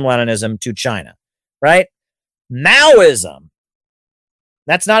Marxism-Leninism to China, right? Maoism,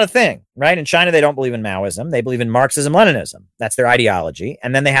 that's not a thing, right? In China, they don't believe in Maoism. They believe in Marxism-Leninism. That's their ideology.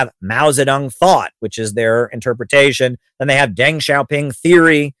 And then they have Mao Zedong thought, which is their interpretation. Then they have Deng Xiaoping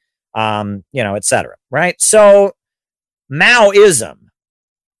theory, et cetera, right? So Maoism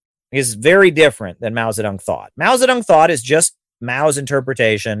is very different than Mao Zedong thought. Mao Zedong thought is just Mao's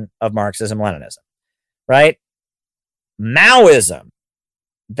interpretation of Marxism-Leninism, right? Maoism,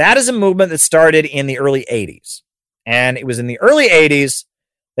 that is a movement that started in the early 80s. And it was in the early 80s,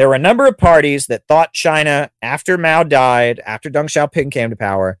 there were a number of parties that thought China, after Mao died, after Deng Xiaoping came to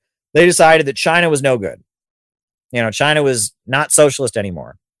power, they decided that China was no good. China was not socialist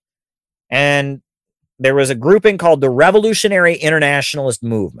anymore. And there was a grouping called the Revolutionary Internationalist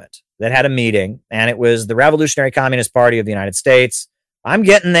Movement that had a meeting, and it was the Revolutionary Communist Party of the United States. I'm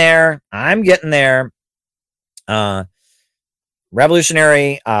getting there.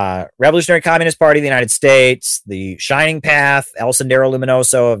 Revolutionary Communist Party of the United States, the Shining Path, El Sendero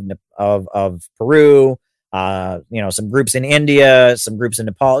Luminoso of Peru, some groups in India, some groups in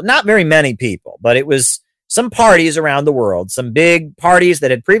Nepal. Not very many people, but it was some parties around the world, some big parties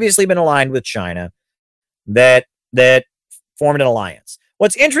that had previously been aligned with China that formed an alliance.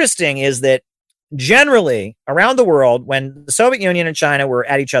 What's interesting is that generally around the world, when the Soviet Union and China were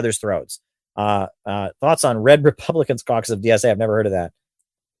at each other's throats, thoughts on Red Republicans Caucus of DSA? I've never heard of that.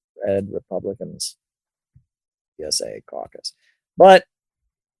 Red Republicans DSA Caucus. But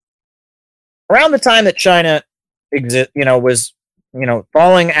around the time that China was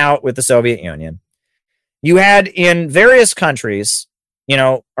falling out with the Soviet Union, you had in various countries,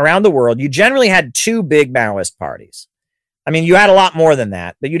 around the world, you generally had two big Maoist parties. I mean, you had a lot more than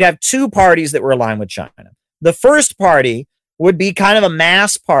that, but you'd have two parties that were aligned with China. The first party would be kind of a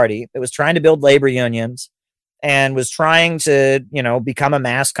mass party that was trying to build labor unions and was trying to, become a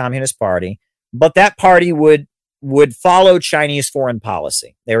mass communist party. But that party would follow Chinese foreign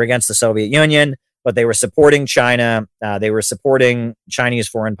policy. They were against the Soviet Union, but they were supporting China. They were supporting Chinese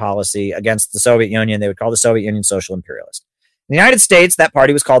foreign policy against the Soviet Union. They would call the Soviet Union social imperialist. In the United States, that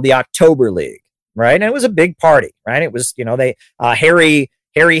party was called the October League, right? And it was a big party, right? It was,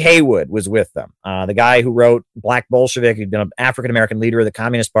 Harry Haywood was with them. The guy who wrote Black Bolshevik, he'd been an African-American leader of the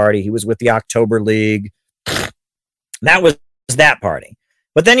Communist Party. He was with the October League. That was that party.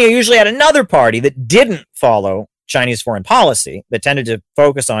 But then you usually had another party that didn't follow Chinese foreign policy, that tended to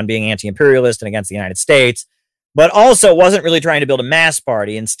focus on being anti-imperialist and against the United States, but also wasn't really trying to build a mass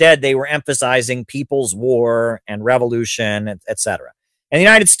party. Instead, they were emphasizing people's war and revolution, etc. In the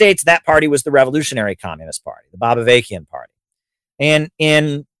United States, that party was the Revolutionary Communist Party, the Baba-Vakian Party. And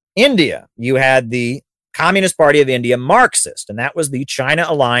in India, you had the Communist Party of India, Marxist, and that was the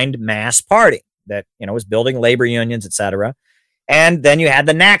China-aligned mass party that was building labor unions, etc. And then you had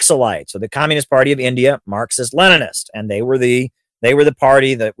the Naxalites, or the Communist Party of India, Marxist-Leninist, and they were the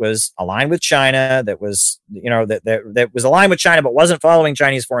party that was aligned with China, that was that was aligned with China but wasn't following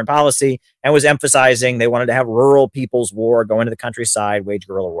Chinese foreign policy, and was emphasizing they wanted to have rural people's war, go into the countryside, wage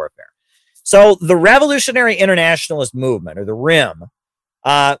guerrilla warfare. So the Revolutionary Internationalist Movement, or the RIM,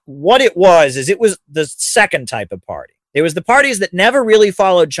 what it was the second type of party. It was the parties that never really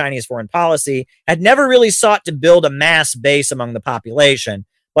followed Chinese foreign policy, had never really sought to build a mass base among the population,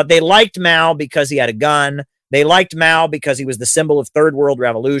 but they liked Mao because he had a gun. They liked Mao because he was the symbol of third world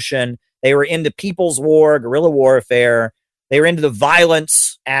revolution. They were into people's war, guerrilla warfare. They were into the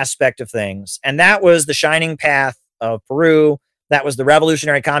violence aspect of things. And that was the Shining Path of Peru. That was the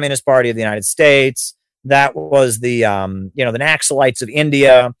Revolutionary Communist Party of the United States. That was the Naxalites of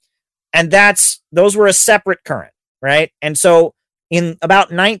India. And those were a separate current, right? And so in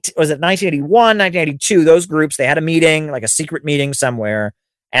about 1981, 1982, those groups, they had a meeting, like a secret meeting somewhere,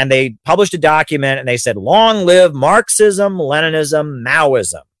 and they published a document and they said, long live Marxism, Leninism,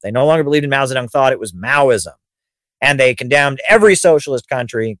 Maoism. They no longer believed in Mao Zedong thought, it was Maoism. And they condemned every socialist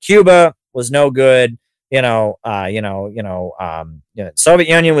country. Cuba was no good. Soviet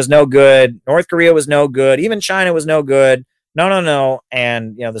Union was no good. North Korea was no good. Even China was no good. No.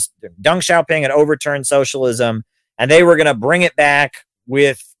 And, this Deng Xiaoping had overturned socialism, and they were going to bring it back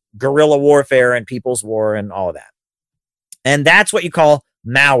with guerrilla warfare and people's war and all of that. And that's what you call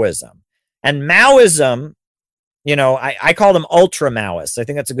Maoism. And Maoism, I call them ultra Maoists. I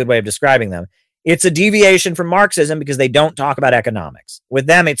think that's a good way of describing them. It's a deviation from Marxism because they don't talk about economics. With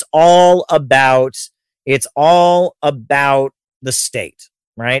them, it's all about the state,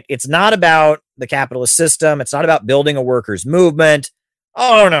 right? It's not about the capitalist system. It's not about building a workers' movement.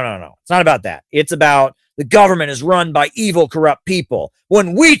 Oh, no. It's not about that. It's about the government is run by evil, corrupt people.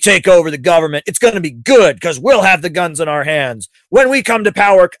 When we take over the government, it's going to be good because we'll have the guns in our hands. When we come to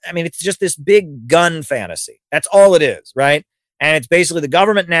power, I mean, it's just this big gun fantasy. That's all it is, right? And it's basically the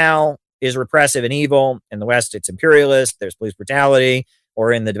government now is repressive and evil. In the West, it's imperialist. There's police brutality.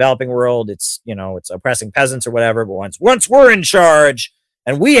 Or in the developing world, it's, it's oppressing peasants or whatever. But once we're in charge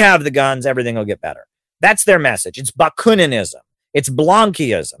and we have the guns, everything will get better. That's their message. It's Bakuninism. It's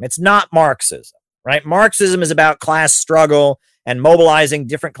Blanquism. It's not Marxism, right? Marxism is about class struggle and mobilizing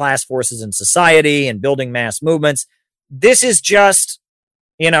different class forces in society and building mass movements. This is just,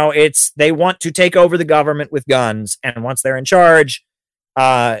 they want to take over the government with guns. And once they're in charge,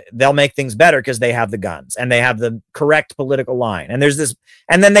 they'll make things better because they have the guns and they have the correct political line. And there's this,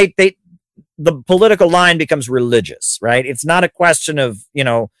 and then the political line becomes religious, right? It's not a question of,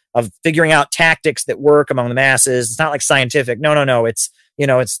 of figuring out tactics that work among the masses. It's not like scientific. No. It's,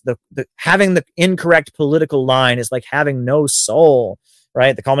 it's the having the incorrect political line is like having no soul,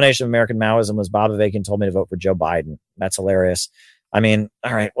 right? The culmination of American Maoism was Bob Avakian told me to vote for Joe Biden. That's hilarious. I mean,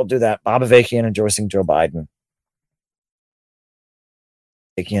 all right, we'll do that. Bob Avakian endorsing Joe Biden.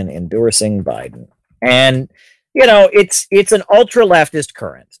 Endorsing Biden. And, it's an ultra leftist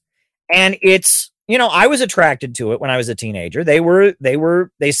current. And it's, I was attracted to it when I was a teenager.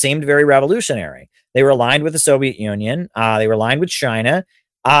 They seemed very revolutionary. They were aligned with the Soviet Union. They were aligned with China.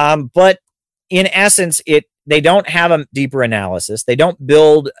 But in essence, they don't have a deeper analysis. They don't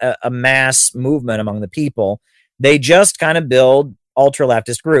build a mass movement among the people. They just kind of build ultra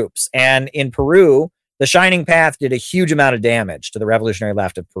leftist groups. And in Peru, the Shining Path did a huge amount of damage to the revolutionary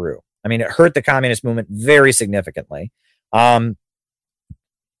left of Peru. I mean, it hurt the communist movement very significantly. And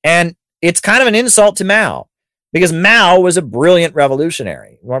it's kind of an insult to Mao because Mao was a brilliant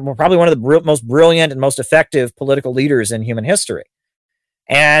revolutionary, probably one of the most brilliant and most effective political leaders in human history.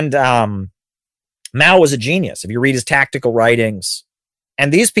 And Mao was a genius. If you read his tactical writings,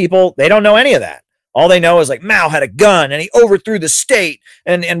 and these people, they don't know any of that. All they know is like Mao had a gun and he overthrew the state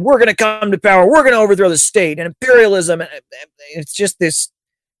and we're going to come to power. We're going to overthrow the state and imperialism. It's just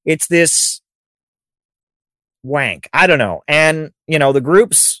this wank. I don't know. And, the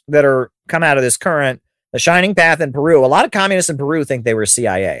groups that are come out of this current, the Shining Path in Peru, a lot of communists in Peru think they were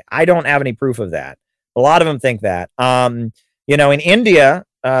CIA. I don't have any proof of that. A lot of them think that. In India,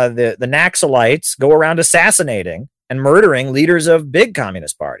 the Naxalites go around assassinating and murdering leaders of big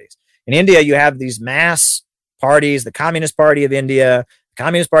communist parties. In India, you have these mass parties, the Communist Party of India, the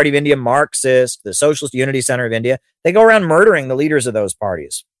Communist Party of India, Marxist, the Socialist Unity Center of India. They go around murdering the leaders of those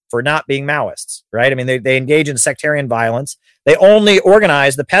parties for not being Maoists, right? I mean, they engage in sectarian violence. They only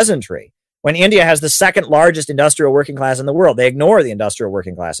organize the peasantry. When India has the second largest industrial working class in the world, they ignore the industrial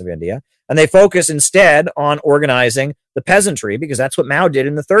working class of India, and they focus instead on organizing the peasantry because that's what Mao did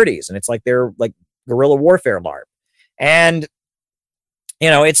in the 30s. And it's like they're like guerrilla warfare LARP. And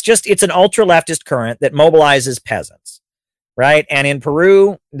it's an ultra leftist current that mobilizes peasants, right? And in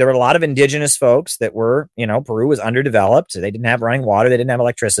Peru, there were a lot of indigenous folks that were, Peru was underdeveloped. So they didn't have running water. They didn't have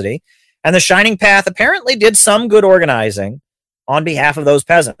electricity. And the Shining Path apparently did some good organizing on behalf of those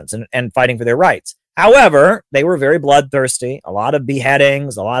peasants and fighting for their rights. However, they were very bloodthirsty, a lot of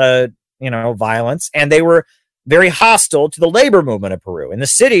beheadings, a lot of, violence, and they were very hostile to the labor movement of Peru. In the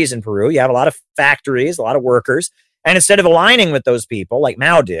cities in Peru, you have a lot of factories, a lot of workers. And instead of aligning with those people like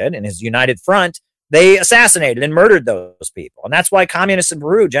Mao did in his United Front, they assassinated and murdered those people. And that's why communists in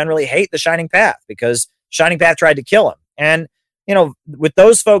Peru generally hate the Shining Path because Shining Path tried to kill him. And, with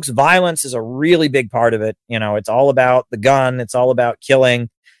those folks, violence is a really big part of it. It's all about the gun. It's all about killing.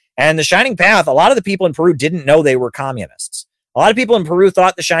 And the Shining Path, a lot of the people in Peru didn't know they were communists. A lot of people in Peru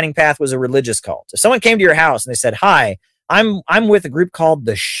thought the Shining Path was a religious cult. If someone came to your house and they said, "Hi, I'm with a group called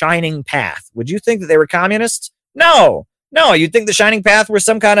the Shining Path," would you think that they were communists? No, you'd think the Shining Path were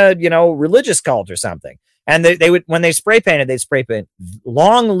some kind of, religious cult or something. And they would, when they spray painted, they'd spray paint,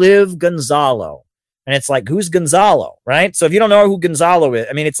 "Long live Gonzalo." And it's like, who's Gonzalo, right? So if you don't know who Gonzalo is,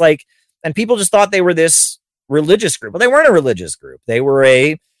 I mean, it's like, and people just thought they were this religious group. Well, they weren't a religious group. They were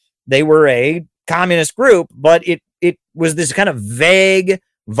a communist group, but it was this kind of vague,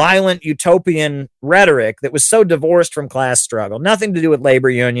 violent, utopian rhetoric that was so divorced from class struggle. Nothing to do with labor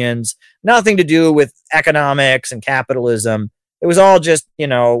unions, nothing to do with economics and capitalism. It was all just,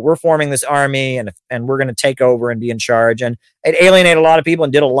 we're forming this army and we're going to take over and be in charge. And it alienated a lot of people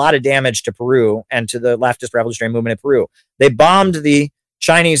and did a lot of damage to Peru and to the leftist revolutionary movement in Peru. They bombed the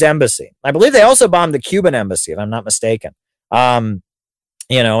Chinese embassy. I believe they also bombed the Cuban embassy, if I'm not mistaken. And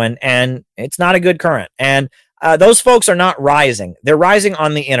it's not a good current. And those folks are not rising. They're rising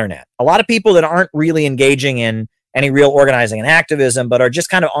on the internet. A lot of people that aren't really engaging in any real organizing and activism, but are just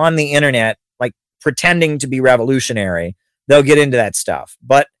kind of on the internet, like pretending to be revolutionary, they'll get into that stuff.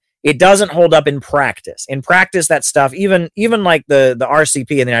 But it doesn't hold up in practice. In practice, that stuff, even like the RCP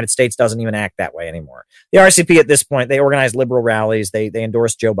in the United States doesn't even act that way anymore. The RCP at this point, they organize liberal rallies. They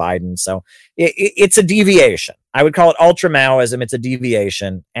endorse Joe Biden. So it's a deviation. I would call it ultra-Maoism. It's a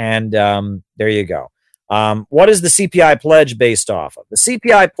deviation. And there you go. What is the CPI pledge based off of? The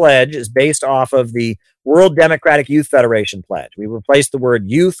CPI pledge is based off of the World Democratic Youth Federation pledge. We replaced the word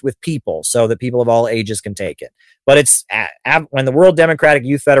youth with people so that people of all ages can take it. But it's when the World Democratic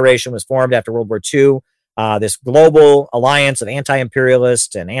Youth Federation was formed after World War II, this global alliance of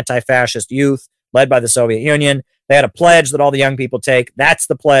anti-imperialist and anti-fascist youth led by the Soviet Union, they had a pledge that all the young people take. That's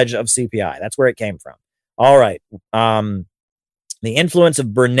the pledge of CPI. That's where it came from. All right. The influence of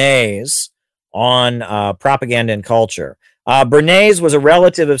Bernays on propaganda and culture. Bernays was a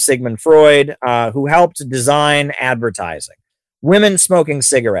relative of Sigmund Freud who helped design advertising. Women smoking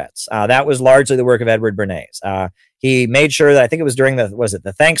cigarettes. That was largely the work of Edward Bernays. He made sure that, I think it was during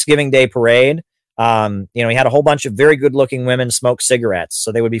the Thanksgiving Day parade. He had a whole bunch of very good-looking women smoke cigarettes,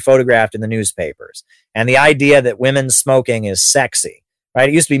 so they would be photographed in the newspapers. And the idea that women smoking is sexy, right?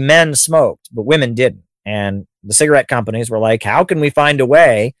 It used to be men smoked, but women didn't. And the cigarette companies were like, how can we find a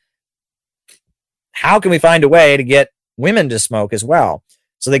way to get women to smoke as well?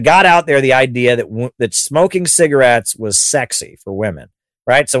 So they got out there the idea that smoking cigarettes was sexy for women,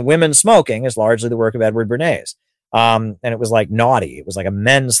 right? So women smoking is largely the work of Edward Bernays. And it was like naughty. It was like a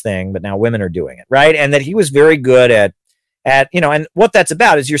men's thing, but now women are doing it, right? And that he was very good at and what that's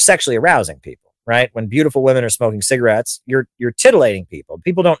about is you're sexually arousing people, right? When beautiful women are smoking cigarettes, you're titillating people.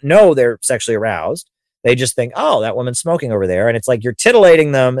 People don't know they're sexually aroused. They just think, oh, that woman's smoking over there. And it's like you're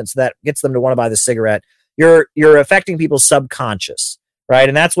titillating them. And so that gets them to want to buy the cigarette. You're affecting people's subconscious, right?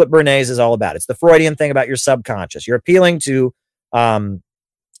 And that's what Bernays is all about. It's the Freudian thing about your subconscious. You're appealing to, and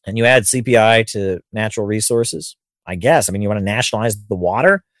you add CPI to natural resources, I guess. I mean, you want to nationalize the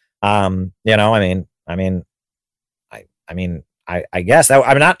water? I guess that,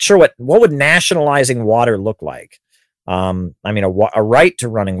 I'm not sure what would nationalizing water look like. A right to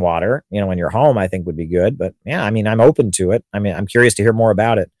running water, in your home, I think would be good, but yeah, I'm open to it. I'm curious to hear more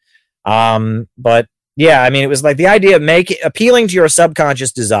about it. But yeah, it was like the idea of appealing to your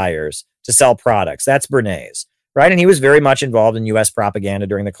subconscious desires to sell products. That's Bernays, right? And he was very much involved in U.S. propaganda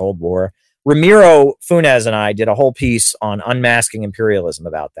during the Cold War. Ramiro Funes and I did a whole piece on unmasking imperialism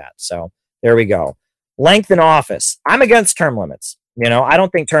about that. So there we go. Length in office. I'm against term limits. I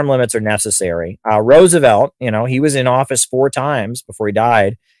don't think term limits are necessary. Roosevelt, he was in office 4 times before he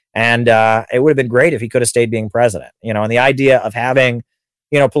died. And it would have been great if he could have stayed being president, and the idea of having,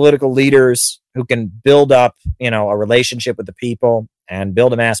 political leaders who can build up, a relationship with the people and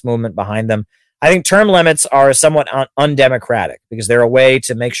build a mass movement behind them. I think term limits are somewhat undemocratic because they're a way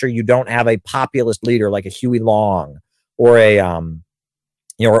to make sure you don't have a populist leader like a Huey Long or a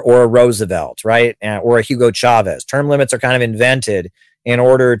or a Roosevelt, right? Or a Hugo Chavez. Term limits are kind of invented in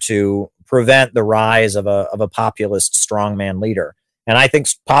order to prevent the rise of a populist strongman leader. And I think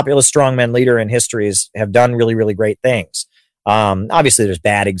populist strongman leader in histories have done really, really great things. Obviously there's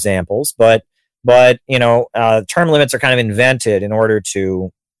bad examples, but term limits are kind of invented in order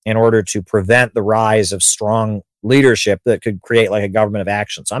to prevent the rise of strong leadership that could create like a government of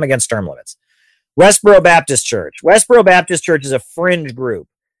action. So I'm against term limits. Westboro Baptist Church. Westboro Baptist Church is a fringe group.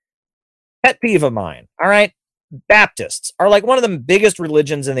 Pet peeve of mine. All right. Baptists are like one of the biggest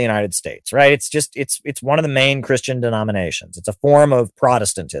religions in the United States, right? It's one of the main Christian denominations. It's a form of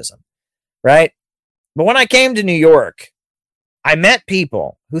Protestantism, right? But when I came to New York, I met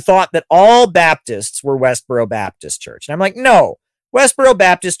people who thought that all Baptists were Westboro Baptist Church. And I'm like, no, Westboro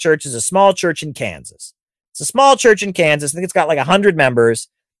Baptist Church is a small church in Kansas. It's a small church in Kansas. I think it's got like 100 members.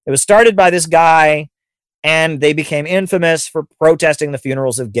 It was started by this guy, and they became infamous for protesting the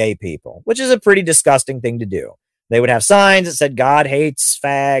funerals of gay people, which is a pretty disgusting thing to do. They would have signs that said, God hates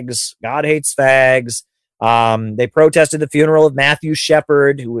fags. God hates fags. They protested the funeral of Matthew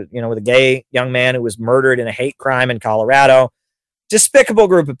Shepard, who was, with a gay young man who was murdered in a hate crime in Colorado. Despicable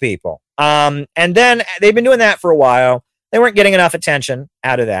group of people. And then they've been doing that for a while. They weren't getting enough attention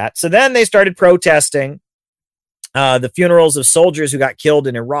out of that. So then they started protesting the funerals of soldiers who got killed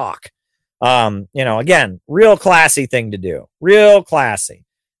in Iraq. Again, real classy thing to do. Real classy.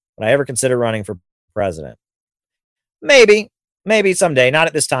 Would I ever consider running for president? Maybe someday. Not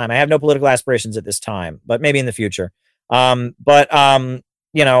at this time. I have no political aspirations at this time, but maybe in the future. They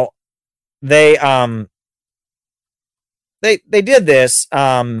did this,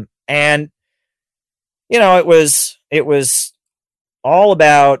 and it was all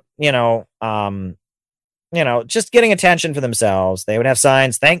about just getting attention for themselves. They would have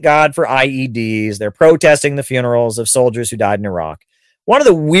signs, thank God for IEDs. They're protesting the funerals of soldiers who died in Iraq. One of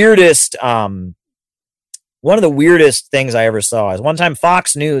the weirdest things I ever saw is one time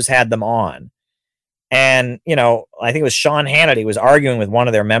Fox News had them on. And, I think it was Sean Hannity was arguing with one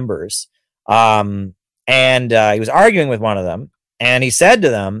of their members. And he was arguing with one of them. And he said to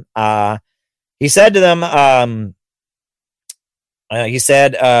them, he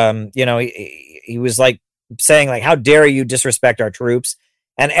was like saying, like, how dare you disrespect our troops?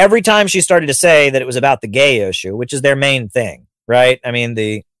 And every time she started to say that it was about the gay issue, which is their main thing, right? I mean,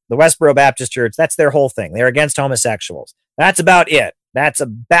 the Westboro Baptist Church, that's their whole thing. They're against homosexuals. That's about it.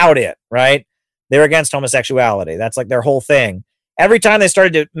 Right? They're against homosexuality. That's like their whole thing. Every time they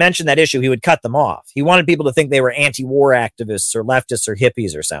started to mention that issue, he would cut them off. He wanted people to think they were anti-war activists or leftists or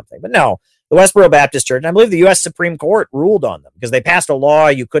hippies or something. But no, the Westboro Baptist Church, and I believe the U.S. Supreme Court ruled on them because they passed a law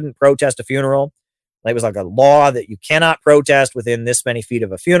you couldn't protest a funeral. It was like a law that you cannot protest within this many feet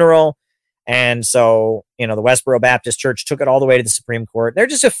of a funeral. And so, the Westboro Baptist Church took it all the way to the Supreme Court. They're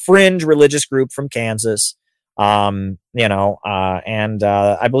just a fringe religious group from Kansas. I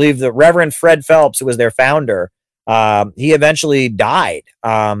believe the Reverend Fred Phelps, who was their founder, he eventually died.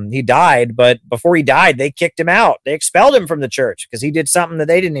 He died, but before he died, they kicked him out. They expelled him from the church because he did something that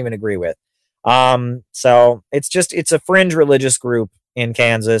they didn't even agree with. So it's a fringe religious group in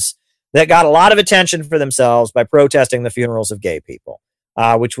Kansas that got a lot of attention for themselves by protesting the funerals of gay people,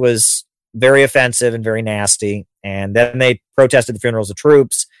 which was very offensive and very nasty. And then they protested the funerals of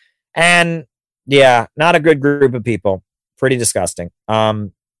troops. And yeah, not a good group of people. Pretty disgusting.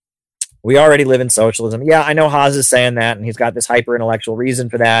 We already live in socialism. Yeah, I know Haas is saying that, and he's got this hyper intellectual reason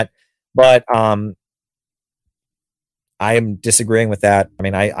for that. But I am disagreeing with that. I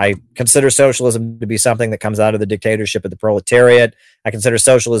mean, I consider socialism to be something that comes out of the dictatorship of the proletariat. I consider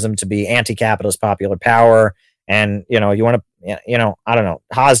socialism to be anti-capitalist popular power. And, you want to, I don't know.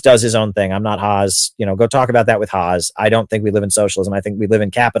 Haas does his own thing. I'm not Haas. Go talk about that with Haas. I don't think we live in socialism. I think we live in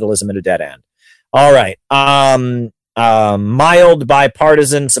capitalism at a dead end. All right. Mild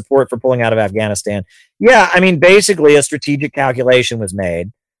bipartisan support for pulling out of Afghanistan. Yeah, I mean, basically a strategic calculation was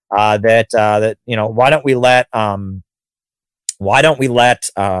made that why don't we let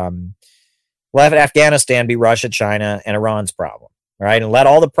Afghanistan be Russia, China, and Iran's problem, right? And let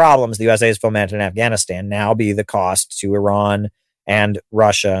all the problems the USA has fomented in Afghanistan now be the cost to Iran and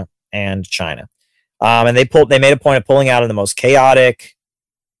Russia and China. And they made a point of pulling out in the most chaotic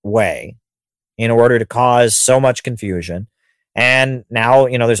way in order to cause so much confusion. And now,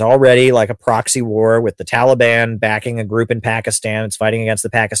 there's already like a proxy war with the Taliban backing a group in Pakistan. It's fighting against the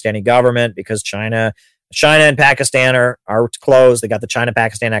Pakistani government because China and Pakistan are close. They got the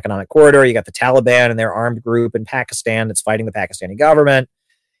China-Pakistan Economic Corridor. You got the Taliban and their armed group in Pakistan that's fighting the Pakistani government.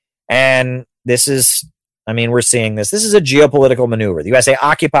 And we're seeing this. This is a geopolitical maneuver. The USA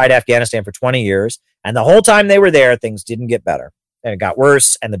occupied Afghanistan for 20 years, and the whole time they were there, things didn't get better. And it got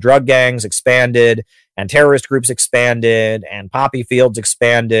worse, and the drug gangs expanded, and terrorist groups expanded, and poppy fields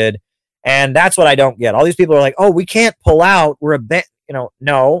expanded. And that's what I don't get. All these people are like, oh, we can't pull out. We're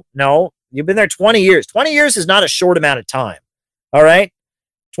no. You've been there 20 years. 20 years is not a short amount of time. All right?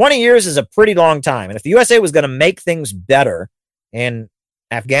 20 years is a pretty long time. And if the USA was going to make things better in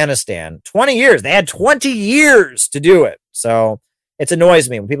Afghanistan, 20 years, they had 20 years to do it. So it annoys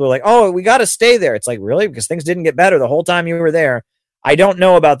me when people are like, oh, we got to stay there. It's like, really? Because things didn't get better the whole time you were there. I don't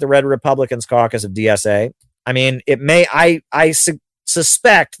know about the Red Republicans caucus of DSA. I mean, it may, I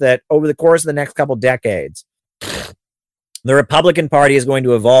suspect that over the course of the next couple decades, the Republican Party is going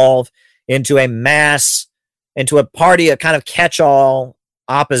to evolve into a party, a kind of catch-all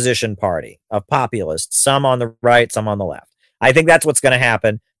opposition party of populists, some on the right, some on the left. I think that's what's going to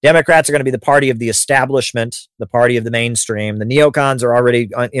happen. Democrats are going to be the party of the establishment, the party of the mainstream. The neocons are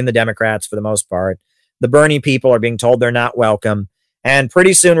already in the Democrats for the most part. The Bernie people are being told they're not welcome. And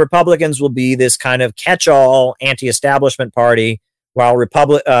pretty soon Republicans will be this kind of catch-all anti-establishment party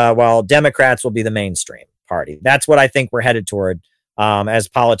while Democrats will be the mainstream party. That's what I think we're headed toward as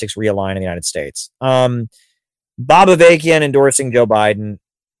politics realign in the United States. Bob Avakian endorsing Joe Biden.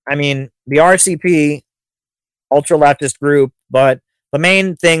 I mean, the RCP, ultra-leftist group, but the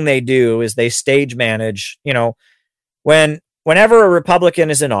main thing they do is they stage manage, whenever a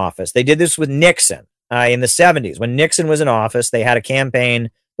Republican is in office. They did this with Nixon in the 70s. When Nixon was in office, they had a campaign,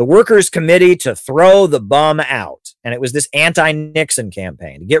 the Workers' Committee to Throw the Bum Out. And it was this anti-Nixon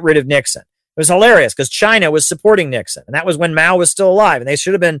campaign to get rid of Nixon. It was hilarious because China was supporting Nixon. And that was when Mao was still alive. And they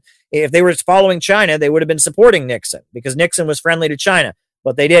should have been, if they were following China, they would have been supporting Nixon because Nixon was friendly to China.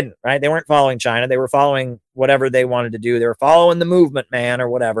 But they didn't, right? They weren't following China. They were following whatever they wanted to do. They were following the movement, man, or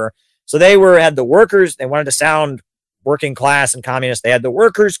whatever. So they had the workers, they wanted to sound working class and communist. They had the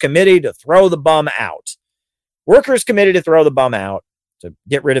Workers' Committee to throw the bum out. Workers' Committee to throw the bum out, to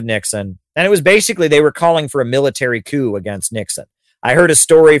get rid of Nixon. And it was basically, they were calling for a military coup against Nixon. I heard a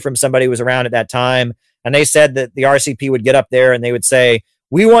story from somebody who was around at that time, and they said that the RCP would get up there and they would say,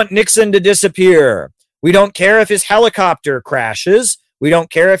 we want Nixon to disappear. We don't care if his helicopter crashes. We don't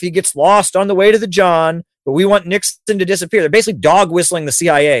care if he gets lost on the way to the John, but we want Nixon to disappear. They're basically dog whistling the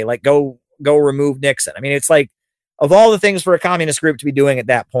CIA, like go remove Nixon. I mean, it's like, of all the things for a communist group to be doing at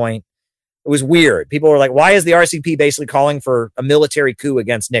that point, it was weird. People were like, why is the RCP basically calling for a military coup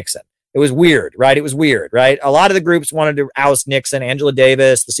against Nixon? It was weird, right? It was weird, right? A lot of the groups wanted to oust Nixon. Angela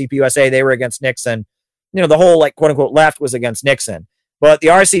Davis, the CPUSA, they were against Nixon. You know, the whole, like, quote unquote left was against Nixon. But the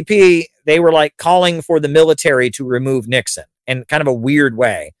RCP, they were like calling for the military to remove Nixon in kind of a weird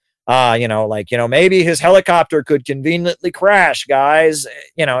way. Maybe his helicopter could conveniently crash, guys.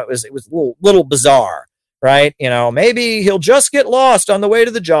 You know, it was a little bizarre, right? You know, maybe he'll just get lost on the way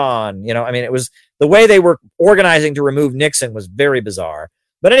to the John. You know, I mean, it was the way they were organizing to remove Nixon was very bizarre.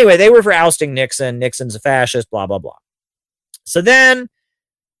 But anyway, they were for ousting Nixon. Nixon's a fascist, blah, blah, blah. So then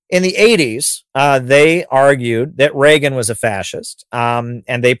in the 80s, they argued that Reagan was a fascist. And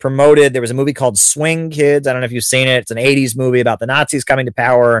they promoted, there was a movie called Swing Kids. I don't know if you've seen it. It's an 80s movie about the Nazis coming to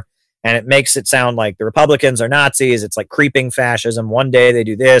power. And it makes it sound like the Republicans are Nazis. It's like creeping fascism. One day they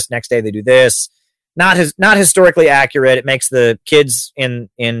do this, next day they do this. Not historically accurate. It makes the kids in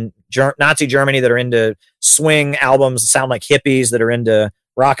Nazi Germany that are into swing albums sound like hippies that are into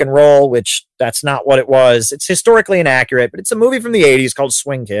rock and roll, which that's not what it was. It's historically inaccurate, but it's a movie from the 80s called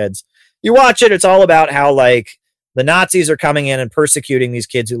Swing Kids. You watch it, it's all about how, like, the Nazis are coming in and persecuting these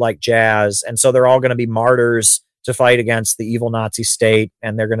kids who like jazz, and so they're all going to be martyrs to fight against the evil Nazi state,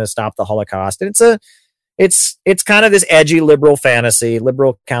 and they're going to stop the Holocaust. And it's kind of this edgy liberal fantasy,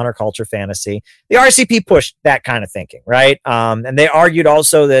 liberal counterculture fantasy. The RCP pushed that kind of thinking, right? And they argued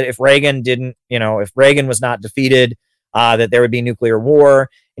also that if Reagan was not defeated, that there would be nuclear war.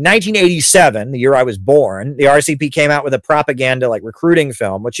 In 1987, the year I was born, the RCP came out with a propaganda, like, recruiting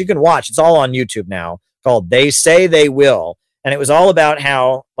film, which you can watch. It's all on YouTube now, called They Say They Will. And it was all about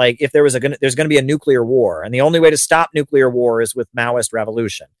how, like, if there's going to be a nuclear war, and the only way to stop nuclear war is with Maoist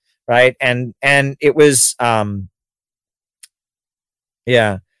revolution, right? And it was, I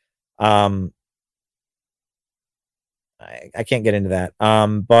can't get into that.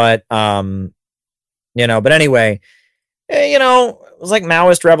 But anyway, it was like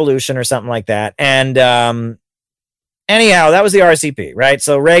Maoist revolution or something like that. And anyhow, that was the RCP, right?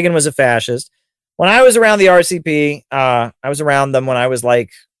 So Reagan was a fascist. When I was around the RCP, I was around them when I was like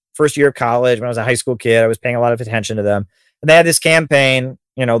first year of college, when I was a high school kid. I was paying a lot of attention to them. And they had this campaign,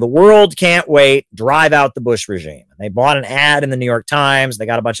 the world can't wait, drive out the Bush regime. And they bought an ad in the New York Times. They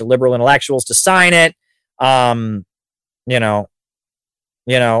got a bunch of liberal intellectuals to sign it. And they got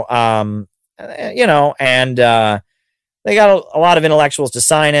a lot of intellectuals to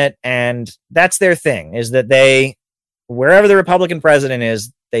sign it. And that's their thing, is that wherever the Republican president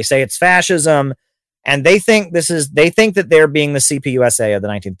is, they say it's fascism. And they think that they're being the CPUSA of the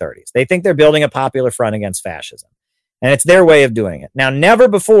 1930s. They think they're building a popular front against fascism. And it's their way of doing it. Now, never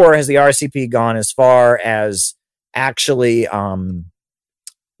before has the RCP gone as far as actually,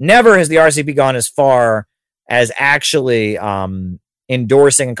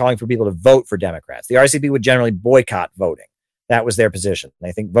 endorsing and calling for people to vote for Democrats. The RCP would generally boycott voting. That was their position.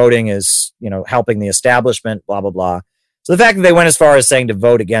 They think voting is, helping the establishment, blah, blah, blah. So the fact that they went as far as saying to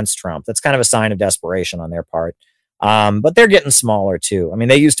vote against Trump, that's kind of a sign of desperation on their part. But they're getting smaller too. I mean,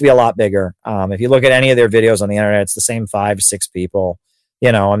 they used to be a lot bigger. If you look at any of their videos on the internet, it's the same 5, 6 people.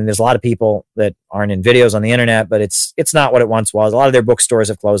 There's a lot of people that aren't in videos on the internet, but it's not what it once was. A lot of their bookstores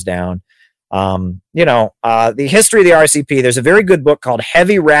have closed down. The history of the RCP, there's a very good book called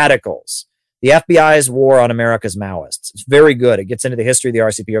Heavy Radicals, the FBI's War on America's Maoists. It's very good. It gets into the history of the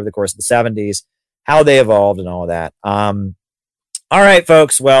RCP over the course of the 70s, how they evolved and all of that. All right,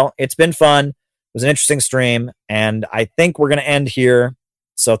 folks. Well, it's been fun. It was an interesting stream, and I think we're going to end here.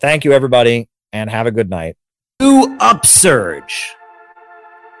 So thank you, everybody, and have a good night. New upsurge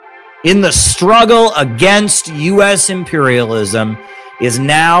in the struggle against U.S. imperialism is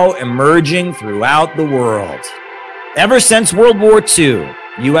now emerging throughout the world. Ever since World War II,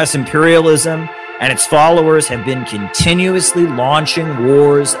 U.S. imperialism and its followers have been continuously launching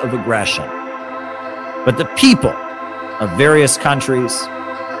wars of aggression. But the people of various countries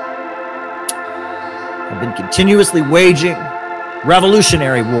have been continuously waging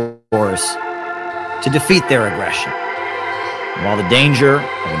revolutionary wars to defeat their aggression. And while the danger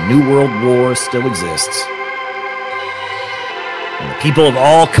of a new world war still exists, And the people of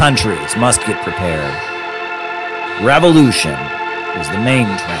all countries must get prepared. Revolution is the main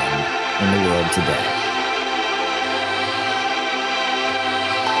trend in the world today.